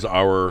is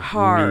our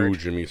hard. new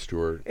Jimmy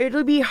Stewart.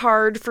 It'll be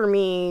hard for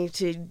me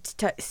to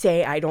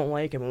say I don't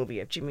like a movie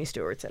if Jimmy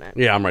Stewart's in it.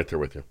 Yeah, I'm right there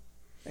with you.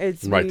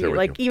 It's right there with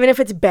like, you. even if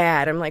it's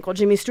bad, I'm like, well,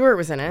 Jimmy Stewart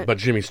was in it. But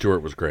Jimmy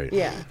Stewart was great.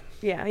 Yeah.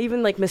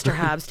 Even like Mr.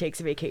 Hobbs Takes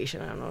a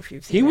Vacation. I don't know if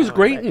you've seen He that was one,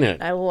 great but in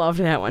it. I loved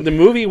that one. The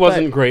movie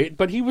wasn't great,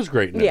 but he was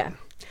great in it. Yeah.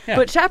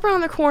 But Shop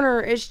Around the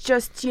Corner is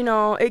just,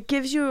 it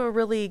gives you a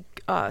really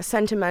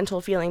sentimental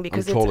feeling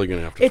because I'm totally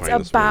gonna have to it's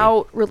find this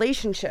about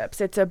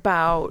relationships. It's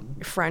about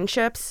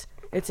friendships.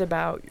 It's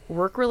about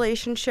work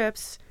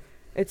relationships.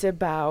 It's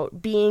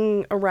about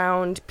being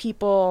around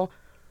people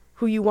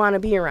who you want to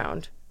be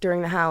around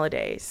during the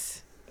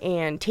holidays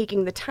and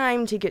taking the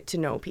time to get to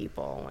know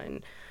people.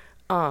 And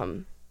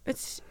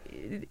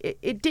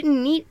it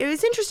didn't need. It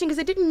was interesting because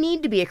it didn't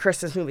need to be a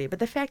Christmas movie, but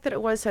the fact that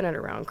it was centered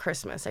around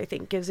Christmas, I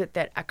think, gives it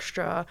that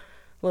extra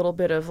little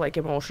bit of like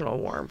emotional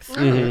warmth.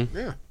 Mm-hmm.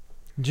 Yeah.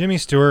 Jimmy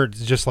Stewart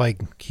is just like,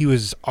 he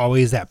was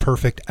always that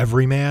perfect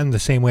everyman, the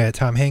same way that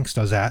Tom Hanks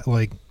does that,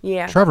 like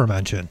Trevor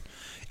mentioned.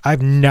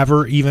 I've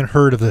never even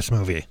heard of this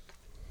movie.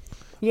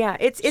 Yeah,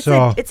 it's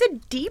a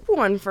deep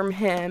one from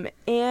him,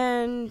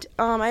 and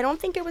I don't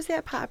think it was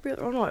that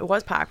popular. Oh no, it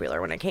was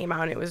popular when it came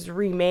out. It was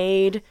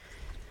remade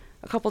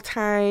a couple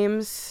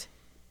times,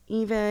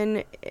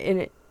 even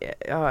in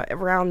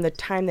around the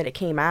time that it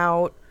came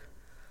out.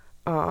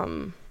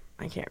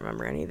 I can't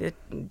remember any of the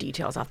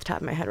details off the top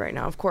of my head right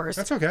now, of course.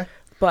 That's okay.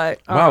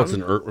 But wow, it's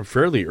a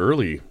fairly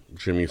early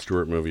Jimmy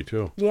Stewart movie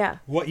too. Yeah.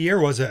 What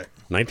year was it?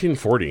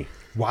 1940.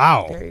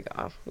 Wow. There you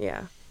go.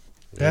 Yeah.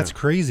 That's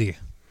crazy.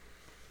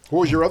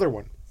 What was your other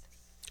one?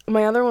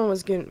 My other one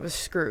was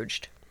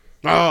Scrooged.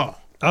 Oh.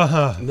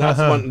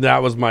 That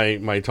was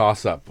my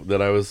toss up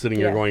that I was sitting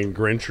here Yeah. going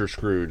Grinch or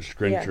Scrooge,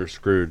 Grinch Yeah. or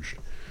Scrooge.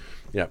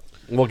 Yeah,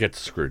 we'll get to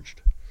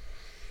Scrooged.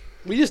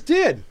 We just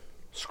did.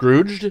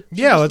 Scrooged?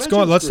 Yeah, let's go.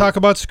 mentioned Let's Scrooge. talk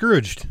about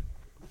Scrooged.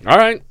 All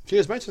right. She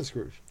just mentioned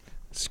Scrooge.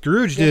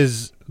 Scrooged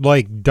is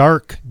like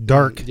dark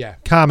Yeah.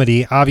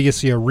 comedy,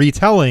 obviously a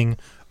retelling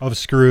of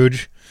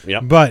Scrooge.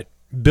 Yep. But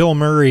Bill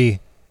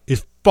Murray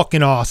is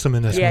fucking awesome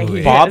in this Yeah, movie.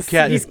 he-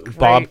 Bobcat he's great.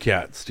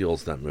 Bobcat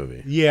steals that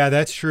movie. Yeah,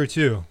 that's true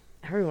too.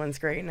 Everyone's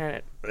great in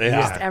it.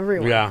 Yeah. Just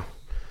everyone. Yeah.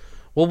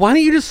 Well, why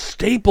don't you just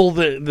staple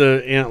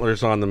the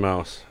antlers on the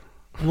mouse?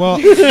 Well,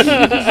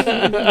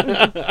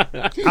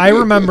 I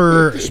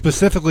remember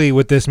specifically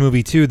with this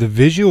movie too, the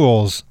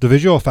visual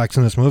effects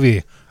in this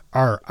movie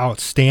are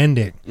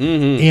outstanding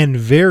and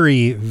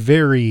very,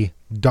 very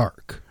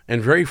dark.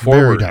 And very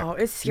forward. dark. Oh,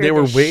 it scared They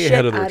were the way shit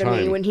ahead of their out me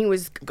time. when he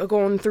was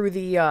going through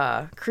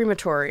the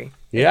crematory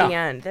Yeah. at the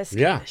end. That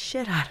scared Yeah. the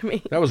shit out of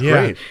me. That was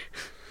Yeah. great.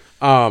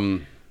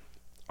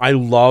 I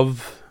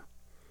love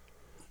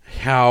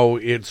how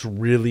it's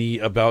really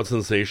about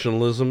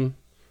sensationalism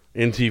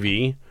in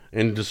TV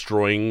and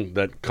destroying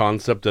that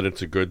concept that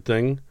it's a good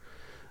thing.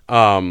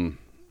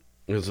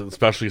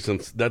 Especially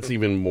since that's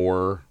even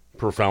more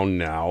profound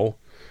now.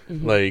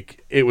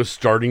 Like, it was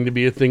starting to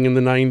be a thing in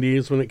the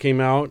 90s when it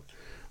came out,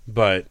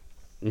 but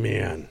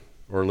man,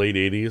 or late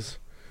 80s.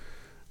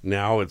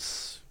 Now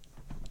it's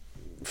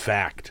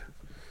fact.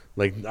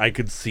 Like, I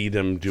could see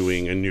them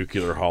doing a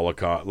nuclear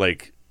holocaust.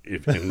 Like,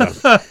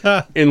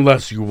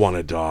 unless you want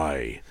to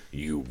die,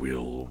 you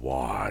will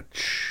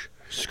watch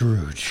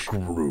Scrooge.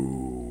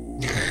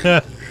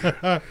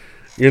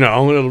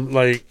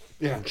 like,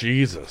 Yeah.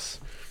 Jesus.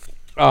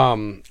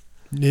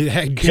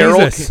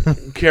 Jesus.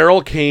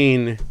 Carol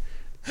Kane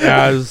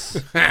as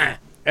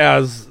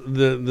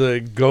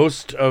the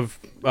ghost of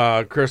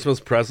Christmas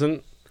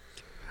Present.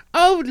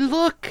 Oh,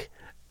 look,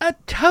 a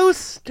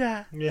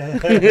toaster.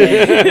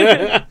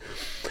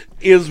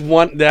 is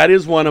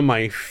one of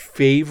my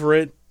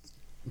favorite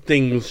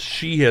things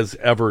she has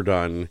ever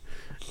done,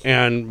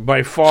 and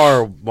by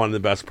far one of the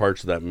best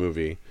parts of that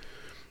movie.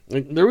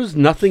 Like, there was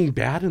nothing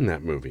bad in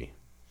that movie.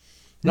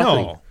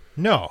 Nothing.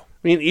 No.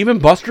 I mean, even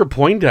Buster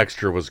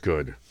Poindexter was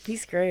good.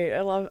 He's great.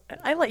 I love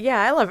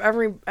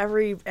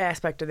every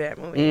aspect of that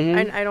movie.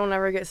 Mm-hmm. I don't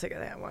ever get sick of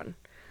that one.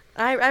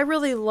 I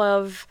really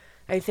love,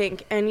 I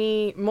think,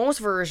 most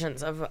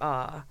versions of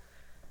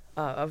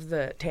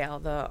the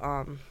tale.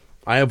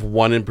 I have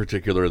one in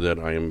particular that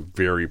I am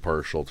very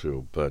partial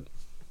to, but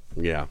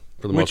yeah,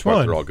 for the most Which part,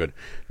 one? they're all good.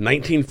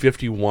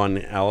 1951,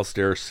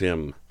 Alastair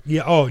Sim.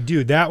 Yeah. Oh,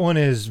 dude, that one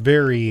is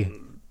very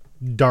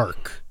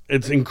dark.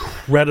 It's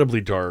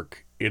incredibly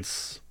dark.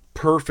 It's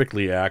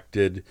perfectly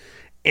acted,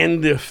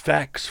 and the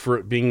effects for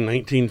it being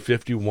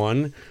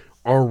 1951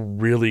 are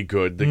really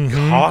good. The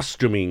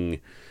costuming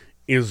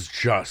is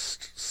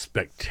just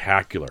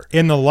spectacular.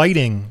 And the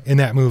lighting in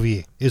that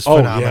movie is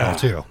phenomenal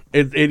too.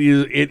 It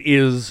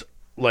is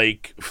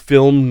like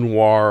film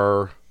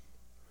noir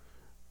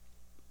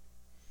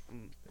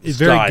It's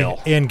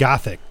style. and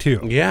gothic too.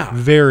 Yeah.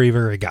 Very,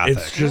 very gothic.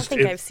 It's I don't just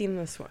think I've seen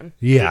this one.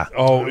 yeah.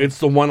 it's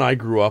the one I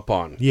grew up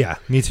on. Yeah,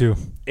 me too.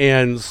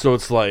 And so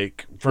it's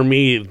like, for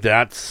me,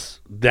 that's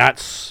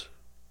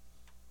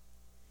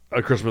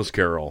A Christmas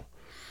Carol.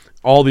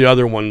 All the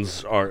other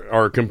ones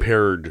are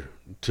compared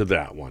to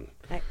that one.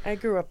 I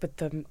grew up with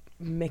the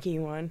Mickey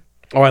one.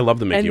 Oh, I love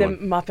the Mickey and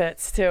the one.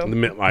 Muppets, too.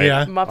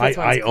 Yeah. Muppets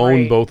I one's own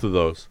great. both of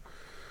those.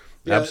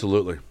 Yeah.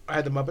 Absolutely. I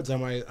had the Muppets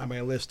on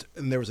my list,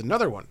 and there was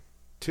another one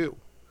too.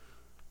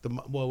 It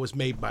was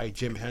made by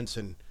Jim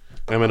Henson.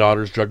 Emmett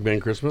Otter's Jug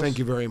Band Christmas. Thank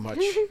you very much.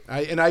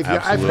 I forgot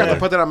Absolutely. to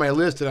put that on my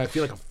list, and I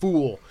feel like a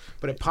fool,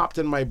 but it popped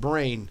in my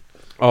brain.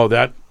 Oh,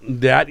 that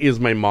is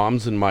my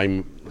mom's and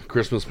my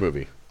Christmas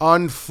movie.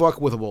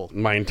 Unfuckwithable.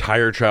 My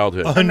entire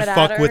childhood. Emmett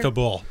Otter?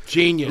 Unfuckwithable.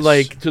 Genius.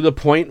 Like, to the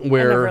point I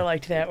where never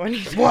liked that one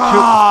either.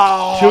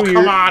 wow,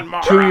 come on,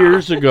 Mara. 2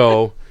 years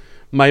ago,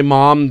 my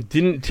mom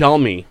didn't tell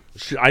me.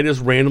 I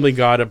just randomly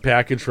got a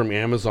package from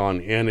Amazon,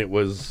 and it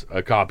was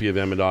a copy of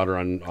Emmett Otter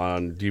on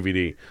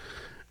DVD.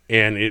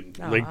 And it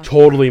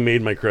totally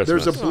made my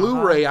Christmas. There's a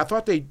Blu-ray. I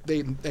thought they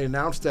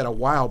announced that a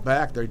while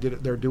back. They're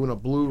doing a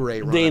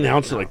Blu-ray run. They of it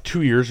announced it now. like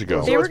 2 years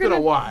ago. They So were it's been a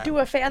going while. to do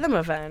a Fathom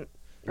event.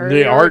 Or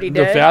They are already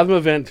the did. Fathom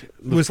event.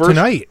 It was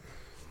tonight.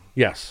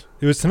 Yes.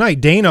 It was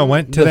tonight. Dana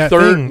went to The that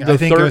third- thing. the I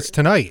think it third- was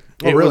tonight.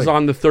 It really? was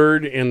on the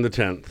 3rd and the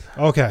 10th.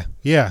 Okay.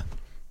 Yeah.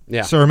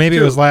 Yeah. So or maybe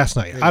it was last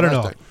night. I don't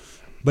last know. night.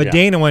 But Yeah.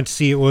 Dana went to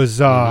see it was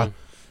The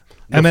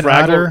Emmett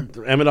Otter.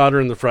 Emmett Otter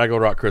and the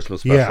Fraggle Rock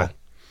Christmas special. Yeah.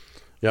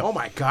 Yep. Oh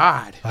my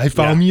God! I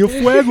found me a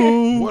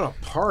fuego. What a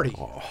party!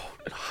 Oh,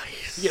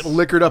 nice. You get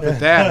liquored up at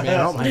that, man.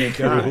 Oh my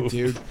God,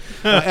 dude!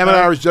 Emmett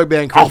Otter's Jug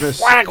Band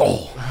Christmas.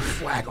 Fraggle.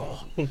 Flaggle.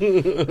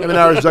 Emmett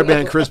Otter's Jug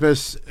Band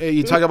Christmas.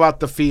 You talk about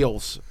the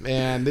feels,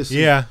 man. This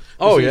Yeah.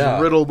 is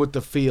riddled with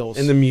the feels.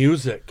 And the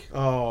music.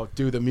 Oh,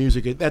 dude, the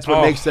music. That's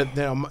what makes it.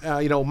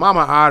 Mama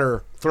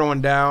Otter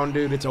throwing down,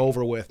 dude. It's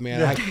over with,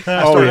 man. I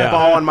started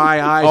bawling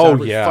my eyes out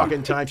every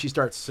fucking time she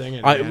starts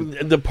singing. Man.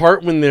 The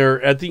part when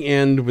they're at the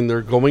end, when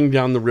they're going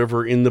down the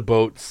river in the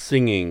boat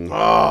singing,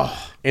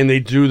 and they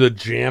do the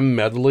jam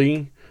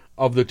medley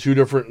of the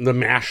the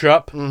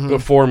mashup,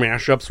 before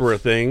mashups were a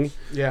thing,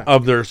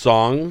 of their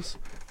songs.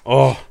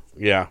 Oh,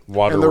 yeah.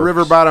 Waterworks. And the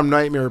River Bottom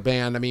Nightmare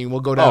Band, I mean, will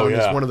go down as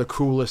yeah. one of the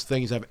coolest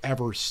things I've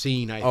ever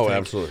seen, I think.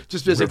 Absolutely.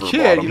 Just as River a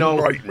kid, Bottom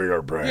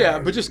Nightmare Band. Yeah,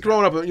 but just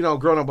growing up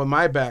with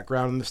my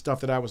background and the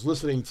stuff that I was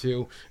listening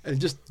to,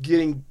 and just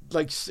getting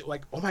like,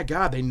 oh my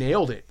God, they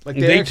nailed it. Like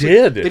They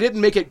did. They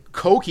didn't make it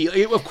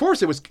cokey. Of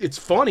course, it's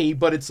funny,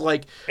 but it's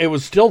like It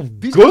was still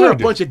these guys are a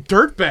good. bunch of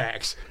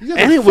dirtbag's.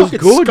 And it was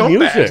good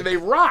music. And they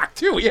rock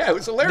too. Yeah, it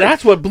was hilarious.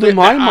 That's what blew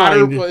my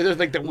Otter, mind. there's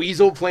like the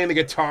weasel playing the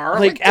guitar.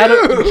 I'm Like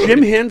dude.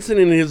 Jim Henson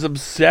and his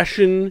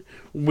obsession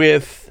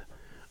with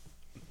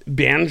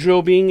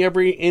banjo being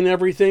in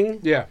everything.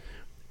 Yeah.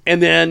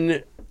 And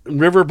then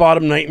River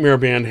Bottom Nightmare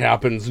Band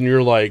happens, and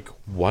you're like,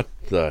 what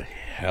the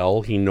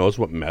hell? He knows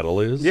what metal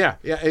is? Yeah,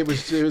 it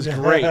was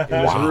great. It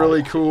was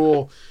really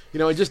cool.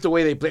 Just the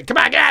way they played. Come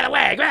on, get out of the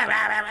way.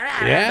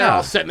 Yeah. They're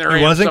all sitting there.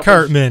 It wasn't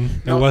Cartman.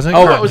 It wasn't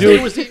Oh, Cartman.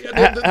 It was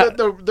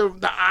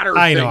the otter.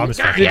 I know, thing. I'm just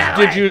God, fucking-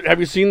 yeah. Have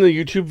you seen the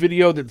YouTube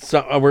video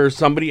where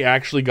somebody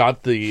actually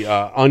got the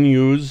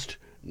unused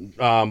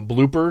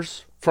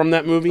bloopers from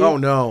that movie? Oh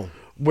no.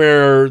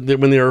 Where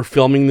when they were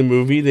filming the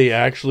movie, they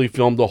actually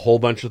filmed a whole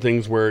bunch of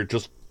things where it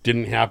just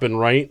didn't happen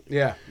right.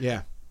 Yeah.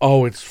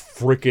 Oh, it's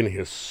freaking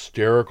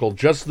hysterical.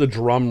 Just the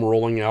drum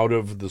rolling out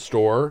of the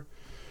store.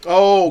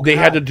 Oh, They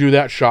God. had to do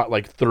that shot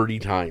like 30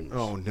 times.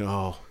 Oh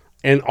no.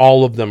 And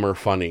all of them are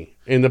funny.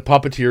 And the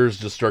puppeteers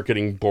just start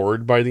getting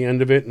bored by the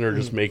end of it, and they're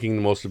just making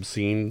the most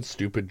obscene,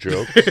 stupid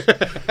jokes.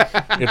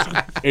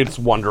 It's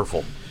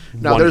wonderful.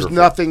 Now, there's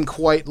nothing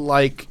quite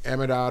like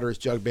Emmett Otter's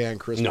Jug Band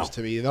Christmas No.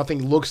 to me.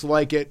 Nothing looks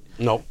like it.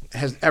 Nope.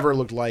 Has ever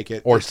looked like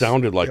it. Or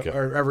sounded like it.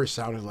 Or ever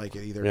sounded like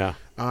it either. Yeah.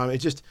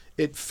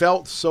 It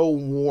felt so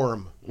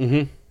warm.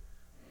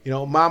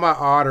 Mm-hmm. Mama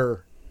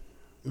Otter,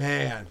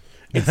 man.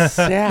 It's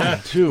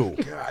sad, too.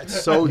 God,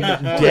 it's so the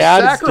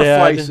Dad's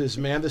sacrifices,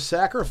 man. The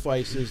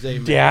sacrifices they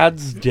made.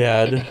 Dad's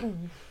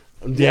dead.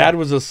 Dad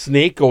was a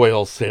snake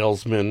oil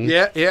salesman.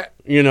 Yeah.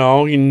 He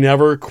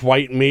never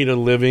quite made a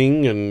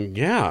living, and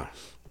yeah.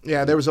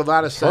 Yeah, there was a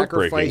lot of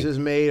Heartbreaking. sacrifices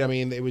made. I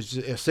mean, it was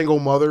a single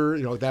mother,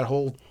 that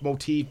whole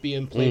motif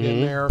being played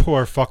in there.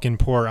 Poor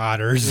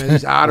otters. And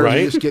these otters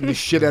Right? are just getting the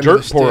shit out Dirt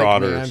of the poor stick,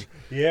 otters. man.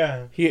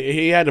 Yeah.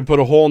 He had to put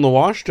a hole in the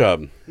wash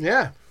tub.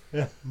 Yeah.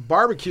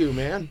 Barbecue,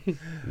 man.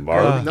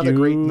 Barbecue. Another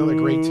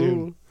great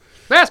tune.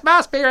 That's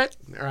my spirit.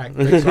 All right.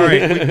 Great. All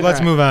right,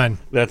 let's move on.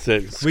 That's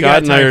it. We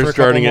got Scott and I time are for a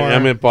starting an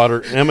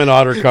couple Emmett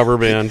Otter cover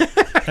band.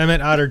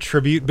 Emmett Otter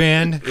tribute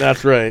band.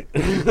 That's right.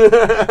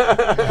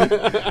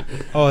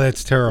 Oh,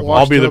 that's terrible.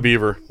 I'll be the tub-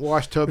 beaver.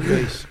 Wash tub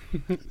base.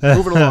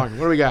 Moving along.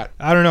 What do we got?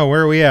 I don't know.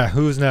 Where are we at?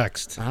 Who's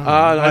next?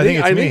 I think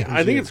it's me.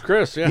 I think it's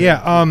Chris. Yeah.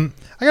 Yeah,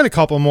 I got a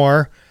couple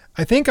more.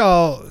 I think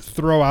I'll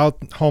throw out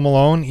Home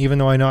Alone, even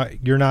though I know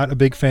you're not a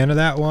big fan of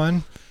that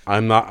one.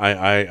 I'm not.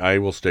 I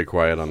will stay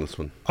quiet on this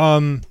one.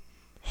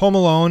 Home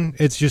Alone,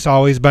 it's just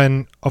always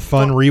been a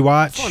fun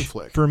rewatch fun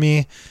flick. for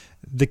me.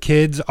 The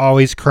kids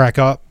always crack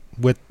up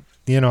with,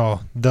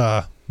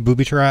 the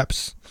booby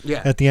traps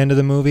Yeah. at the end of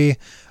the movie.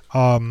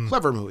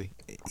 Clever movie.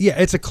 Yeah,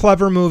 it's a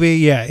clever movie.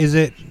 Yeah, is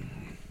it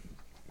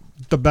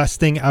the best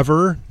thing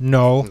ever?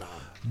 No.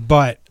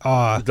 But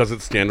Does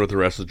it stand with the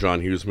rest of John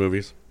Hughes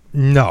movies?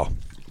 no.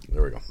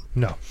 There we go.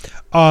 No.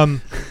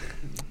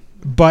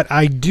 But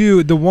I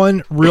do, the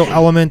one real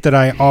element that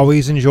I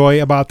always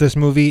enjoy about this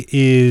movie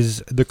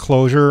is the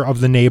closure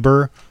of the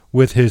neighbor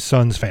with his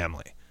son's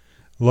family.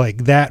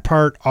 Like, that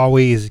part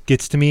always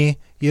gets to me,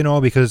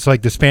 because it's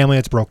like this family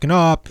that's broken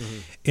up.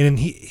 And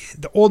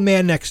the old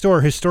man next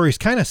door, his story is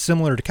kind of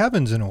similar to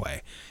Kevin's in a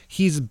way.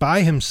 He's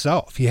by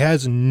himself. He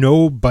has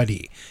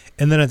nobody.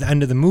 And then at the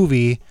end of the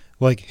movie,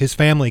 like, his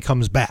family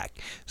comes back.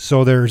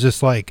 So there's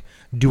this, like,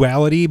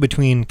 duality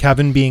between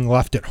Kevin being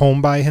left at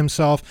home by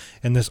himself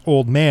and this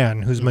old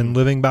man who's been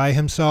living by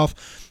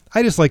himself.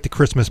 I just like the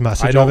Christmas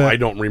message of it. I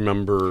don't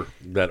remember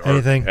that arc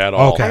Anything? at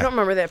all. Okay. I don't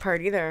remember that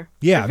part either.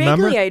 Yeah, Vaguely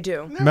remember? I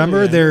do.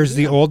 Remember, there's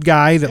the old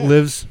guy that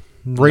lives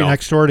right No.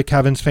 next door to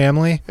Kevin's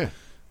family?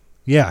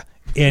 Yeah.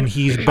 And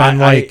he's been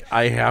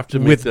I have to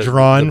make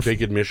withdrawn the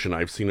big admission.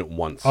 I've seen it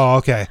once. oh,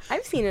 okay.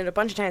 I've seen it a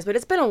bunch of times, but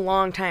it's been a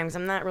long time, so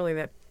I'm not really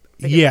that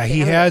big Yeah, a he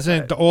fan of it,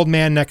 hasn't, the but- old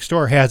man next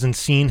door hasn't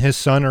seen his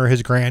son or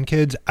his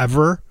grandkids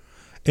ever.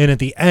 And at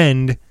the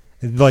end,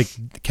 like,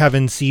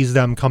 Kevin sees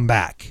them come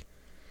back.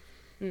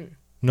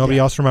 Nobody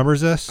else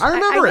remembers this? I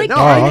remember I it. No. Oh,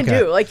 kind of okay.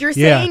 do. Like, you're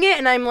Yeah. saying it,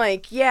 and I'm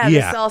like, Yeah.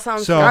 this all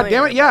sounds So- God familiar.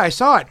 damn it. Yeah, I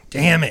saw it.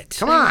 Damn it.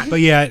 Come on. But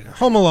yeah,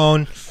 Home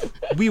Alone,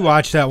 we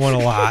watched that one a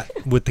lot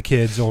with the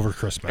kids over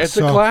Christmas. It's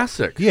a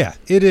classic. Yeah,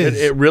 it is.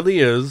 It really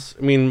is.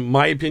 I mean,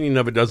 my opinion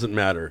of it doesn't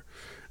matter.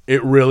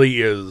 It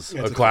really is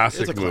a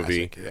classic it's a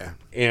movie. classic,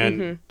 yeah.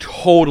 And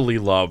totally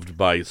loved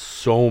by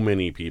so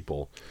many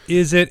people.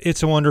 Is it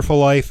It's a Wonderful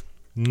Life?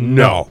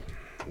 No.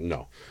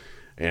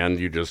 And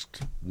you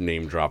just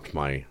name dropped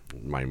my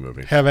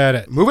movie. Have at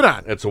it. Moving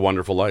on. It's a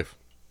Wonderful Life.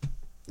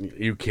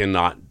 You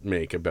cannot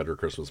make a better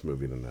Christmas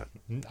movie than that.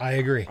 I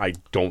agree. I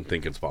don't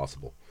think it's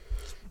possible.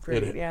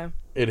 Pretty, yeah.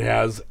 It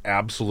has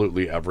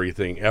absolutely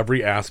everything.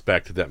 Every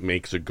aspect that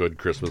makes a good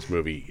Christmas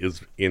movie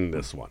is in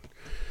this one.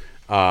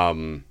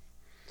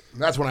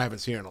 That's one I haven't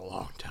seen in a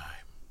long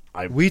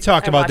time. We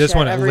talked I about watch this that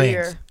one at every length.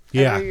 year.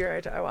 Yeah. Every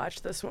year I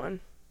watch this one.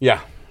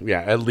 Yeah,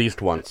 at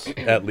least once.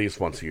 At least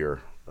once a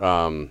year.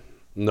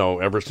 No,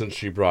 ever since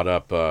she brought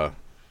up the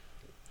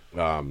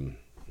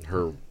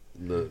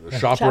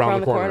shop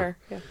around the corner.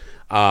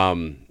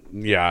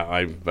 Yeah.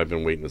 I've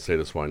been waiting to say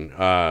this one.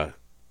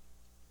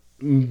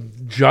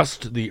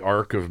 Just the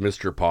arc of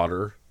Mr.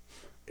 Potter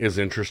is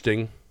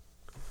interesting.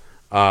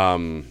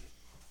 But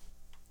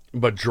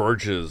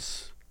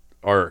George's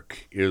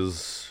arc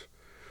is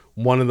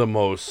one of the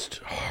most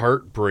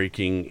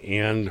heartbreaking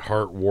and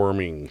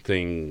heartwarming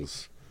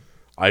things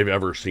I've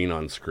ever seen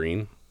on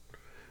screen.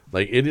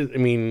 Like, it is, I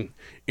mean,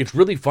 it's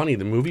really funny.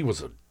 The movie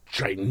was a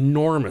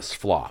ginormous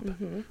flop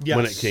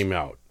when it came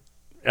out.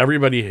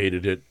 Everybody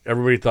hated it.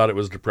 Everybody thought it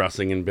was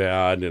depressing and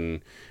bad,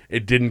 and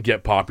it didn't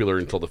get popular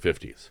until the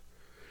 50s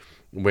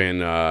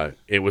when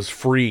it was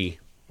free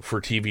for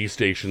TV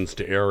stations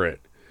to air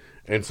it.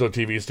 And so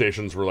TV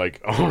stations were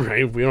like, all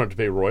right, if we don't have to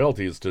pay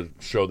royalties to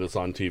show this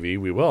on TV,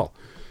 we will.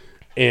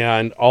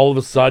 And all of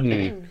a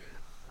sudden,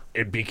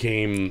 it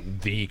became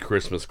the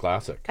Christmas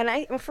classic. And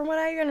from what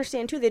I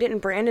understand too, they didn't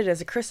brand it as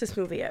a Christmas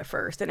movie at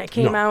first, and it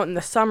came out in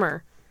the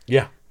summer.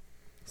 Yeah.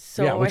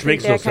 So Yeah, which I think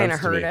makes no that kind of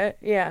sense to hurt me. it.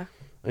 Yeah.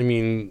 I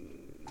mean,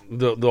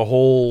 the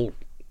whole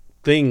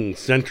thing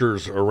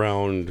centers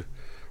around,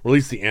 or at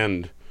least the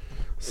end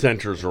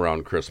centers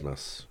around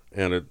Christmas,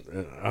 and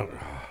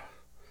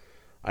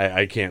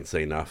I can't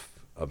say enough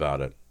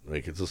about it.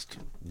 Like, it's just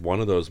one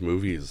of those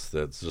movies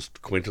that's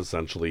just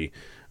quintessentially,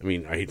 I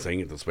mean, I hate saying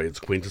it this way, it's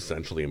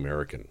quintessentially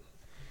American.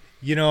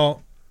 You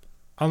know,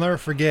 I'll never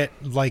forget,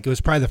 like, it was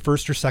probably the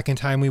first or second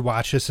time we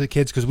watched this as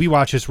kids, because we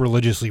watch this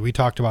religiously. We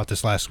talked about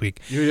this last week.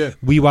 You did.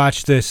 We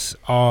watched this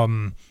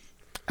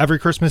every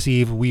Christmas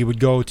Eve. We would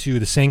go to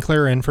the St.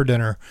 Clair Inn for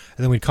dinner,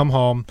 and then we'd come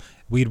home.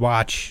 We'd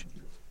watch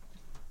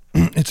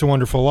It's a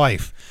Wonderful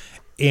Life.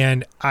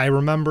 And I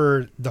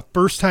remember the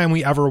first time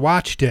we ever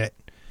watched it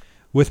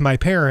with my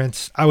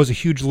parents, I was a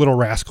huge Little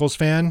Rascals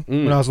fan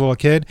when I was a little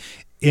kid.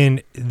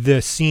 In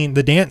the scene,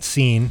 the dance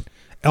scene,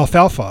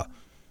 Alfalfa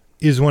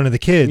is one of the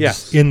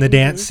kids in the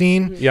dance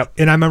scene. Yep.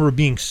 And I remember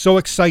being so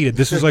excited.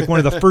 This was like one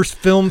of the first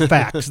film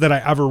facts that I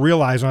ever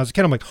realized when I was a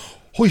kid. I'm like,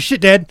 holy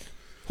shit, Dad.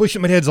 Holy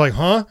shit. My dad's like,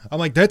 huh? I'm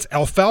like, that's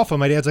Alfalfa.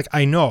 My dad's like,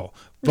 I know.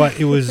 but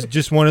it was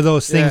just one of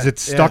those things Yeah, that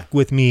stuck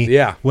with me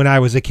Yeah. when I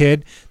was a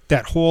kid.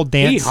 That whole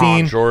dance Hee-haw,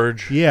 scene,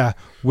 George. yeah,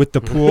 with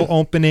the pool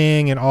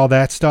opening and all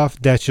that stuff.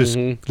 That's just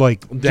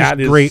like That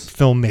is- great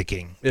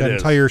filmmaking. It That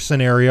is. entire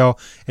scenario,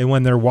 and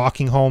when they're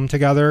walking home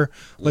together,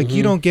 like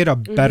you don't get a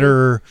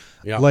better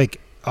Yeah.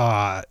 like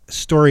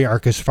story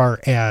arc as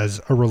far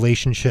as a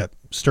relationship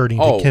starting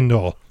Oh. to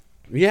kindle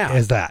Yeah.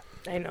 as that.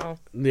 I know.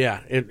 Yeah.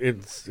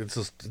 It's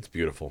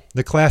beautiful.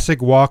 The classic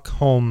walk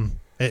home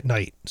at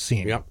night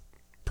scene. Yep.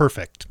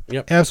 Perfect.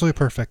 Yep. Absolutely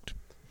perfect.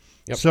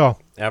 Yep. So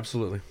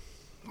Absolutely.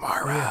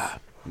 Mara.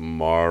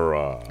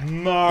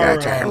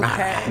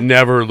 Okay.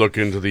 Never look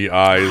into the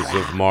eyes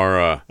of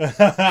Mara.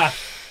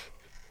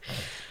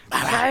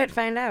 Try it,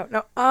 find out.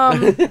 No.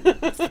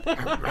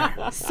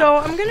 So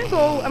I'm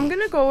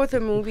gonna go with a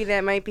movie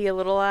that might be a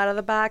little out of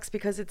the box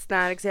because it's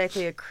not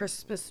exactly a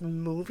Christmas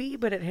movie,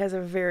 but it has a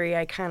very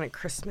iconic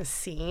Christmas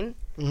scene,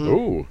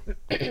 Ooh.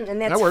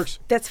 and that's That works.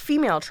 That's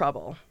Female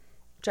Trouble.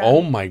 John,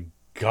 Oh my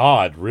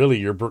God! Really?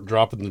 You're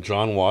dropping the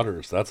John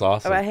Waters? That's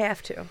awesome. oh, I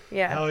have to.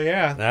 Yeah.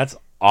 yeah. That's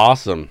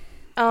awesome.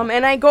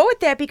 And I go with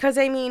that because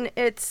I mean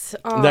it's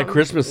That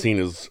Christmas scene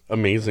is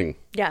amazing.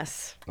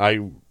 yes. I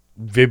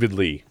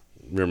vividly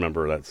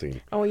remember that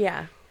scene. Oh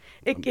yeah.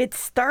 It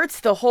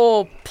starts the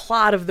whole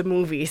plot of the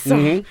movie.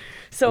 So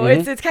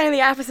it's kind of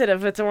the opposite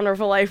of It's a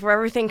Wonderful Life where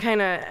everything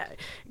kind of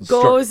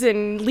goes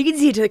and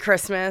leads you to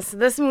Christmas.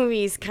 This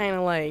movie's kind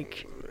of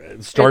like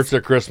It starts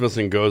at Christmas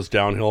and goes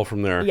downhill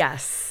from there.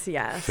 yes.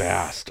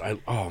 Fast.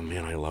 Oh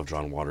man, I love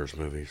John Waters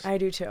movies. I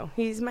do too.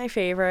 He's my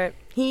favorite.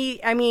 His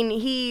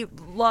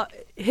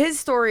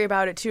story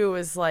about it too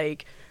is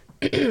like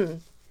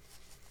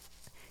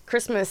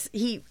Christmas.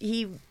 He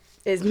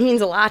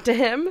means a lot to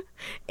him,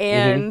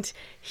 and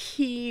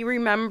he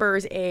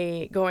remembers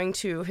going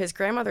to his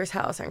grandmother's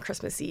house on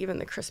Christmas Eve, and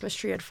the Christmas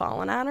tree had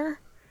fallen on her.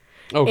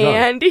 Oh God.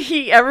 And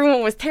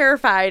everyone was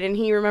terrified, and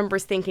he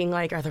remembers thinking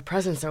like, "Are the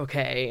presents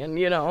okay?" And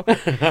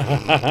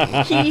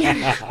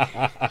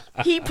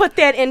he put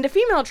that into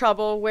Female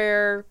Trouble,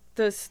 where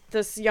this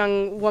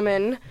young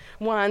woman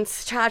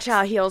wants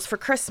cha-cha heels for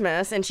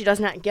Christmas, and she does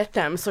not get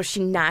them, so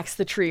she knocks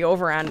the tree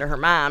over onto her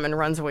mom and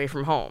runs away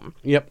from home.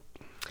 Yep.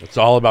 It's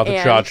all about the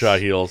And- cha-cha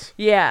heels.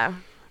 Yeah,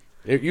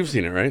 You've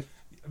seen it, right?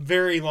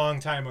 Very long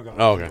time ago.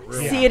 Oh,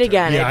 okay. see it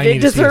again. Yeah, I it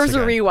need to see this deserves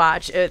a again.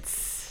 rewatch.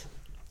 It's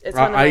one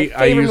of my I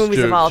favorite used movies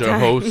to of all time.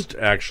 host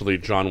actually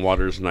John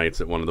Waters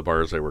nights at one of the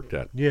bars I worked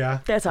at. Yeah.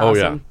 That's Oh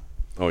awesome.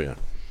 yeah. Oh yeah.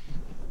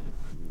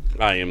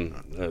 I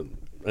am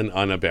an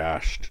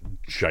unabashed,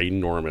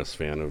 ginormous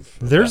fan of.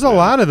 There's that a man.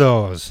 lot of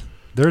those.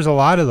 There's a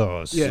lot of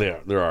those. Yeah.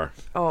 There are.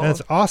 Oh,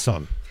 That's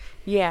awesome.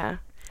 yeah.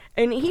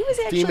 And he was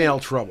actually Female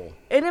Trouble.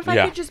 And if I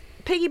Yeah. could just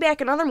piggyback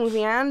another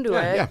movie onto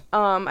it, Yeah.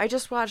 I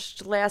just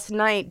watched last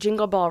night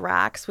Jingle Bell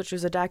Rocks, which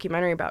was a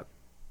documentary about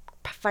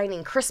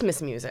finding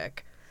Christmas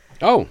music,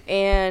 Oh,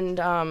 and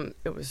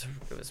it was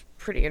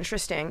pretty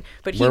interesting.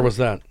 But where was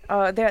that?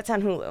 That's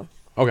on Hulu,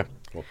 Okay.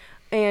 Cool.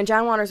 and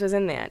John Waters was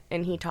in that,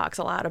 and he talks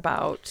a lot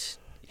about.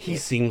 He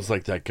seems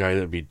like that guy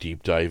that'd be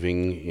deep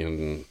diving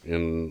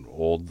in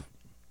old,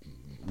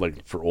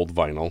 like for old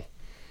vinyl.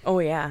 Oh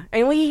yeah,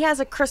 and he has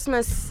a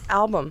Christmas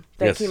album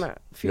that Yes. came out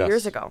a few Yes.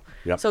 years ago.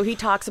 Yep. So he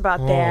talks about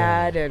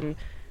that, and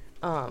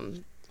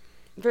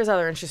there's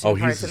other interesting Oh,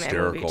 he's parts in that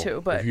hysterical. movie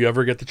too. But if you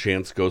ever get the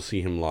chance, go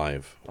see him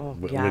live. Oh,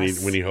 when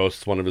yes. he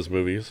hosts one of his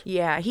movies.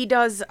 yeah, he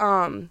does.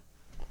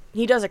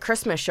 He does a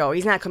Christmas show.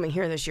 He's not coming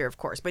here this year, of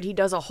course, but he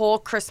does a whole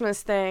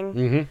Christmas thing.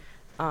 Mm-hmm.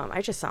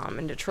 I just saw him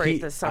in Detroit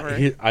this summer.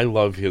 I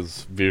love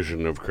his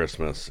vision of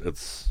Christmas.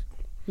 It's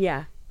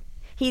Yeah.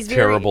 He's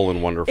terrible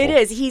and wonderful. It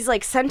is. He's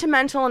like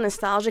sentimental and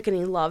nostalgic, and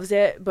he loves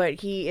it,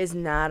 but he is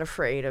not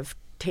afraid of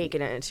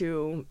taking it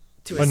to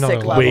a Another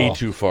sick level. level. Way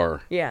too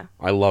far. Yeah.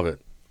 I love it.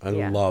 I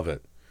Yeah. love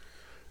it.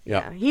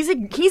 Yeah.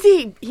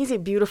 Yeah. He's a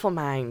beautiful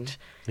mind.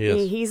 He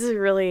is. He's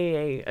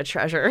really a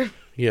treasure.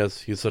 He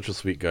is. He's such a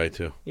sweet guy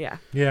too. Yeah.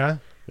 Yeah.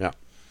 Yeah.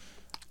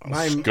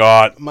 My,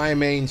 Scott. my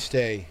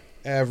mainstay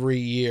every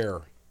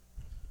year.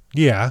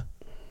 Yeah.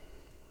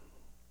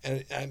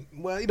 And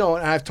well,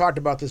 and I've talked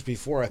about this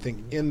before. I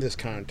think in this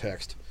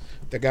context,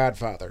 The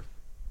Godfather.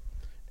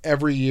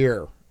 Every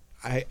year,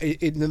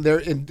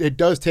 it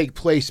does take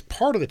place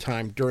part of the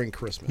time during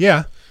Christmas.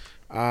 Yeah.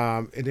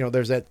 And,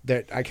 there's that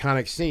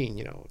iconic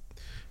scene.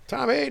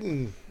 Tom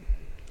Hayden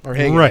or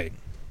Hagen. Right.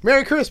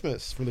 Merry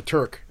Christmas from the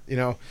Turk.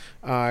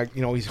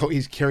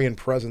 He's carrying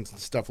presents and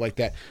stuff like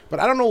that.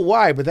 But I don't know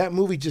why. But that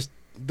movie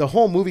the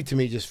whole movie to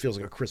me just feels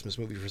like a Christmas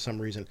movie for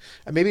some reason.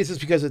 And maybe it's just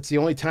because it's the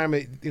only time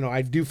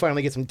I do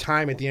finally get some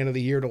time at the end of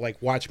the year to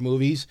like watch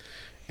movies,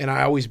 and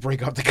I always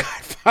bring up The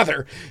Godfather.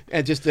 Godfather,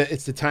 and just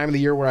it's the time of the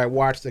year where I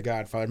watch The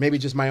Godfather. Maybe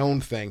just my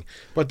own thing,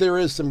 but there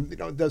is some.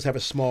 It does have a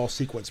small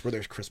sequence where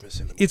there's Christmas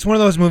in it. It's one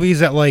of those movies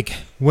that, like,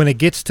 when it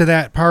gets to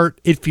that part,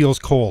 it feels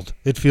cold.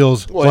 It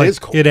feels Well, it like is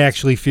cold. it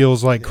actually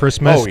feels like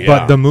Christmas. Oh, yeah.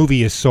 But the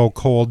movie is so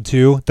cold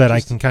too that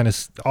I can kind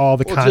of all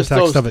the Well, just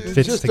context those- of it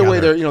fits just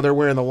together. the way they're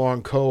wearing the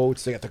long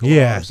coats, they got the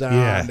Yeah, gloves on,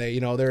 yeah.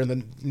 they're in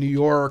the New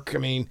York. I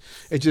mean,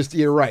 it just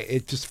you're right.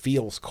 It just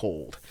feels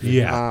cold.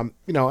 Yeah.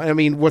 I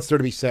mean, what's there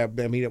to be said?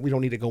 I mean, we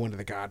don't need to go into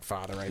The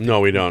Godfather. Right? No,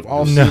 we don't. We've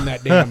all seen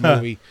that damn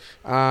movie.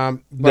 But I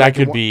That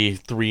can could wa- be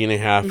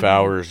 3.5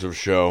 hours of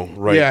show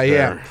right Yeah, yeah.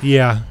 there.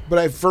 Yeah.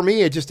 But for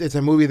me, it's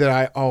a movie that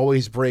I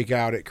always break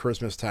out at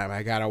Christmas time.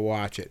 I gotta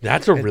watch it.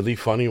 That's a really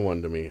funny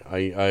one to me.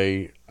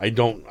 I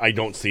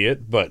don't see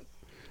it, but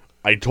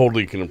I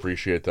totally can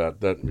appreciate that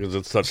because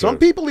it's such Some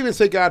people even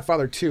say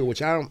Godfather 2,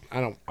 which I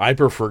don't. I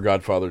prefer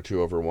Godfather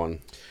 2 over 1.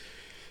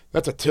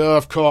 That's a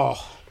tough call.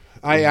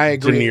 I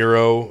agree. De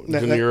Niro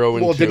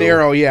and well, 2. De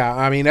Niro, yeah.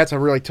 I mean, that's a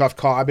really tough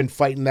call. I've been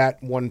fighting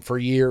that one for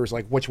years.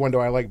 Like, which one do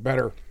I like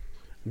better?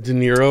 De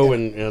Niro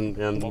and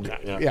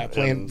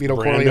Playing and Vito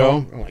Brando.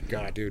 Corleone. Oh my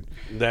god, dude,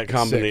 That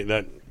combination,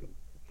 that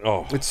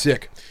it's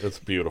sick. it's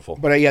beautiful.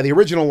 But yeah, the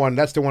original one.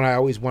 That's the one I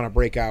always want to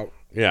break out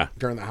Yeah,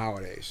 during the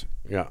holidays.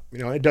 yeah.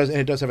 It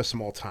does have a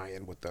small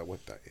tie-in with the.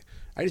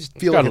 I just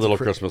feel Got like a it's little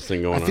Chri- Christmas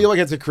thing going I on. feel like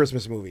it's a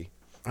Christmas movie.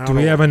 I Do don't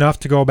we know. have enough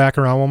to go back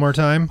around one more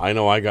time? I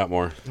know I got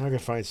more. I can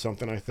find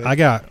something. I think. I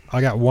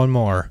got one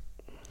more.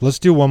 Let's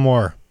do one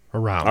more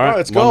around. All right,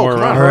 let's one go. more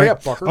Come on, round. hurry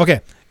up, fucker. Okay.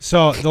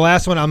 So the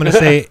last one I'm going to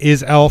say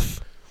is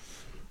Elf.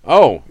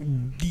 Oh,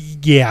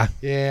 Yeah.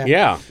 Yeah.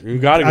 yeah. You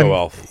got to go I'm-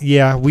 Elf.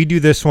 Yeah, we do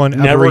this one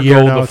Never every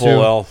year go now the full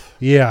too. Elf.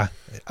 Yeah.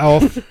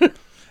 Elf.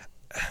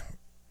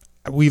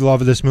 We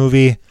love this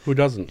movie. Who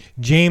doesn't?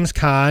 James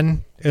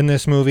Caan in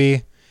this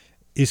movie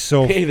is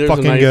so Hey, there's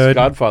fucking a nice good.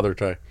 Godfather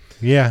tie.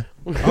 Yeah.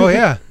 Oh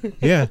yeah.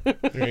 Yeah.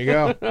 There you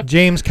go.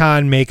 James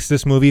Caan makes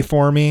this movie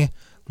for me.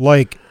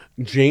 Like,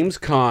 James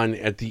Caan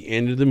at the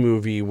end of the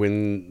movie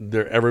when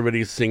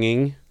everybody's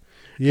singing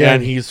yeah.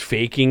 and he's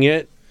faking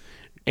it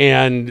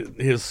and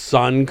his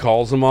son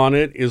calls him on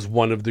it is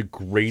one of the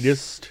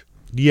greatest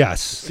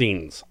Yes.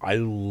 scenes. I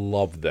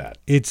love that.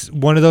 It's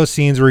one of those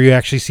scenes where you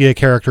actually see a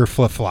character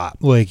flip-flop.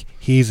 Like,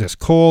 he's this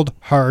cold,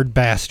 hard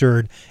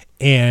bastard,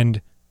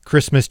 and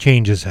Christmas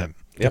changes him.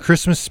 Yep. The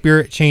Christmas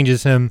spirit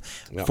changes him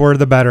Yep. for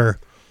the better.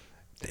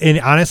 And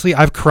honestly,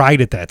 I've cried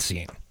at that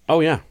scene. Oh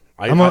yeah,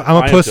 I'm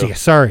a pussy. too.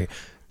 Sorry.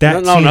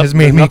 That No, scene has nothing-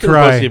 made me nothing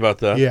cry. pussy about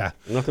that. Yeah.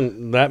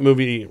 Nothing. That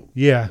movie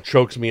Yeah.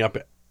 chokes me up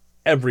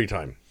every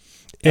time.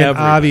 And Every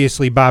time.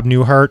 obviously, Bob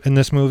Newhart in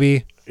this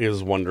movie,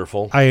 Is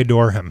wonderful. I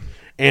adore him.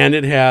 And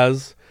it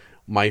has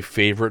my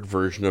favorite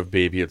version of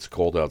Baby It's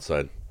Cold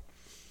Outside.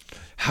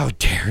 How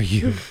dare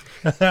you?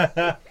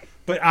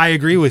 But I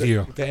agree with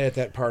you. To edit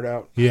that part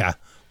out. Yeah.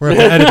 We're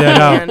going to edit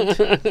that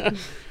out. And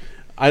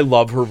I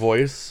love her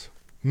voice,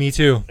 Me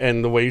too.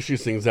 and the way she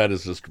sings that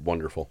is just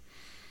wonderful.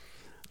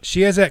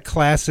 She has that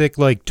classic,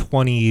 like,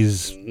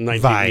 20s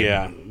 19 vibe.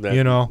 Yeah. That,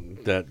 you know?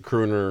 That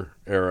crooner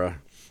era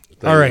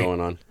thing All right.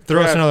 going on.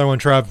 Throw us another one,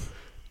 Trev.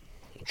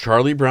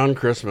 Charlie Brown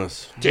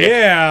Christmas.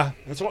 Yeah.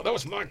 That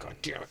was my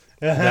goddamn it.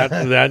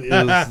 That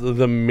is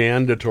the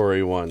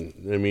mandatory one.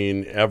 I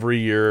mean, every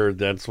year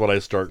that's what I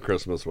start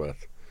Christmas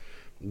with.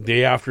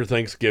 Day after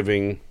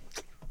Thanksgiving,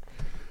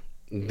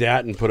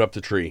 that and put up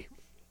the tree.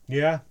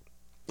 Yeah.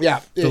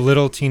 Yeah. The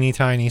little teeny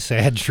tiny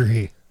sad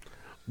tree.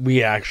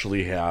 We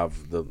actually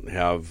have the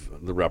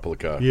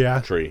replica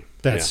Yeah. tree.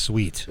 That's Yeah.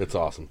 sweet. It's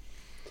awesome.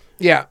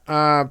 Yeah.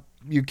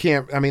 You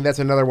can't. I mean, that's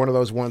another one of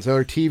those ones.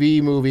 Another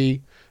TV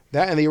movie.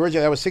 That and the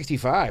original. That was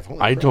 65. Holy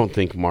I crap. don't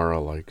think Mara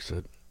likes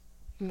it.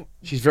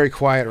 She's very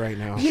quiet right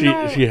now.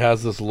 She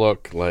has this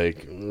look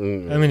like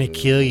I'm going to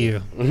kill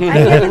you.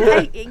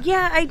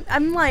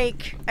 I'm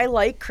like, I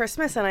like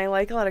Christmas and I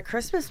like a lot of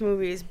Christmas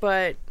movies,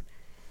 but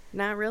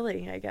not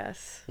really, I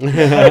guess.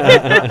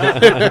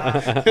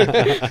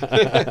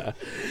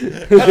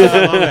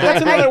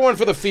 That's another one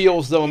for the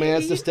feels, though,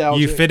 man. It's nostalgia.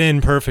 You fit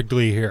in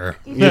perfectly here.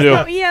 you do.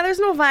 Oh, yeah, there's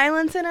no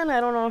violence in it. I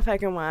don't know if I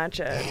can watch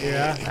it.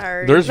 Yeah.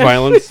 Sorry. There's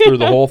violence through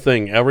the whole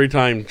thing. Every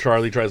time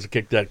Charlie tries to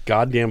kick that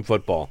goddamn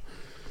football.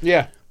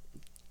 Yeah.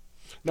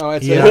 No,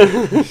 it's Yeah.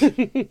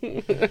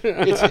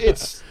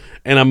 it's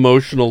And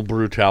emotional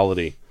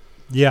brutality.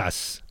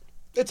 Yes.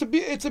 it's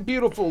a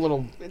beautiful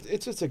little.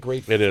 It's just a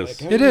great. It is.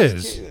 flick. I It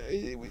is.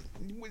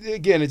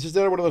 Again, it's just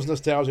another one of those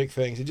nostalgic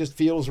things. It just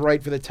feels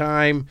right for the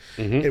time.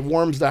 It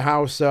warms the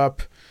house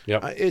up.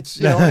 Yep. It's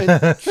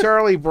and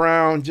Charlie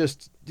Brown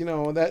just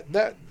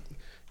that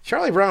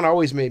Charlie Brown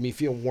always made me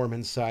feel warm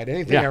inside.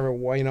 Anything Yeah. I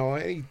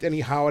ever any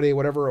holiday,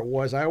 whatever it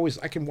was,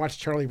 I can watch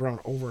Charlie Brown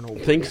over and over.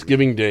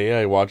 Thanksgiving Day,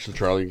 I watched the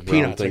Charlie Brown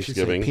Peanuts, I should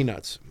say, Thanksgiving.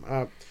 Peanuts.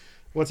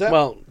 What's that?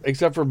 Well,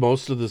 except for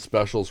most of the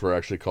specials were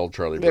actually called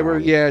Charlie they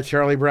Brown. were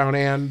Charlie Brown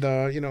and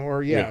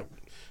or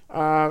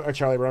a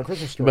Charlie Brown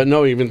Christmas Story. But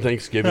no, even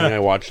Thanksgiving, I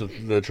watched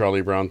the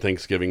Charlie Brown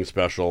Thanksgiving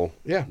special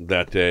Yeah.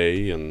 that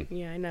day, and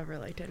Yeah, I never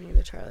liked any of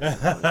the Charlie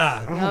Browns. Now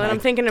that I'm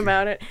thinking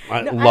about it.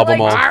 I No, love them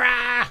all.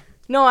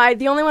 No,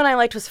 the only one I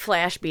liked was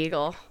Flash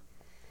Beagle.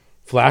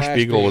 Flash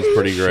Beagle was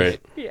pretty great.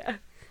 Yeah.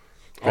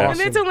 Awesome.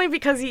 And it's only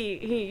because he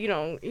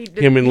did,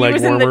 Him and he leg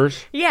was in the-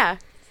 warmers? Yeah.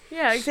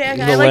 Yeah,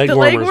 exactly. The I like the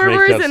leg leg warmers make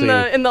warmers that and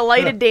the scene. and the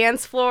lighted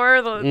dance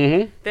floor.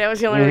 That was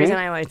the only Mhm. reason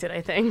I liked it,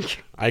 I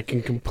think. I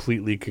can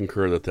completely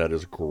concur that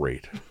is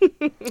great.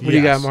 What do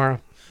you got, Mara?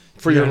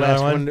 For You your got last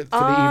another one one? for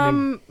the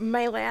evening.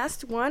 My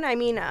last one, I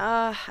mean,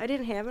 I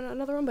didn't have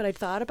another one, but I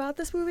thought about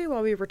this movie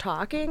while we were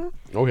talking,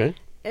 Okay.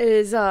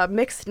 is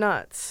Mixed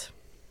Nuts.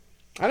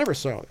 I never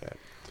saw that.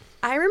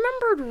 I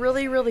remembered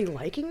really, really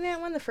liking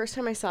that one the first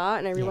time I saw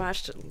it, and I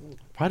rewatched it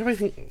Why do I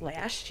think?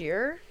 last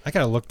year. I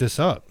gotta look this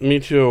up. Me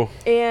too.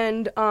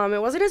 And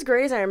it wasn't as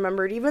great as I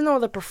remembered, even though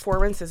the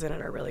performances in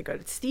it are really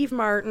good. It's Steve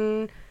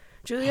Martin,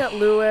 Juliette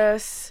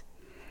Lewis.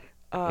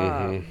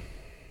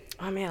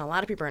 Oh man, a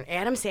lot of people are in.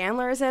 Adam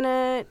Sandler is in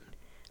it.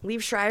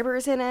 Liev Schreiber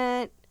is in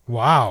it.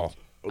 Wow.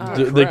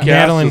 The cast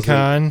Madeline is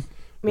Kahn.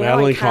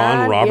 Madeline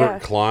Kahn, Robert yeah.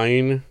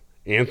 Klein,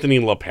 Anthony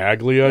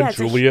LaPaglia, Yeah, it's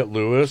a Juliette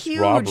Lewis,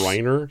 Rob Huge-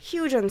 Reiner,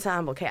 Huge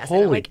ensemble cast.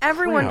 Holy Like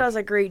everyone crap. does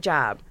a great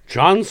job.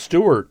 John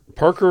Stewart,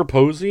 Parker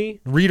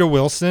Posey. Rita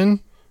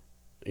Wilson.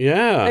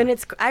 Yeah. And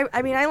it's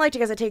I mean I liked it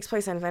because it takes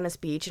place on Venice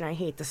Beach and I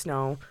hate the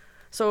snow.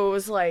 So it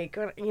was like,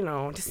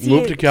 to see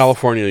Move it, to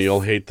California, you'll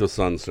hate the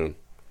sun soon.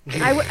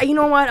 you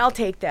know what? I'll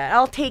take that.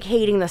 I'll take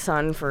hating the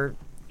sun for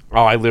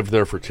Oh, I lived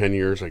there for 10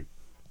 years.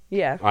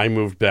 yeah. I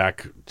moved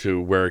back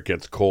to where it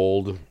gets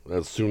cold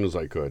as soon as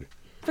I could.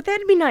 But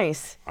that'd be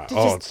nice. to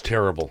Oh, just, it's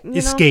terrible. you know?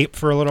 Escape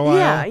for a little while.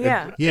 Yeah,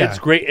 yeah, Yeah. It's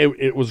great.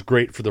 It was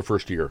great for the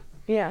first year.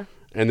 yeah.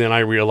 And then I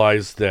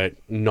realized that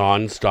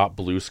non-stop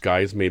blue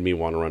skies made me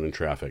want to run in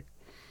traffic.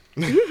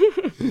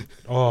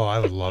 Oh, I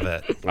would love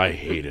it. I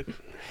hate it.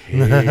 Hate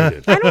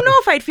it. I don't know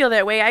if I'd feel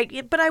that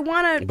way. But I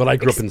want to. But I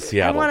grew up in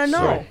Seattle. I want to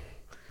know.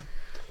 so-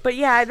 But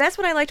yeah, that's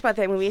what I liked about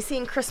that movie.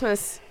 Seeing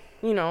Christmas,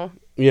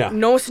 Yeah.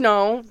 no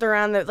snow. They're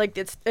on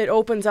the it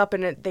opens up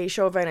and they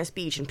show Venice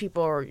Beach and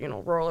people are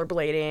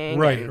rollerblading.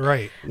 Right, and,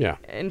 right. Yeah.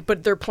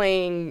 But they're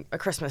playing a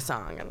Christmas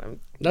song and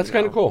That's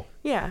kind of cool.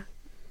 yeah.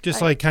 Just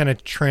like kind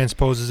of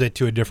transposes it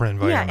to a different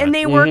environment. Yeah, and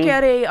they work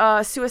at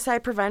a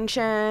suicide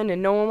prevention,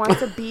 and no one wants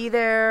to be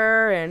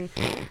there, and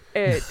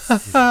it's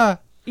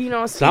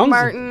Steve Sounds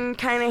Martin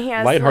kind of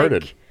has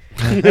lighthearted.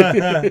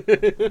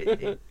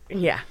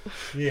 yeah,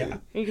 Yeah.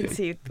 you can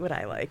see what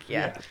I like.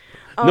 Yeah,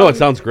 No, it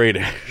sounds great,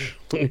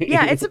 actually.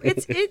 yeah. It's not like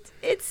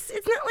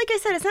I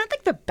said. It's not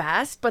like the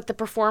best, but the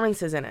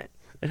performances in it.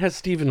 It has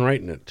Stephen Wright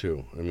in it,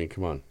 too. I mean,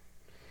 come on.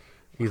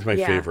 He's my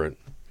Yeah. favorite.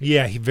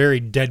 Yeah,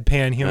 very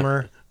deadpan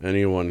humor.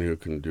 Anyone who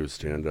can do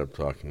stand-up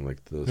talking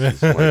like this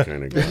is my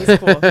kind of guy. It's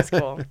cool. It's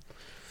cool.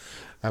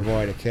 I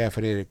bought a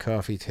caffeinated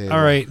coffee table.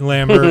 All right,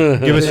 Lambert,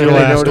 give us I your didn't really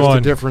last notice the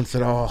one. difference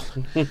at all.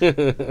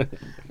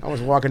 I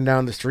was walking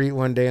down the street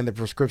one day and the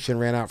prescription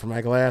ran out for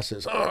my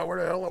glasses. Oh,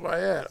 where the hell am I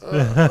at?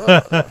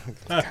 The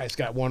guy's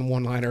got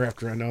one-liner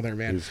after another,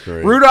 man. He's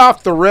great.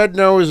 Rudolph the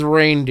Red-Nosed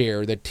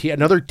Reindeer,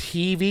 another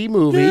TV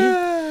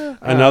movie,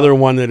 Another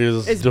one that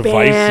is It's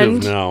divisive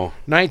banned. now.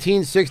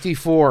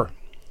 1964.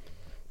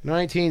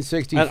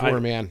 1964, And I-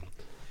 man.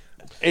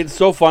 It's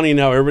so funny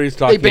now. Everybody's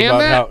talking banned about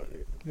that? how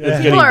it's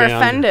getting People are banned.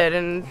 offended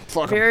and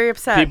very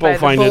upset People by the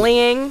find it-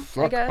 bullying. I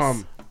Fuck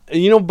guess. But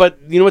you know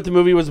what the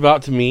movie was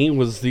about to me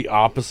was the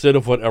opposite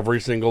of what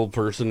every single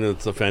person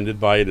that's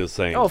offended by it is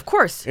saying. Oh, of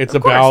course. It's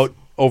of course. about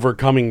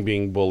overcoming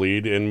being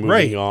bullied and moving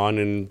Right. on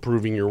and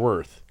proving your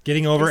worth.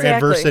 Getting over Exactly.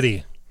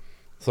 adversity.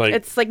 It's like,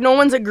 It's like no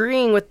one's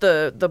agreeing with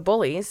the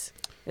bullies.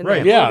 In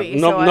Right. that yeah, movie,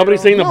 no, so I nobody's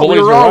don't- saying the No, we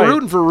bullies were are all right.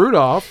 rooting for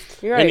Rudolph.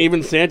 You're right. And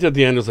even Santa at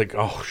the end is like,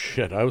 "Oh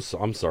shit,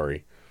 I'm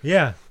sorry.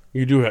 Yeah.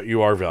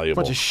 You are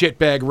valuable." Bunch of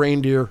shitbag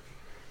reindeer.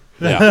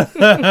 Yeah,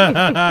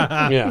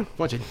 yeah.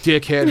 Bunch of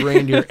dickhead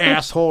reindeer.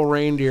 Asshole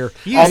reindeer.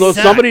 Although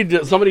suck.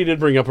 somebody did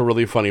bring up a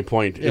really funny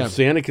point. Yeah. If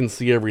Santa can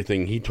see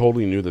everything, he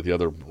totally knew that the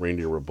other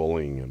reindeer were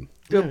bullying him.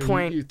 Good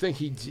point. You'd think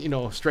he'd,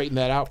 straighten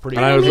that out pretty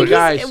And I good. was like,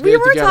 guys, we get it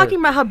were together. talking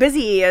about how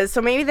busy he is,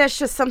 so maybe that's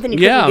just something he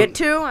Yeah. couldn't get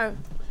to.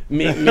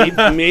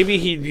 Maybe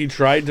he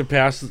tried to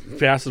pass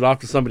it off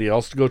to somebody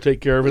else to go take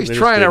care of it. He's and they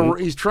trying just to didn't.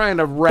 he's trying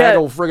to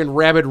rattle friggin'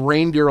 rabid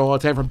reindeer all the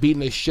time from beating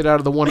the shit out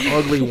of the one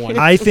ugly one.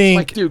 I think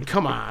like, dude,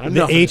 come on. the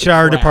enough of this HR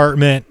crap.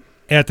 department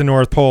at the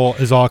North Pole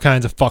is all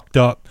kinds of fucked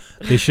up.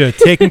 They should have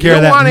taken You care of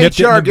don't that. want Nipped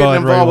it in HR the getting bud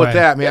involved right with away.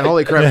 that, man.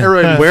 Holy crap!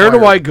 Everybody Where do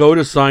fired. I go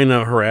to sign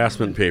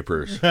harassment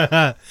papers?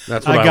 That's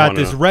what I got wanna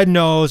this know. red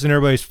nose and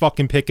everybody's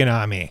fucking picking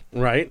on me.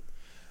 Right?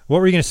 What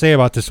were you going to say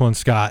about this one,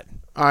 Scott?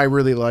 I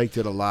really liked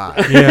it a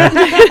lot.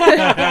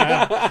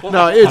 Yeah. No,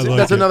 liked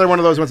that's it. another one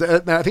of those ones.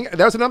 I think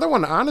that was another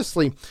one,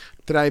 honestly,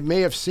 that I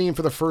may have seen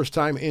for the first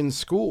time in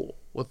school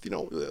with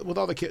with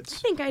all the kids. I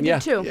think I did Yeah.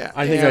 too. Yeah,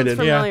 I think and- I did.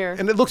 Familiar.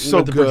 And it looks so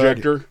With the good.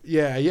 projector?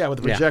 Yeah,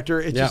 with the Yeah. projector.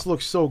 It Yeah. just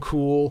looks so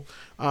cool.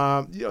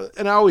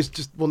 And I always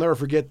will never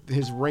forget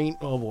his rain.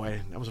 Oh boy,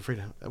 I was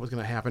afraid that was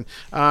going to happen.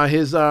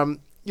 His the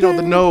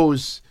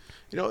nose.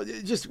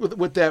 Just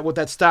with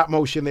that stop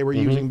motion they were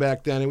Mm-hmm. using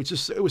back then, it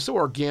was so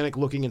organic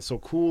looking and so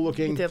cool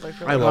looking. It did look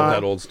I really love Uh,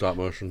 that old stop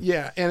motion.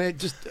 Yeah, and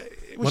it was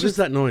What is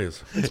that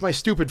noise? It's my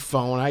stupid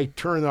phone. I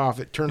turned off.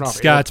 It turned off.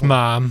 Scott's airplane.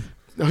 mom.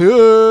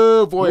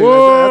 Oh, boy,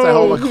 that's a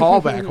hell of a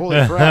callback.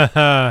 Holy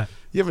crap.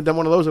 You haven't done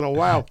one of those in a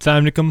while.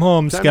 Time to come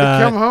home, Time Scott.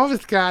 to come home,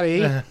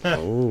 Scotty.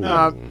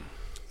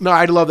 No,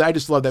 I love that. I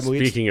just love that movie.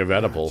 Speaking of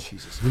edible.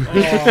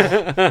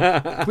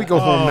 We go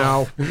home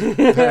now.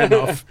 Bad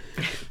enough.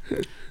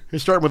 You're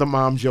starting with the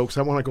mom jokes.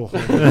 I want to go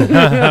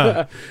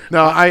home.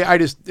 No, I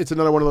just, it's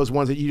another one of those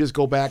ones that you just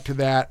go back to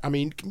that. I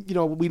mean, you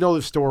know, we know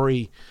the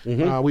story.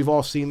 We've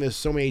all seen this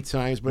so many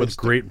times. But With it's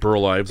great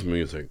Burl Ives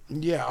music.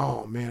 yeah,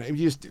 oh man.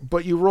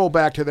 But you roll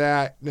back to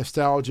that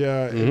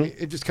nostalgia, and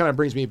it just kind of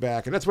brings me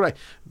back. And that's what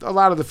a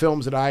lot of the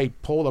films that I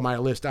pulled on my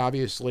list,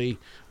 obviously,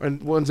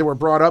 and ones that were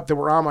brought up that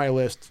were on my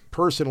list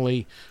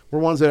personally, were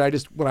ones that I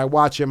just, when I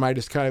watch them, I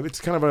just kind of,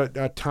 it's kind of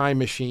a time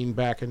machine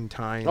back in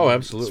time. Oh,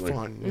 absolutely. It's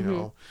fun, you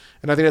know.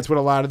 And I think that's what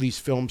a lot of these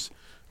films,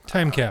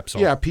 Time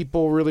capsule. yeah,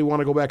 people really want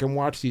to go back and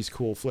watch these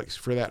cool flicks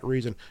for that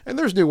reason. And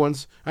there's new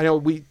ones. I know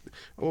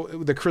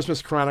the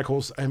Christmas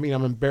Chronicles. I mean,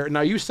 I'm embarrassed.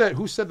 Now,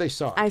 who said they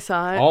saw it? I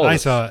saw it. All of I it.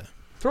 saw it.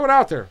 Throw it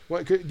out there.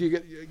 What do you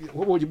get?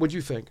 What'd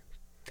you think?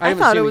 I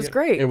haven't thought seen it was yet.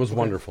 great. It was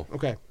wonderful.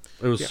 Okay.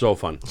 It was so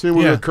fun. Same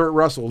movie Yeah. with Kurt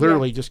Russell.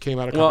 Literally just came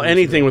out. A couple Well, weeks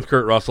anything ago. with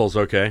Kurt Russell's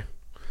okay.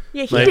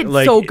 Yeah, he did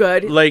so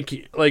good.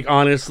 Like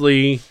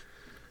honestly,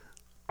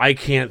 I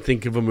can't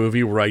think of a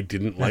movie where I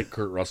didn't like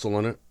Kurt Russell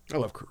in it. I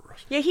love Kurt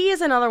Russell. Yeah, he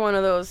is another one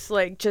of those,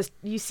 like, just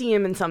you see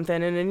him in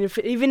something, and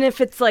even if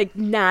it's like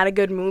not a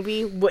good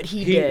movie, what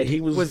he did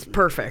he was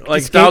perfect.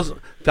 Like Escape-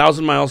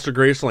 Thousand Miles to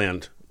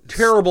Graceland.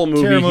 Terrible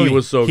movie. Terrible He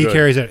was so He good.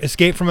 carries it.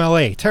 Escape from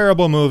L.A.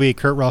 Terrible movie.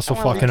 Kurt Russell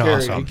fucking He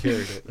awesome.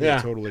 carried it.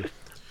 Yeah. Totally.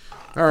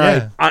 All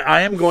right. Yeah.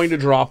 I am going to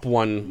drop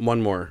one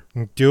more.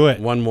 Do it.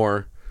 One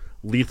more.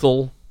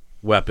 Lethal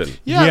Weapon.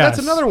 Yeah, Yes. that's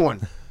another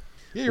one.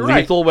 Yeah, you're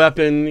right. Lethal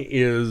Weapon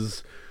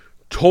is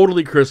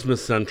totally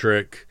Christmas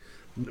centric.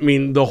 I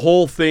mean, the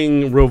whole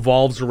thing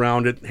revolves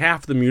around it.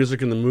 Half the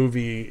music in the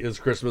movie is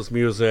Christmas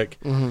music.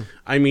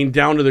 I mean,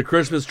 down to the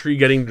Christmas tree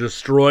getting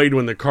destroyed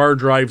when the car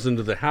drives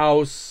into the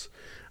house.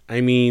 I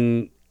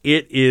mean,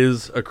 it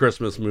is a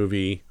Christmas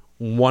movie,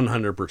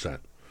 100%.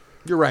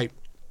 You're right.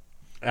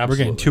 We're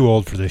Absolutely. getting too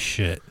old for this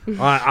shit.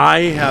 I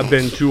have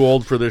been too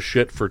old for this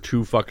shit for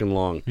too fucking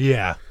long.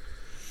 Yeah.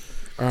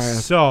 All right.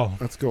 So,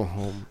 Let's go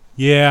home.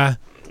 yeah.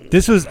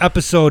 This was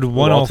episode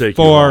I'll take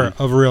you 104 on.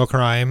 of Real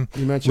Crime.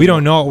 You mentioned We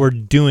don't know what we're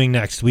doing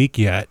next week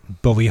yet,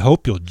 but we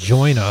hope you'll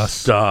join us.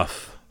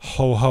 Stuff.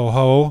 Ho, ho,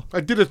 ho.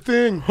 I did a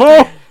thing.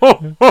 We're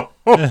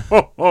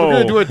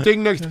gonna do a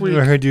thing next We're week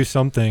going to do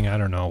something. I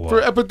don't know what.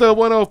 for episode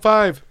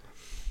 105.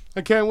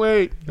 I can't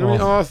wait. It'll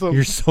be awesome.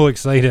 You're so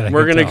excited.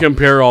 We're going to come.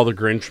 compare all the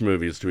Grinch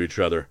movies to each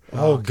other.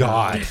 Oh,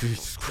 God.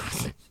 Jesus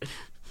Christ.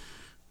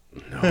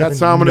 That's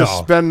how I'm gonna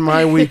No. spend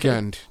my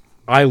weekend.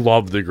 I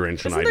love the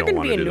Grinch, and Isn't I there don't going to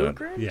want be to a do new that.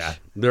 Grinch? Yeah.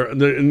 The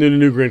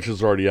new Grinch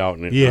is already out,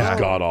 and it's Yeah.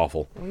 god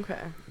awful. Okay.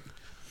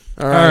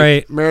 All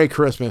right. Merry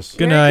Christmas.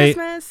 Good Merry night.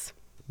 Christmas.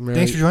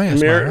 Thanks for joining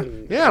us, Mara.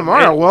 Yeah,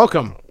 Mara,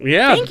 welcome.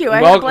 Yeah, Thank you,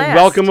 I had a blast.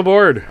 welcome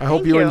aboard. I hope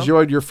Thank you you.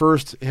 enjoyed your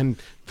first, and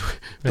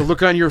the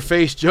look on your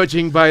face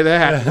judging by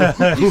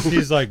that.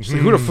 He's like,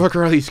 Who the fuck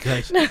are these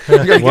guys? You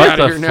gotta get What out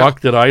of the here now.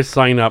 fuck did I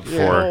sign up Oh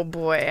for?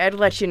 boy, I'd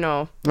let you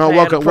know. No, if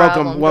I had a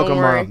problem. welcome,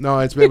 Don't Mara. worry. No,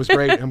 it was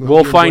great.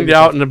 We'll find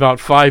out in about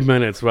 5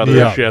 minutes whether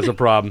Yeah. she has a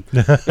problem.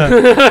 all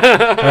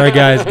right,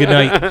 guys. Good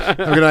night. Have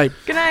a good night.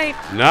 Good night.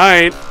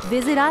 Night.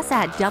 Visit us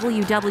at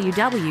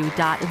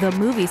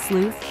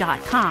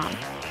www.themoviesleuth.com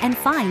and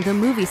find The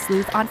Movie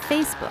Sleuth on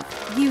Facebook,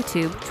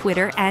 YouTube,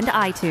 Twitter, and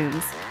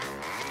iTunes.